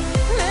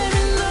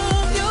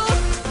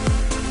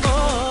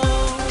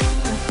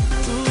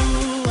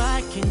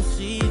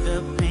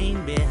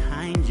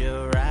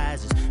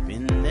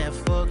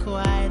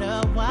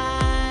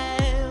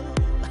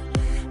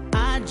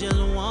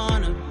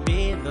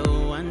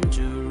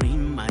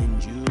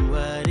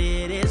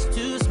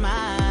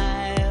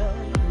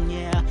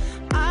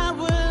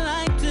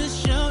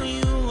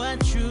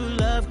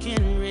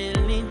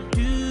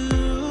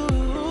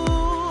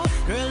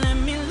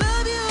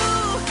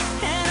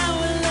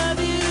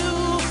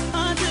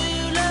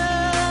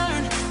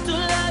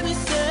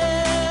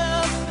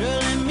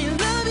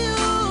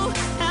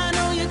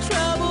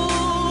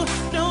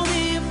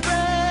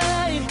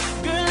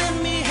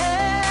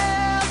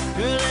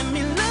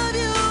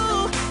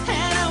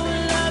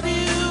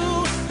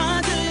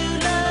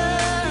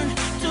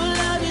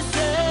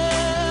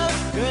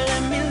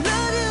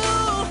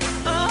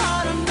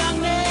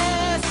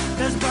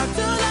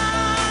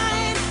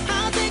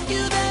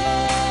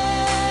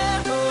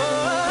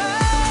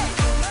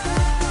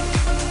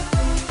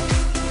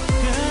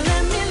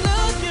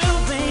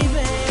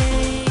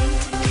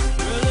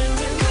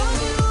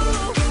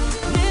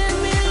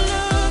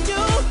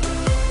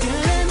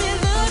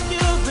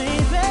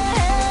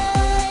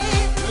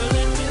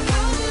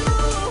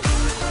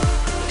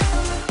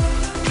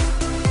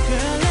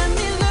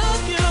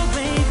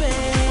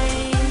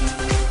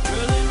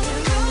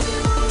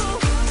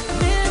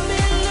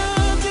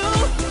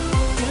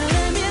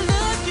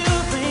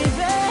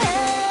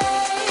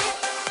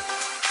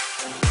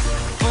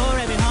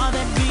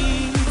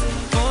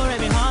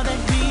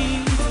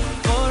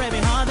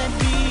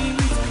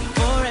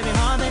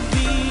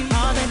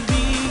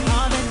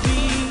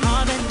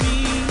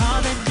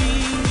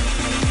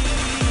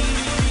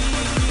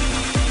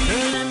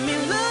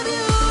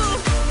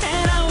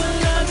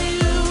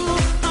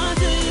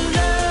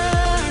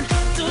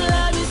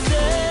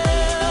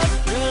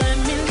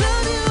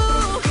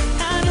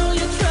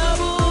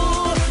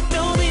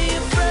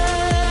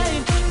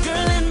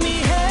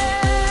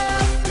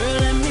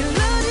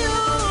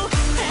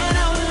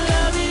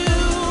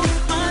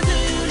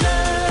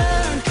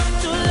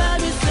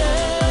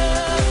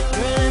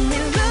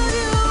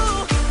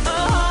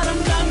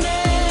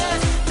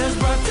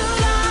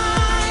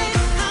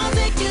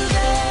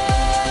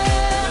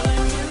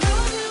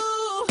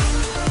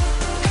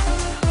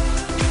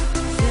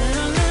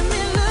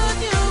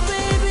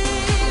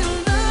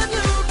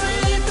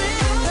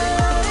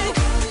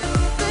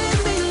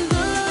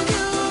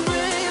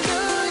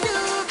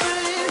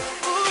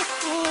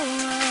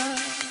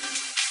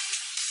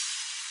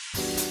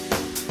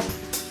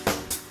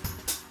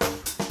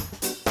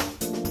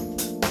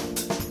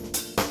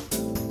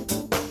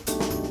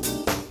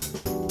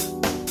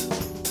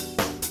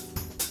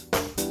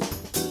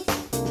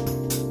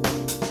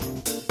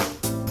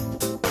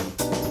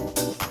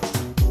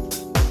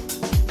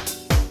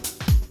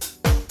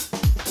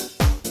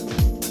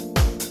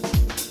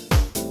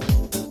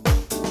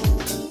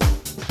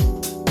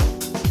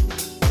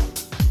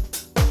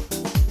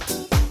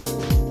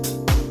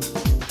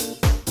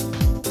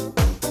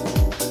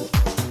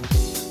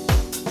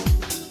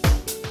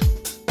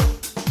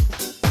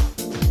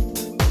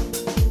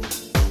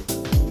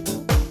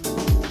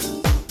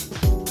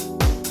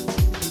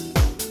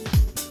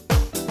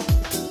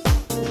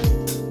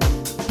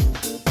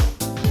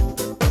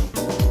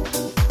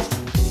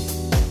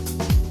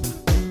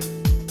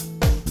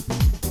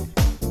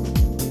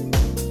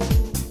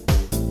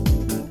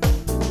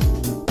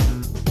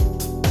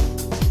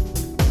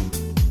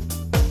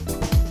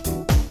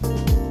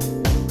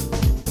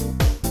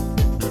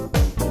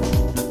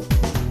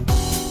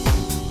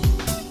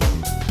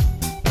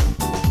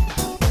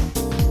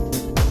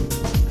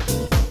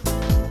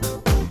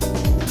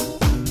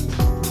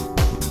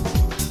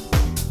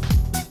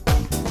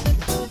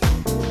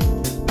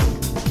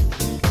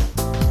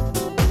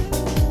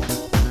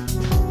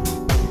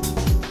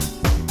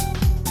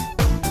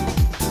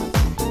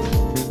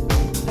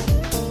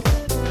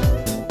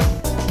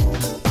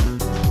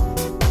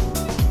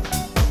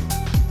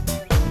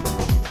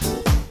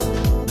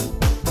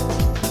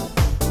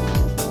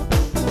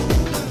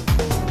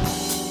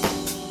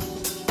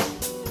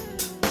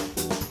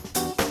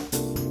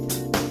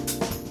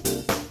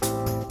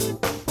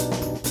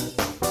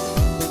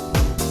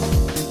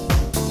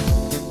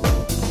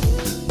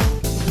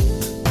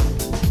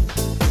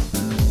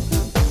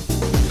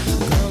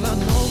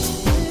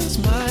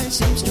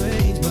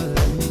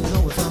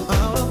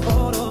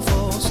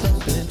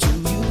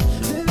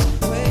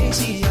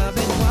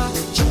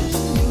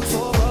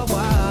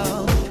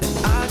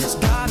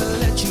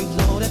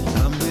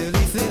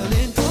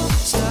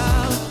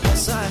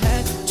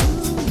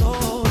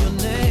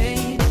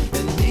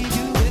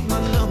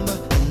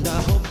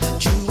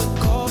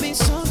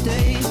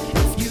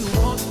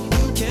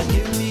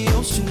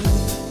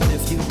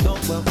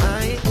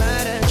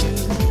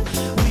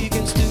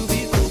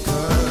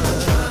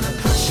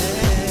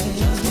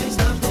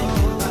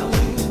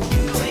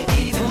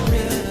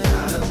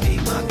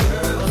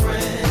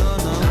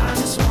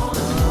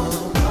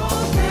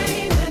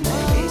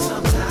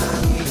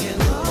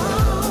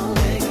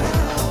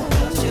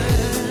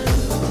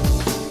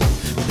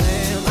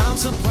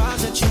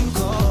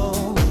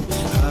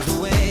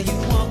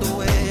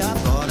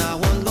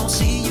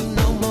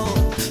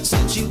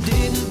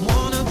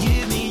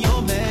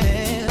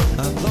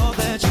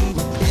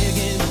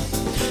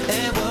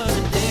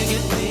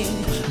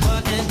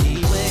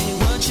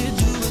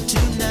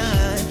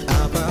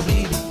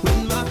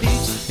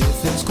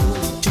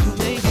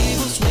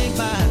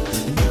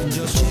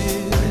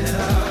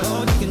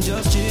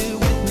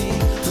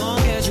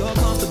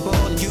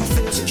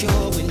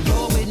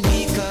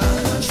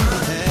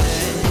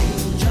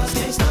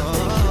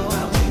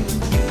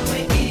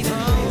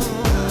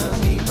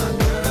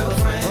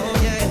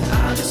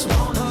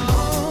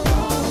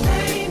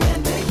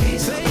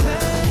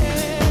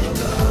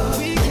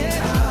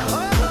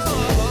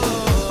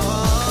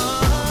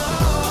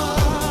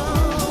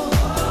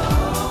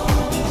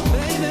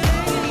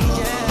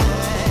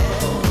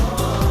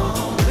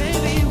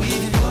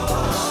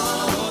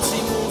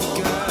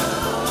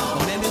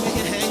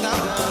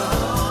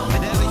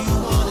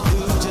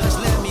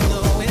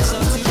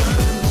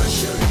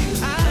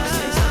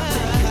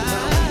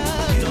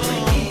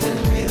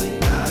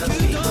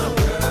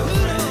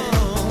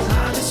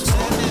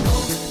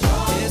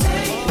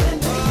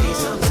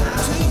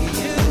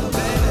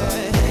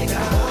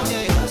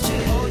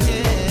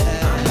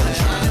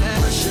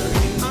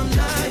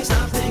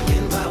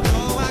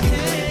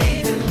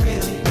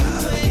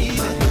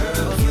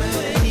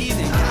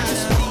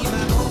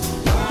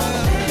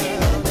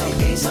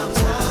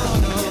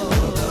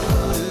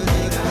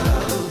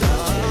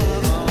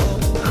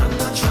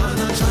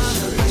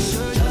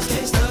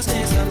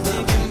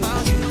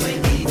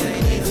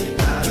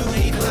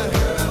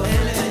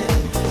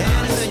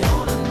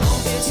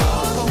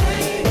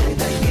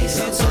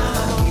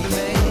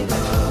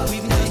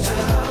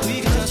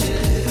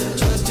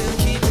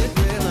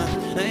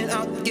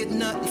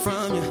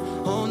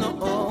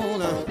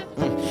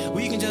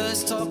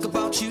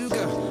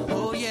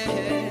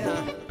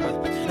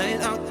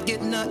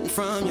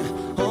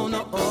 you. Oh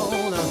no,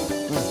 oh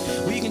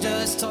no. We can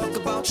just talk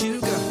about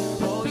you, girl.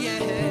 Oh yeah.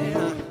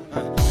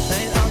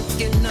 Ain't out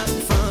getting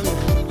nothing from you.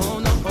 Oh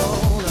no,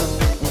 oh no.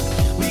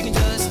 We can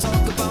just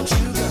talk about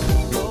you, girl.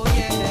 Oh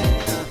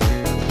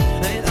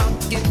yeah. Ain't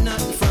out getting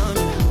nothing from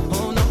you.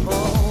 Oh no,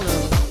 oh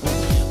no.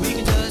 We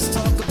can just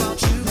talk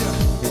about you, girl.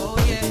 Oh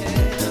yeah.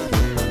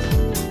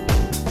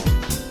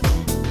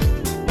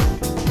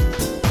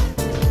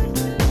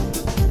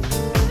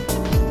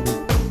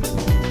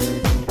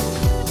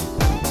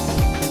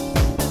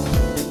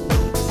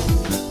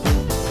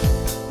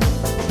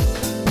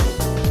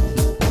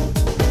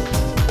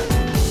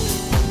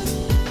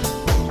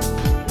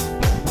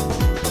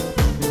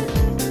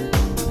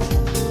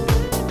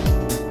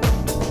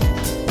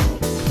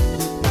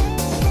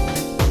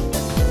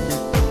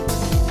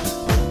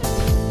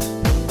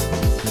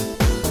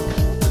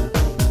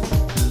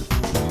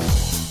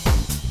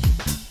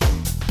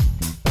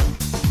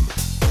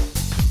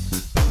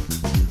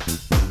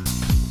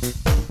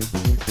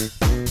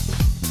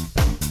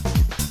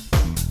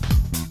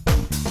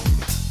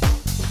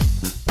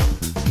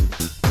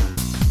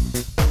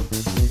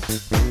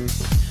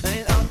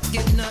 Ain't out to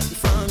get nothing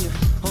from you.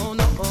 Oh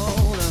no,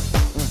 oh no.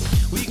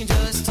 We can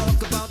just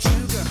talk about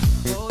you, girl.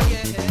 Oh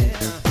yeah.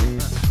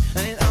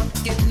 Ain't out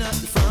to get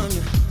nothing from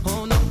you.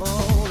 Oh no,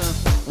 oh no.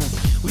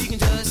 We can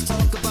just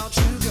talk about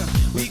you, girl.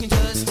 We can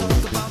just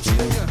talk about you,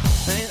 girl.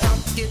 Ain't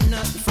out to get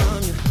nothing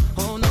from you.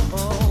 Oh no,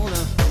 oh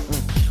no.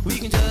 We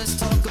can just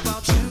talk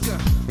about you, girl.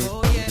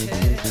 Oh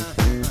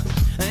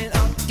yeah. Ain't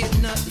out to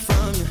get nothing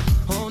from you.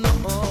 Oh no,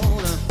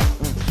 oh no.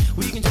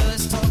 We can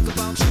just talk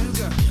about you,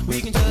 girl.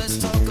 We can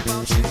just talk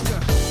about you,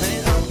 girl.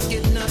 Ain't out to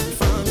get nothing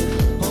from you.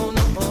 Oh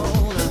no,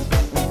 oh no.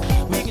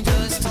 We can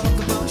just talk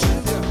about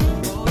you, girl.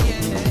 Oh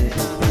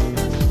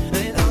yeah.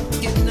 Ain't out to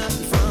get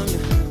nothing from you.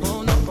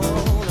 Oh no,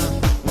 oh no.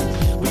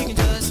 We can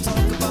just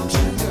talk about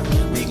you, girl.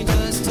 We can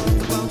just talk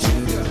about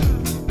you, girl.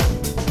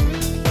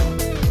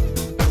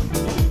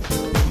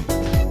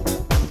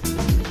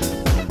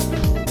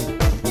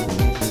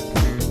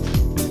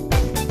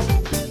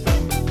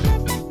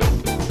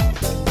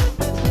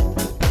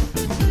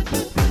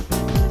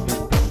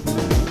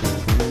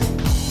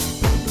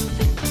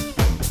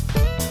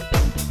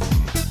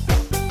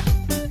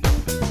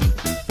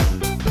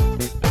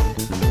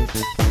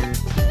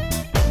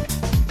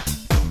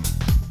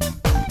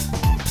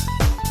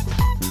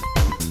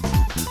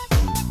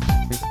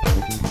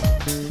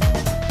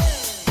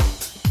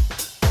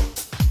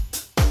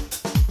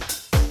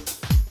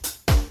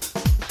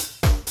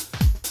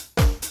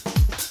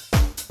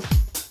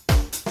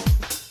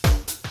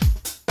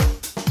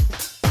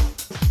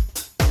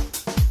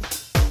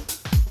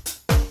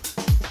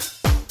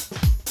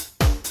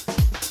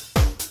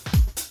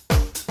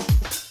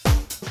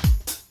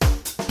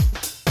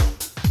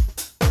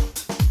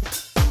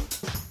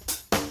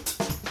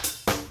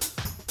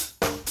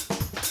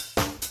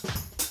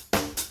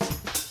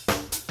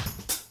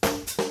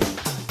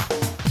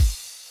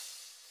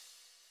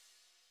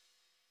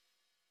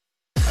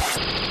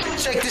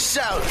 Check this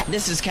out.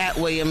 This is Cat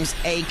Williams,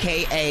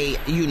 a.k.a.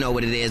 You know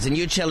what it is, and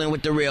you're chilling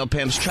with the real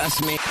pimps.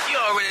 Trust me. You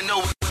already know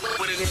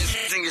what it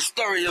is in your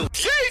stereo.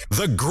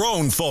 The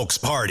Grown Folks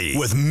Party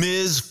with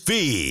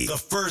MzFee, the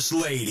First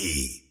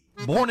Lady.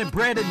 Born and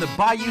bred in the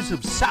bayous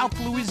of South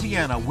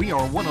Louisiana, we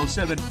are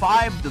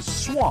 107.5 The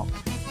Swamp.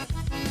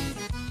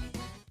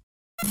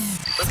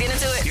 Let's get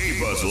into it.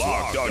 Keep us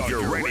locked on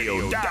your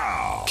radio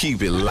dial.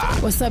 Keep it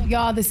locked. What's up,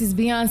 y'all? This is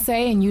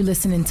Beyonce, and you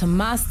listening to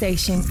my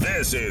station.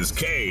 This is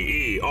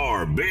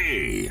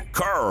KERB,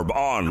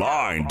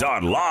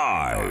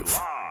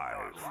 KerbOnline.live.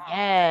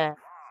 Yeah.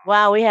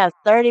 Wow, we have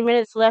 30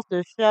 minutes left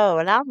of the show,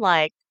 and I'm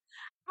like,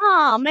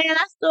 oh man,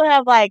 I still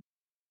have like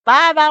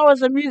 5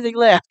 hours of music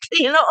left,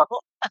 you know?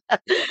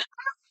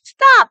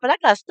 Stop, but I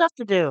got stuff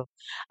to do.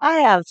 I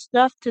have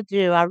stuff to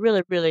do. I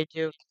really, really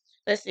do.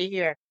 Let's see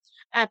here.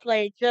 I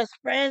played Just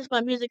Friends,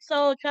 my music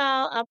soul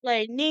child. I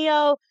played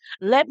Neo,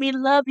 Let Me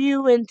Love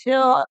You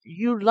Until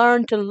You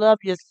Learn to Love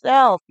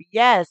Yourself.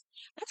 Yes,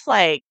 that's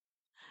like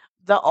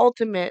the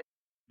ultimate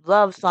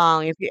love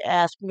song, if you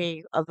ask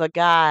me, of a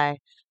guy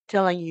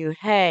telling you,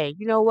 hey,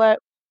 you know what?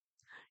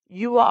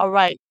 You are all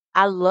right.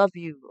 I love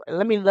you.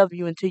 Let me love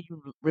you until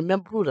you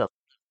remember who the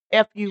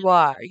F you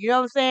are. You know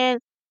what I'm saying?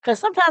 Because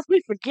sometimes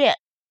we forget.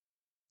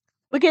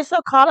 We get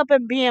so caught up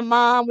in being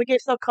mom. We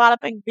get so caught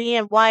up in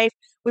being wife.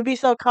 We be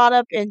so caught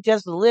up in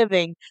just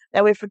living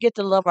that we forget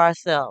to love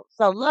ourselves.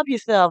 So love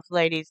yourselves,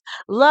 ladies.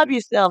 Love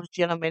yourselves,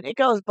 gentlemen. It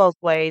goes both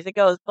ways. It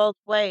goes both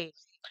ways.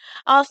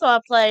 Also, I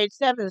played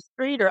Seventh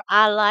Streeter.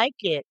 I like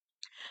it.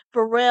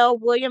 Pharrell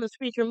Williams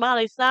featuring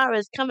Miley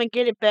Cyrus, Come and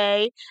Get It,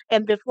 Babe.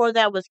 And before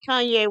that was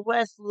Kanye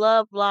West,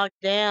 Love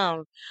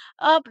Lockdown.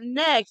 Up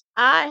next,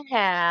 I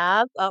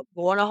have,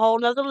 going a whole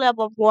nother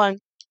level of one,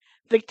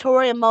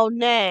 Victoria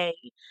Monet.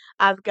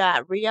 I've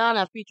got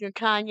Rihanna featuring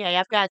Kanye.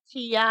 I've got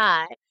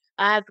T.I.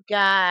 I've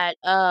got,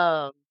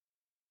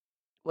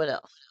 what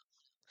else?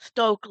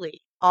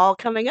 Stokely. All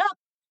coming up.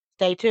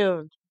 Stay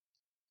tuned.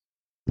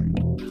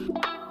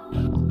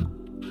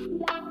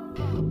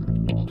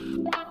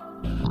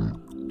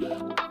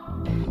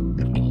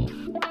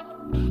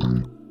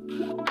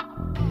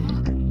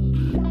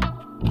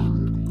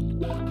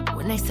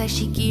 say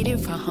she get it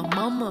from her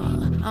mama.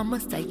 I'ma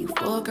say you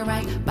fucking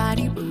right.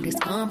 Body rude is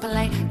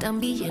unpolite. Don't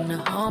be in the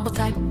humble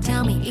type.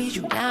 Tell me, is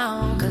you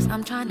down? Cause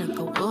I'm trying to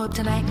go up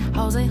tonight.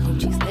 Hoes and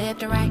hoochies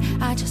left and right.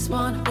 I just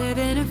wanna live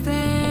in a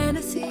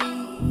fantasy.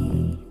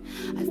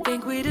 I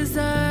think we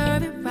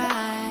deserve it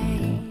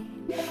right.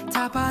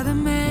 Top of the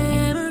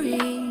memories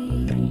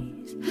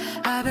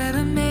I've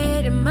ever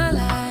made in my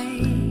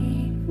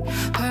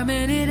life.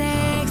 Permanent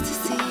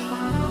ecstasy.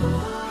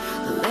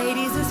 The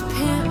ladies is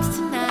pimps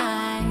tonight.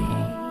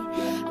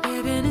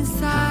 Living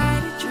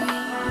inside a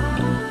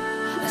dream.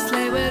 Let's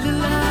slay where the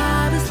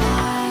love is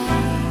like.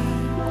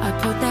 I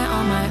put that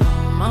on my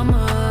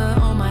mama,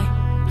 on my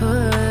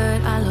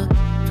hood. I look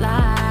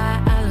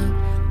fly, I look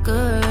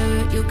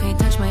good. You can't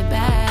touch my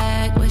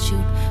bag, wish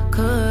you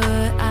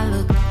could. I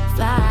look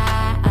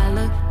fly, I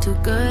look too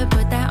good.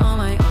 Put that on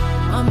my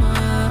mama,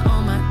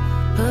 on my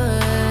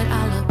hood.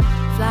 I look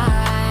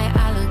fly,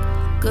 I look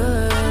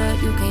good.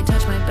 You can't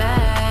touch my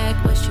bag,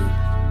 wish you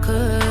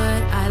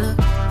could. I look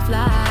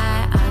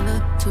fly, I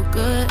look too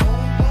good.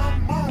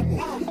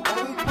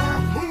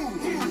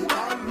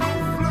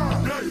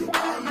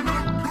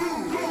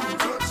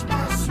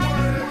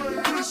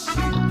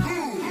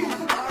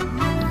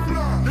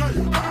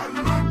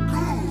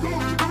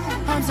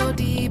 I'm so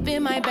deep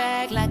in my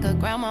bag like a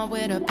grandma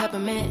with a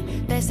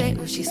peppermint. They say,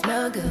 ooh, she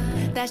smell good.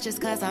 That's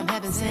just cause I'm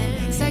heaven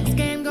sent. Sex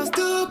game goes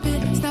stupid,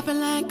 snapping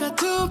like a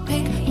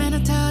toothpick. Man, I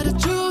tell the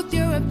truth,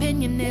 your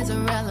opinion is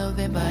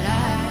irrelevant. But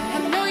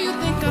I know you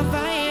think I'm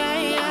fine.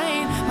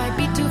 Might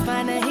be too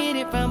fine to hit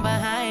it from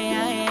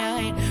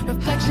behind.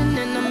 Reflection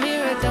in the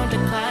mirror, don't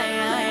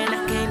decline.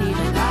 I can't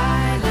even lie.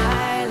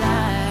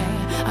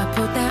 I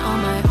put that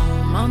on my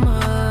mama,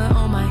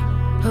 on my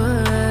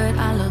hood.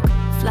 I look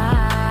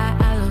fly,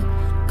 I look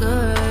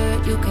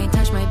good. You can't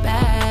touch my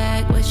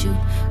bag, wish you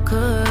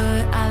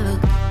could. I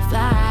look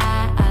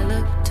fly, I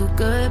look too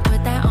good.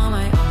 Put that on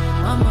my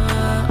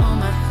mama, on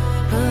my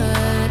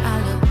hood. I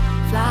look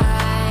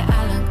fly,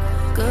 I look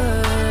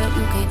good.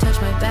 You can't touch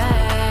my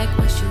bag,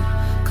 wish you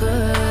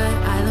could.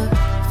 I look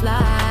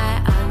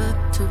fly, I look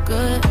too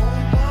good.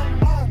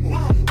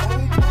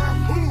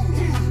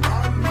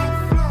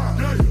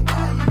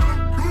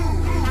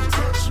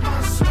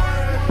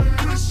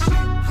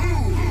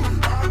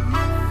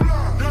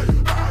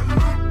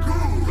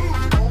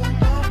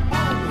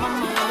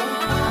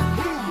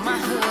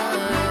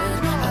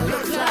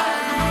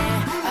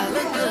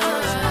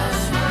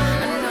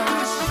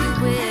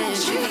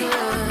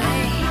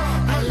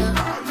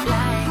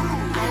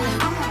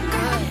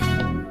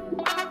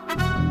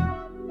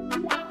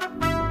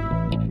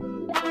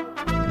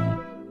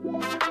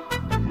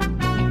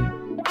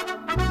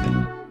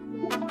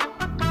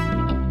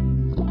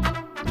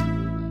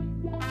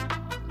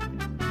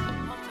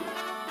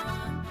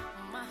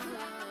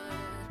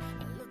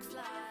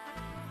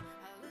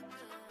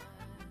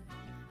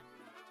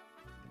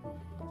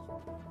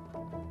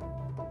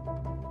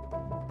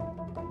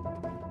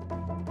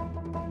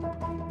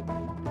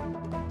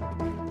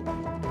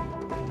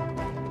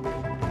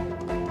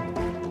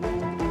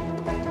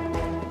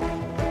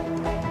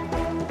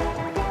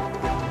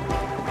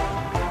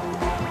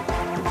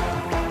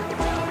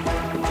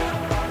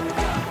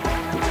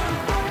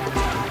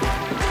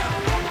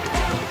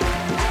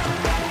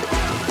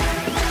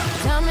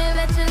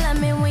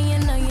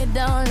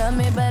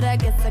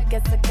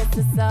 Guess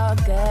it's all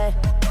good.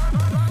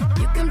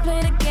 You can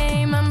play the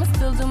game, I'ma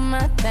still do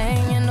my thing.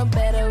 Ain't no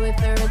better way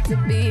for it to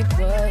be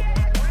put.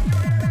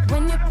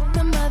 When you put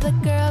them other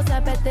girls, I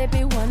bet they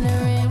be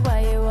wondering why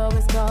you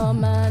always call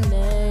my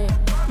name.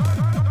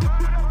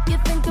 You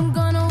think I'm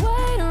gonna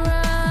wait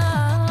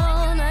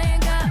around? I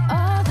ain't got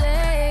all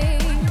day.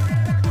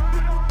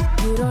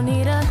 You don't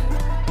need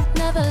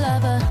another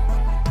lover,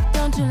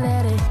 don't you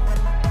let it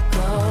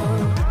go.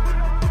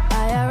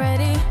 I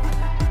already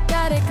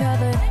got it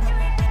covered.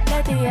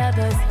 Let the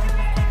others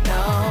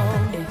know.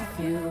 If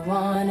you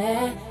want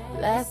it,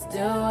 let's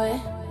do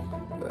it.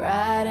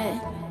 Ride it,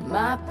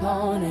 my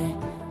pony.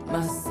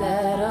 My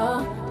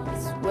saddle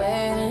is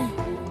waiting.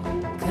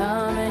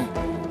 Come and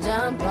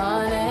jump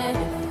on it.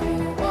 If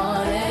you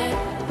want it,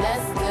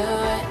 let's do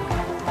it.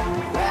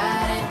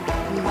 Ride it,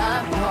 my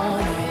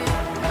pony.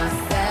 My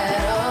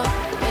saddle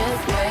is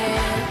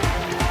waiting.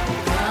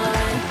 Come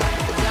and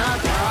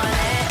jump on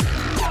it.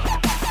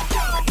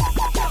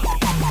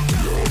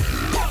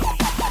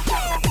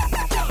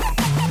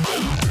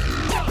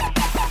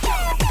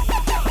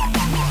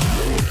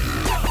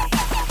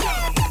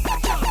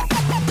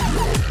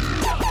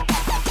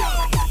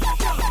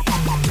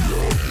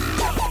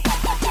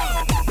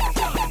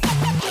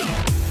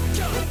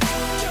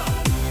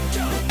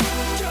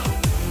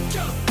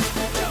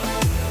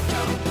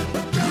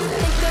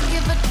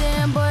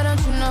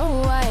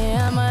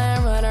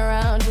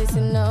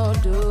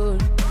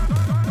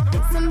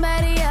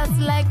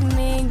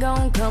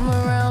 Come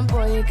around,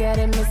 boy, you got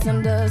it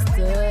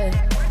misunderstood.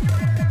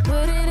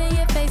 Put it in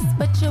your face,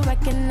 but you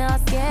reckon all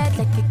scared,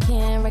 like you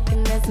can't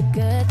recognize a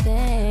good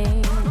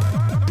thing.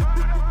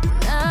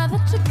 Now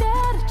that you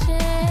got a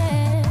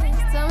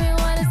chance, tell me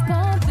what it's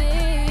gonna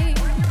be.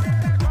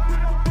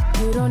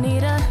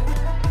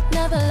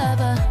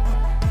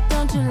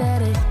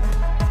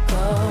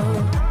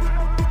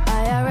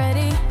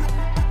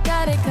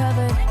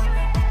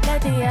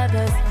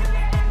 others.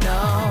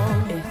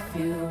 No, if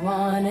you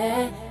want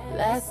it,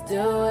 let's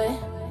do it.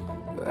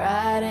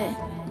 Ride it,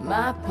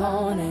 my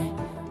pony,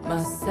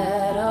 my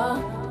saddle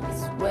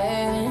is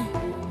waiting.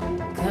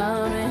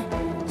 Come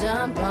and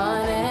jump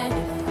on it.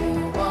 If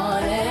you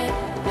want it,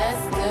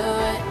 let's do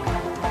it.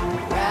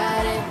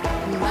 Ride it,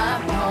 my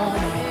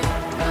pony,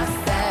 my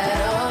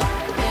saddle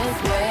is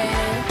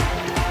waiting.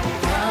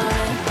 Come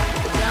and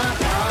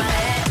jump on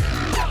it.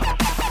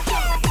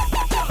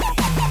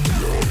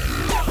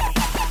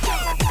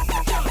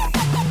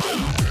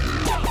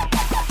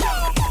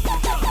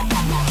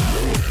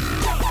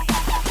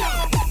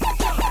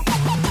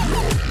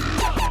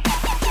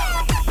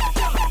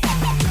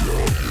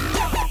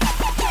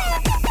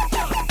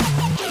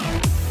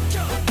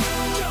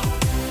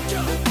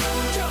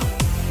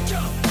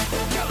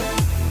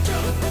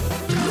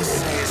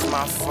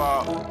 My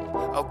fault.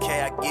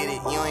 Okay, I get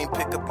it. You ain't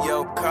pick up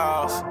your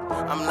calls.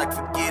 I'm like,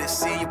 forget it.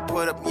 See you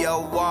put up your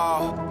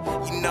wall.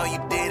 You know you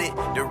did it.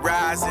 The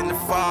rise and the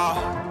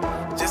fall.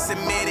 Just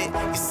admit it.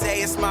 You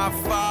say it's my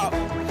fault.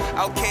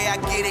 Okay, I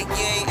get it.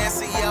 You ain't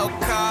answer your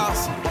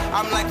calls.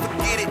 I'm like,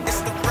 forget it.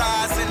 It's the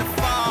rise and the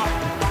fall.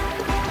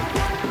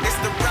 It's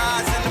the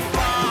rise and the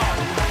fall.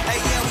 Hey,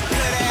 yeah, we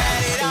coulda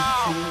had it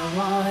all. If you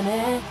want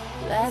it,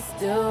 let's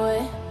do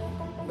it.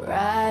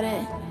 Ride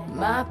it,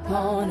 my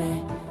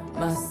pony.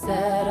 My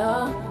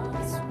saddle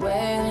is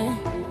waiting.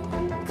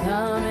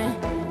 Come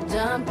and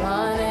jump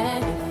on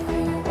it. If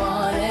you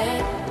want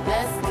it,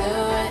 let's do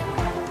it.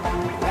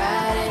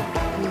 Ride it,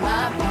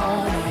 my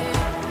pony.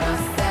 My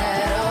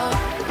saddle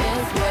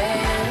is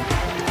waiting.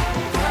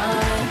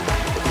 Come and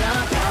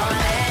jump on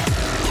it.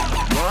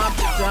 Jump,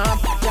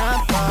 jump,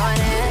 jump on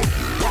it.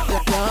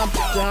 Jump,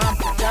 jump,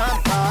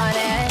 jump on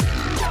it.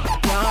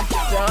 Jump,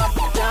 jump,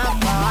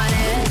 jump on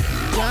it.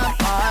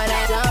 Jump on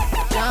it. Jump,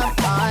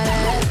 jump on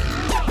it.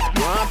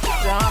 Jump,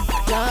 jump,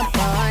 jump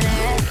on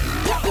it.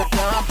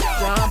 Jump,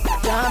 jump,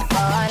 jump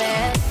on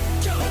it.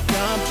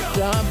 Jump,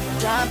 jump,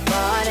 jump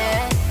on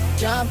it.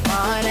 Jump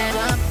on it.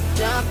 Jump,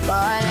 jump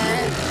on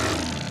it.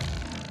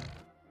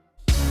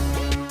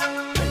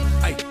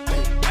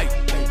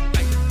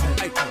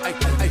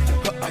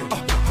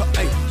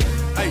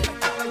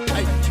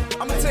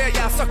 I'ma tell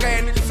y'all sucker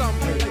ass niggas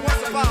something.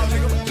 Once a while,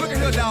 nigga. Look at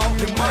here, dawg.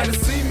 You might have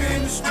seen me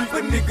in the street,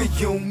 but nigga,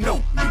 you don't know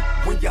me.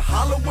 When you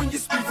holler, when you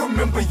speak,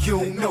 remember you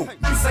don't know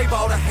me. Save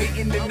all the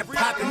hating and the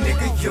poppin',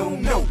 nigga, you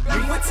don't know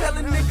me. When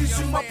telling niggas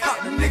you my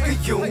partner, nigga,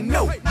 you don't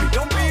know me.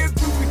 Don't be a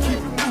groupie, keep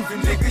it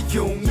moving, nigga,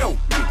 you don't know me.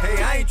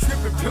 Hey, I ain't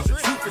trippin', pimp, the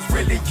truth is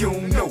really you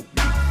don't know me.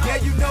 Yeah,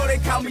 you know they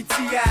call me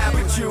T.I.,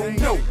 but you don't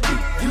know me.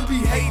 You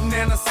be hating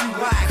and I see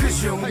why,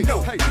 cause you don't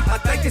know me. I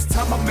think it's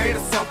time I made a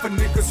song for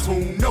niggas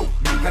who know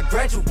me. I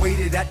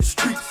graduated at the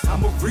streets,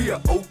 I'm a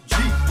real OG.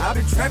 I've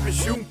been trapping,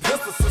 shooting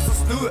pistols since I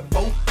stood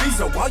 4 feet.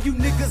 So all you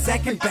niggas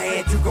acting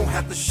bad, you gon'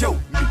 have to show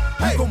me.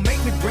 You gon'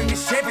 make me bring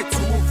this Chevy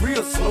to a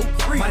real slow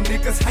creep. My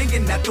niggas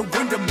hanging out the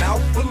window,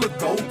 mouth full of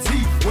gold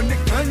teeth. When the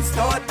guns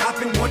start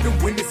popping, wonder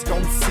when it's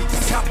gon'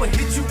 see. Chopper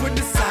hit you in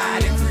the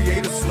side and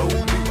create a slow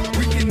leak.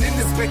 We can end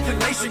the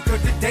speculation,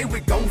 cause today we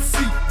gon'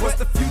 see what's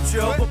the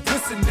future of a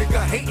pussy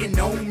nigga hating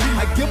on me.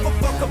 I give a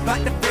fuck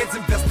about the feds'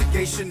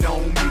 investigation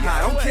on me.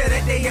 I don't care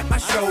that they at my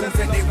shows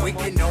and they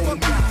waiting on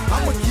me.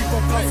 I'ma keep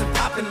on bustin'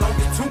 poppin' long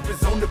as Toop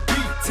is on the beat.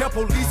 Tell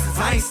police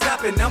I ain't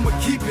stopping, I'ma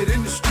keep it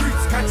in the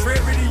streets.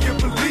 Contrary to your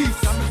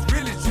beliefs, I'm as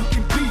real as you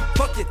can be.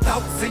 Fuck your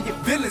thoughts and your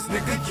feelings,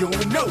 nigga, you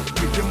don't know.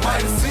 You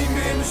might have seen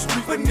me in the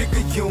street, but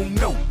nigga, you don't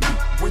know.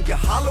 When you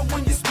holler,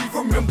 when you speak,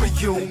 remember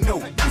you don't know.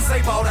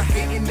 Save all the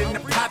hating and the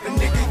poppin',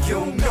 nigga, you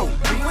don't know.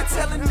 When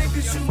telling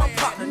niggas you my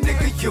partner,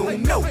 nigga, you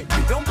don't know.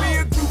 Don't be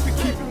a groupie,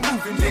 keep it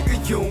moving,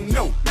 nigga, you don't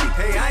know.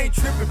 Hey, I ain't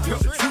trippin', pimp,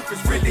 the truth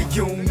is really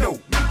you don't know.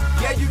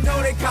 Yeah, you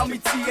know they call me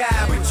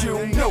T.I., but you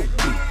don't know.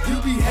 You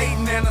be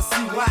hating and I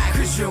see why,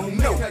 cause you don't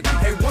know.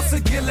 Hey, once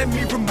again, let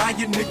me remind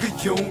you, nigga,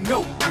 you don't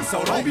know.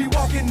 So don't be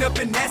walking up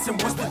and asking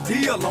what's the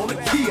deal on the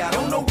key. I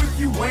don't know if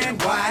you wearing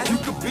wide, you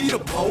could be the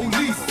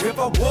police. If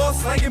I was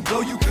slanging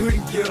blow, you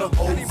couldn't get a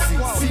hold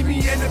seat. See me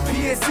in the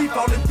PSC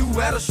falling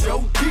through at a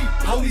show deep.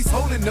 Police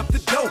holding up the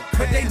door,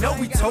 cause they know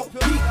we tote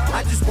deep.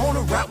 I just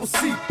wanna rap with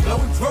C,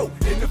 blowing dro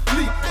in the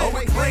fleet.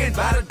 Always playing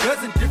by the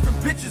dozen different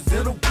bitches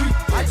in a week.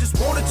 I just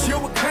wanna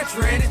chill with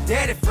country and his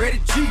daddy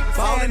Freddie G.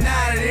 Falling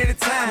out at any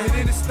time, and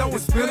in the store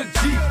and spill a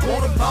G.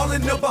 Wanna ball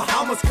in the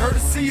Bahamas,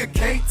 courtesy of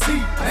KT.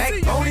 Mac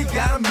Boney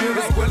got a meal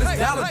as well as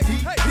Dollar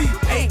DP.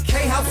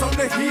 8K house on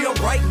the hill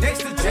right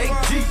next to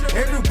JG.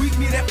 Every week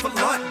meet at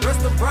Falant,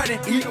 restaurant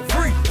and eat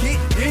free. Get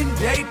in,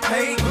 they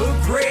pay, Lil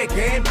Greg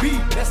and B.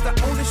 That's the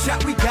only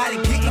shot we got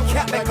and getting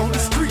capped back on the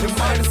street. You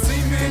might have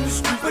seen me in the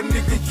street, but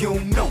nigga, you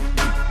don't know.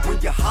 When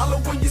you holler,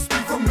 when you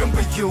speak,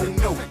 remember you don't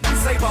know.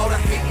 Save all the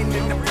hating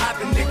and the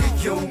poppin',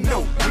 nigga, you don't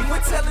know.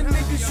 When telling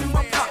niggas you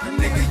my partner,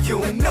 nigga, you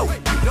don't know.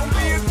 Don't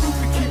be a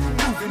groupie, keep it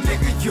moving,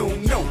 nigga, you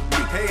don't know.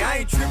 Hey, I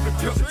ain't trippin',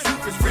 pimp, the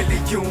truth is really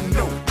you don't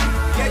know.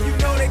 Yeah, you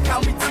know they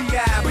call me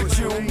T.I., but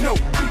you don't know.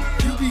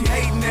 You be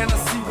hating and I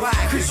see why,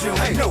 cause you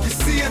don't know. You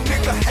see a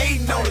nigga nigga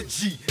hating on a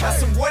G.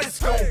 Ask him what it's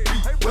gonna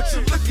be. What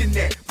you looking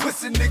at?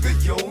 Pussy nigga,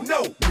 you don't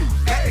know me.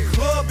 At the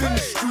club in the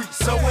street,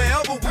 so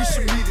wherever we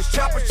should meet, it's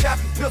chopper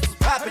chopping, pistols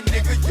popping,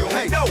 nigga, you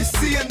don't know. You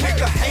see a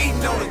nigga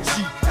hating on a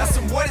G. Ask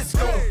him what it's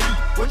gonna be.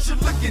 What you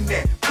looking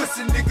at?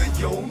 Pussy nigga,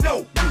 you don't know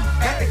me.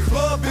 At the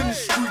club in the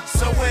street,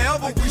 so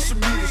wherever we should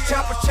meet, it's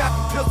chopper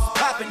chopping, pistols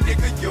popping,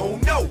 nigga, you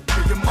don't know.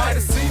 You might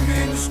have seen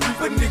me in the street,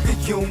 but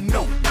nigga, you don't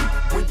know.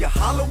 When you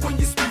holler, when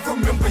you speak,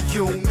 remember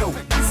you don't know.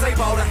 Save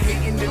all the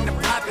hating and the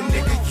popping,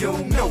 nigga, you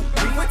don't know.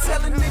 We were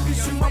telling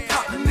niggas you my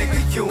partner, nigga,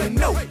 you don't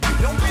know.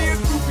 Don't be a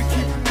groupie,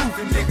 keep it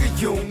moving, nigga,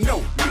 you don't know.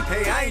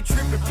 Hey, I ain't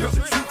tripping, but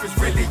the truth is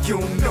really you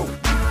don't know.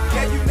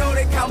 Yeah, you know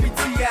they call me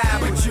T.I.,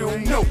 but you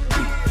don't know.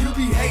 You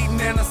be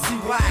hating and I see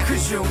why,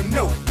 cause you don't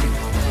know.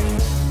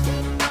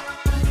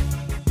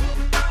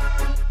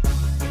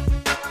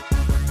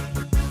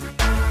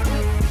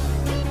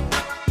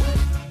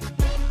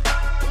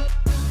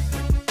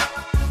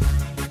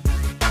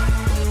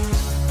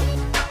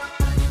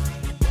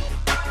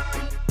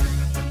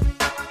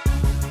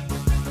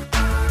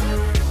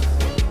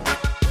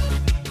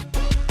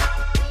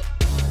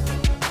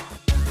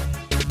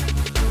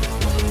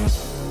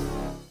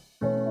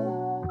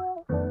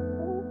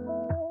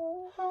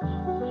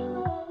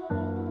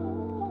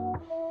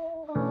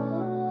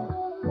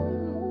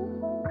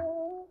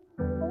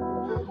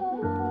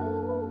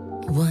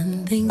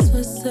 One thing's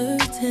for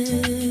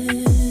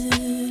certain,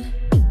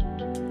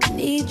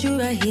 need you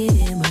right here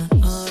in my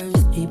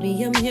arms,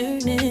 baby, I'm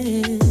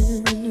yearning.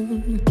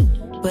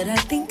 But I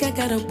think I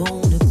got a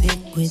bone to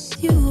pick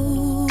with you.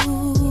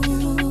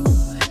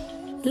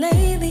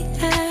 Lately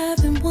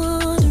I've been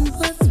wondering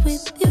what's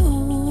with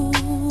you.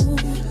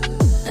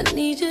 I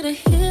need you to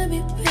hear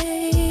me,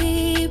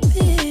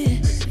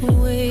 baby.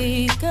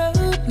 Wake up,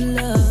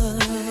 love.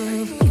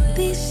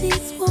 These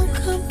sheets won't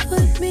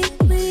comfort me,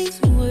 please.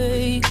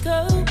 Wake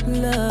up,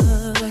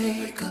 love.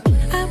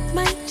 I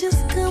might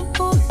just come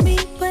for me,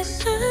 but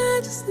I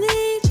just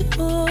need you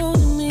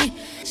holding me.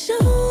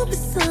 Show me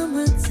some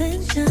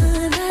attention.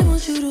 I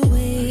want you to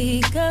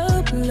wake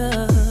up,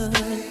 love.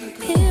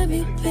 Hear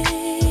me,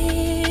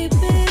 baby.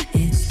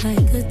 It's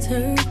like a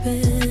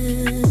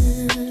turban.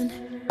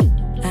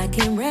 I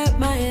can wrap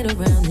my head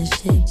around this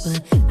shit,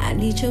 but I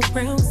need your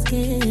brown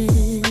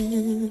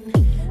skin.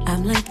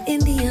 I'm like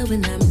India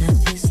when I'm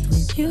not pissed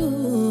with you.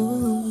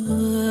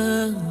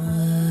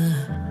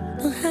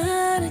 Know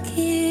how to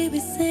keep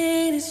it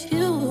saying it's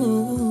you.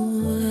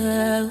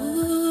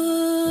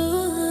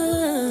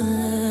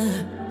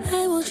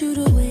 I want you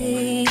to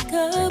wake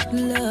up,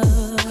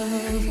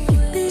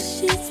 love. These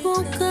sheets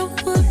won't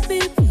comfort me,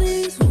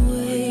 please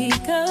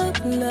wake up,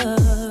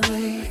 love.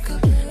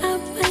 I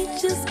might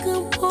just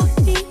come for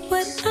me,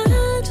 but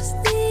I just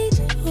need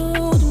you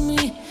holding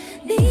me.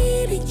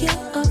 Needing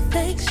your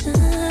affection.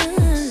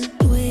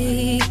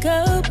 Wake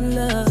up,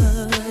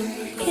 love.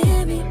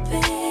 Hear me,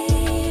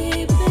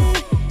 baby.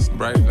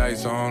 Bright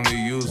lights are only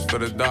used for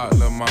the dark,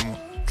 lil' mama.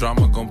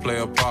 Drama gon' play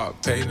a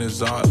part, pain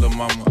is art, lil'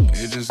 mama.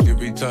 It just get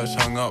retouched,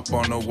 hung up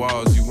on the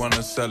walls. You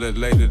wanna sell it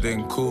later,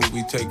 then cool,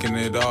 we taking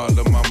it all,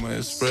 lil' mama,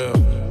 it's real.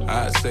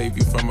 I'd save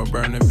you from a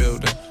burning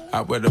building.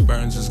 I wear the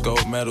burns as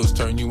gold medals,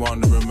 turn you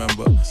on to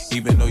remember.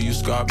 Even though you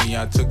scarred me,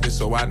 I took it,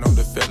 so I know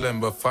the feeling.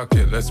 But fuck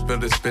it, let's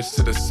build this bitch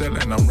to the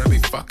ceiling. I'm really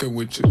fucking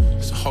with you.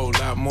 It's a whole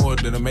lot more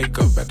than a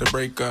makeup at the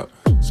breakup.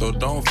 So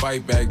don't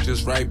fight back,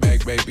 just write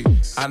back, baby.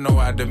 I know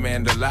I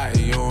demand a lot,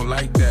 you don't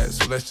like that.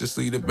 So let's just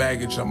leave the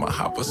baggage. I'ma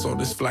hop us on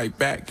this flight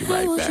back. Get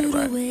right back,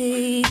 right?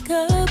 Wake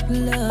up,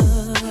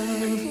 love.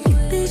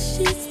 These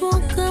sheets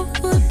won't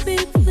comfort me,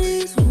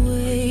 please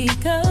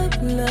wake up,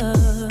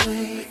 love.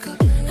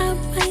 I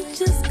might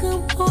just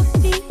come for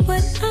me,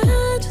 but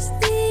I just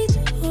need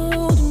you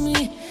holding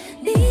me.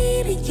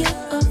 Needing your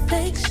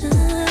affection.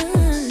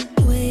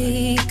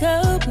 Wake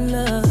up,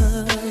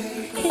 love.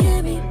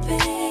 Hear me, baby.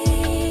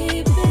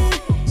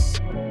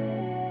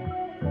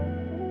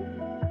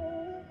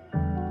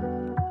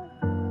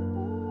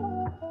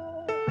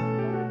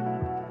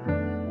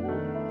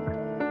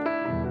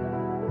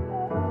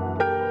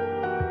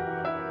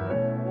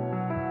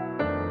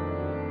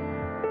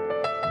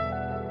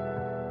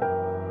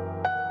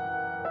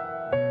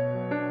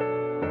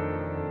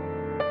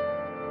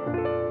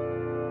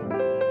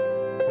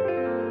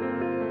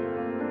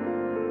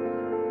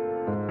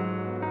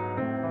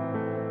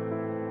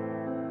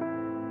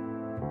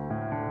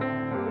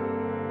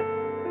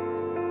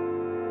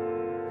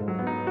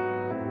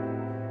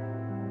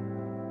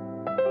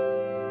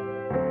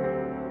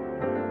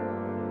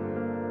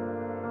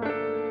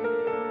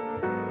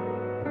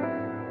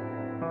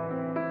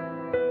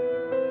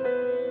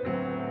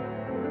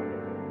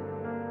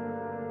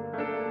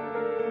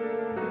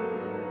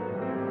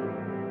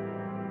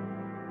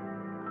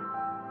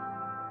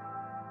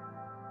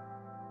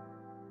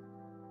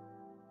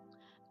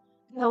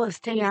 That was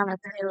Tiana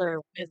Taylor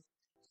with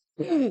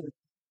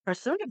her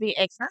soon to be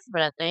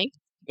ex-husband, I think,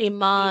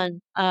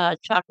 Iman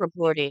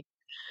Chakraborty.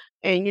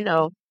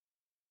 And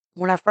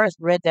when I first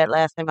read that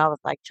last name, I was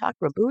like,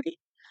 Chakraborty?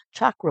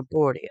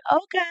 Chakraborty.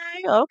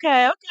 Okay,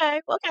 okay,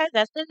 okay, okay,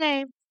 that's the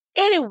name.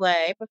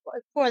 Anyway,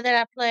 before that,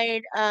 I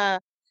played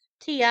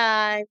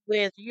Ti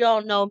with "You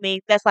Don't Know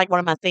Me." That's like one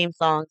of my theme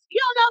songs. You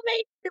don't know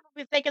me. People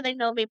be thinking they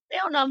know me. They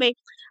don't know me.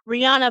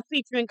 Rihanna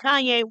featuring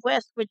Kanye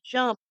West with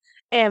 "Jump,"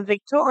 and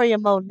Victoria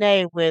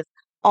Monet with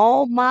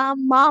 "Oh My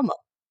Mama,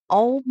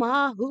 Oh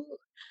My Hood."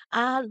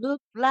 I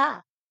look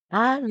fly.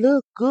 I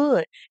look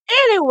good.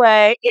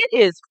 Anyway, it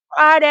is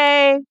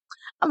Friday.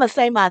 I'm gonna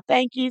say my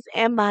thank yous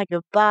and my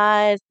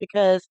goodbyes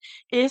because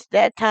it's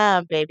that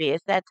time, baby.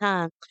 It's that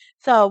time.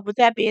 So, with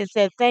that being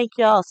said, thank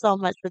y'all so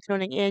much for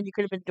tuning in. You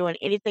could have been doing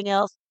anything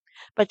else,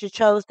 but you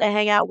chose to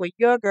hang out with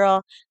your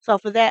girl. So,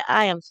 for that,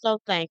 I am so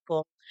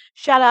thankful.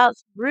 Shout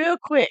outs real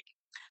quick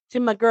to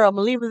my girl,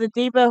 Maliva the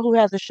Diva, who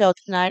has a show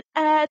tonight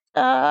at,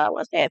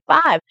 what's that,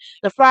 5,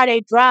 the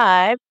Friday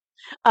Drive.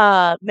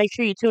 Make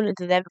sure you tune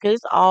into that because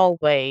it's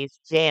always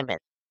jamming.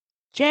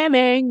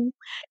 Jamming.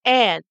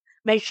 And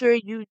make sure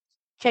you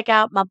check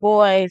out my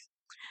boys,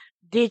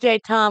 DJ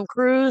Tom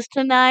Cruise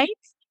tonight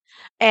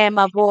and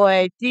my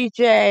boy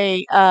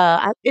DJ.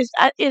 Is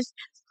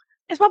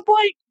my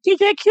boy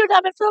DJ Q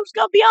Diamond Phillips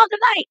gonna be on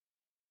tonight?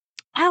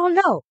 I don't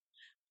know.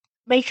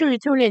 Make sure you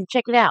tune in and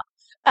check it out.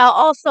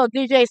 Also,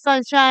 DJ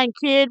Sunshine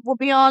Kid will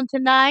be on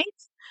tonight,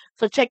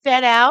 so check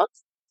that out.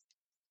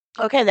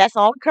 Okay, that's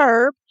on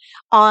Curb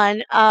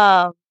on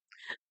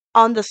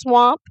the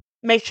Swamp.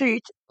 Make sure you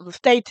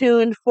stay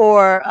tuned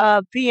for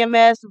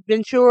VMS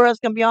Ventura is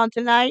gonna be on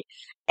tonight,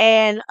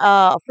 and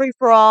Free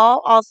for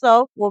All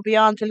also will be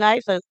on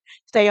tonight. So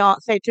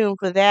stay tuned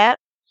for that.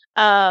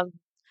 Um,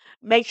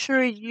 Make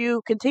sure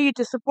you continue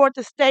to support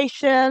the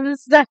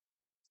stations.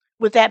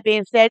 With that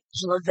being said,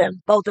 all of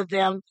them, both of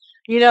them,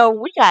 we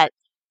got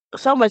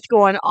so much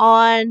going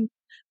on.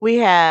 We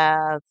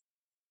have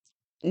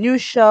new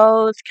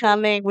shows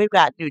coming. We've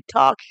got new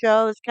talk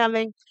shows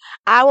coming.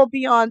 I will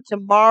be on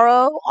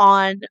tomorrow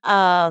on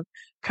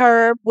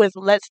Curb with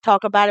Let's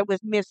Talk About It with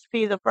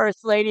MzFee, the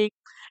First Lady.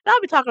 And I'll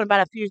be talking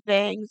about a few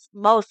things,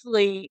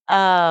 mostly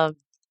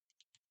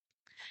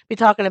be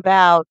talking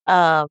about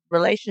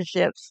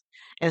relationships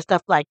and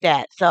stuff like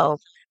that. So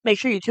make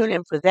sure you tune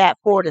in for that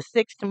 4 to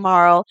 6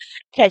 tomorrow.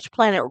 Catch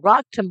Planet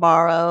Rock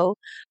tomorrow.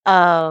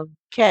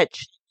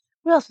 Catch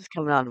what else is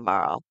coming on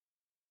tomorrow?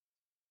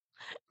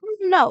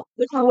 No,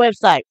 it's my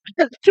website.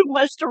 Too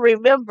much to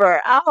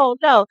remember. I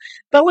don't know.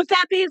 But with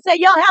that being said,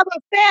 y'all have a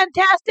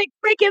fantastic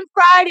freaking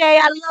Friday.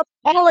 I love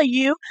all of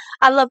you.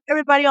 I love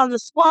everybody on the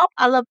swamp.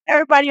 I love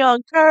everybody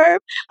on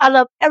Curb. I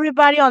love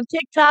everybody on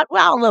TikTok.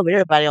 Well, I don't love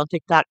everybody on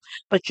TikTok,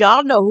 but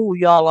y'all know who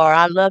y'all are.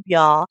 I love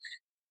y'all.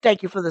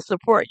 Thank you for the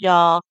support,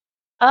 y'all.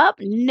 Up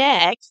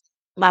next,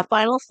 my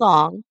final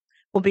song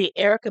will be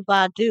Erica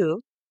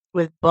Badu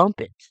with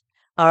Bump It.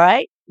 All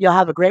right? Y'all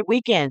have a great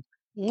weekend.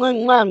 Mwah,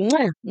 mwah,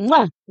 mwah,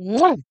 mwah,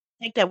 mwah.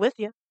 Take that with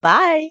you.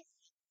 Bye.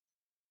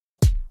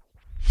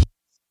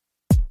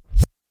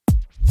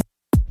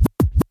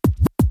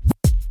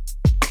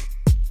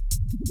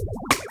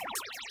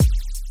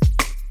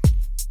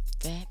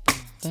 Fat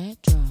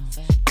drum,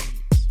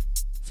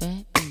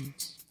 fat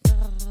beats.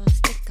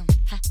 Stick 'em,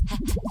 ha ha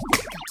ha.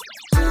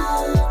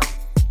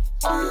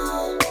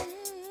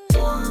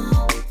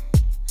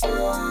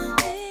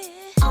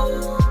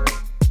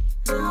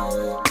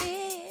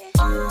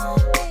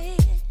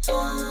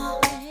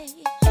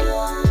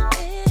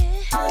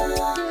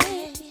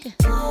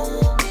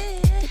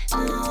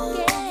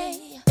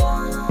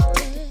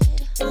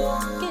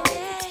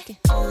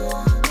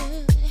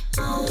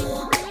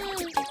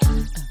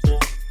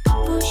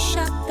 Push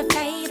up the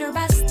fader,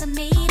 bust the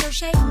meter,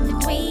 shake the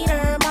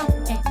tweeter,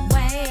 bump it,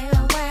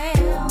 well,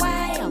 well,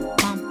 well,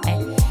 bump it,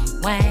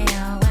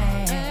 well,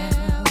 well.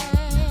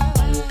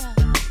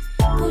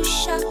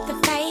 Push up the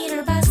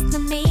fader, bust the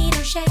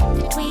meter, shake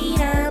the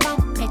tweeter,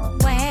 bump it,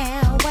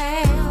 well,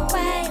 well,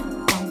 well,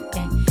 bump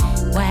it,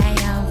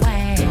 well,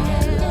 well.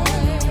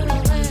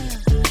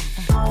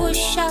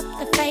 Push up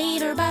the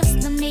fader,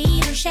 bust the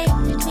meter, shake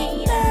the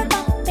tweeter,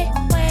 bump it,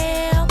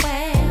 well,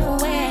 well,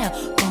 well,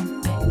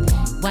 bump it,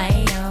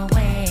 well,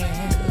 well.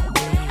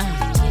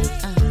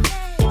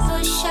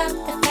 Push up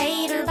the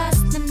fader,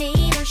 bust the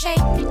meter, shake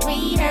the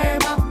tweeter,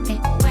 bump it,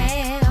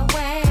 well,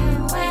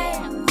 well,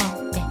 well,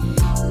 bump it,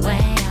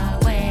 well,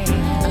 well.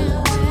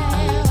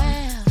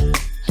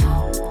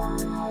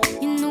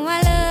 You know I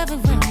love it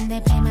when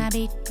they play my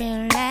beat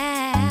real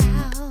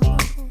loud,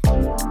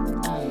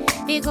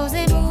 because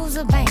it moves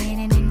the band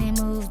and then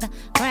it moves the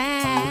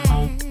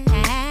crowd.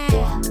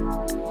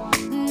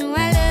 You know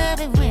I love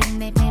it when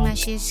they play my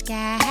shit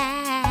sky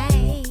high.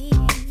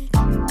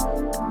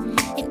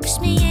 It puts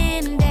me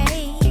in a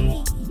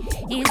day.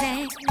 Is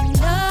that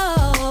low?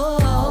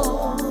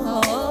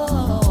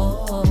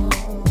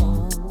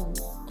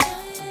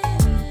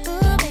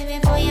 Ooh, baby,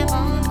 for your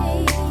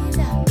bodies,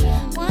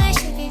 why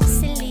should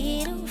this a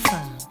little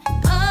fun?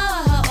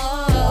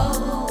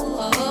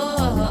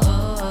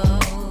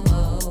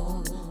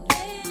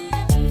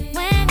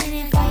 When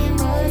it for your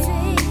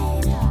pussy,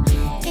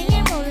 can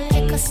you roll it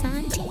like a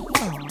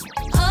Santiago?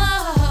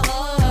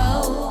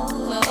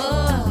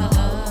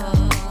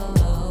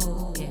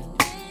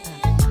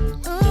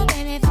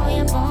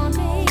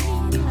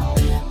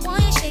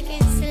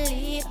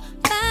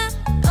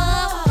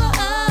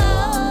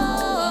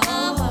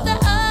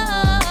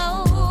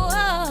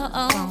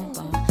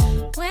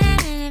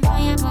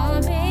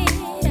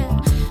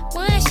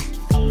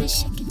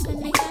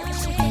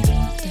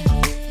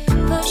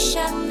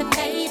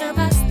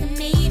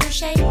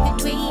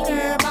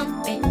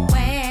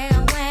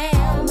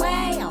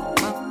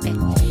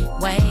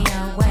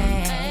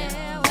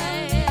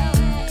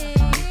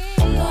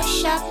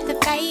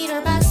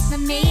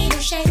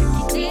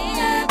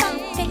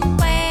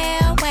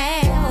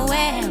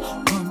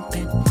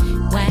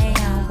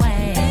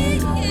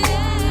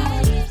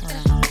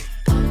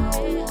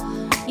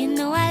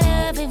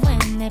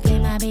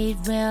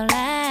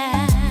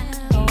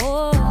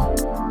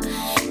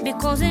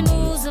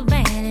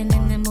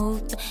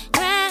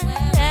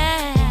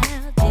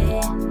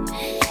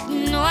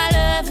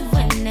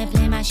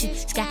 ocean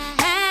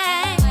sky.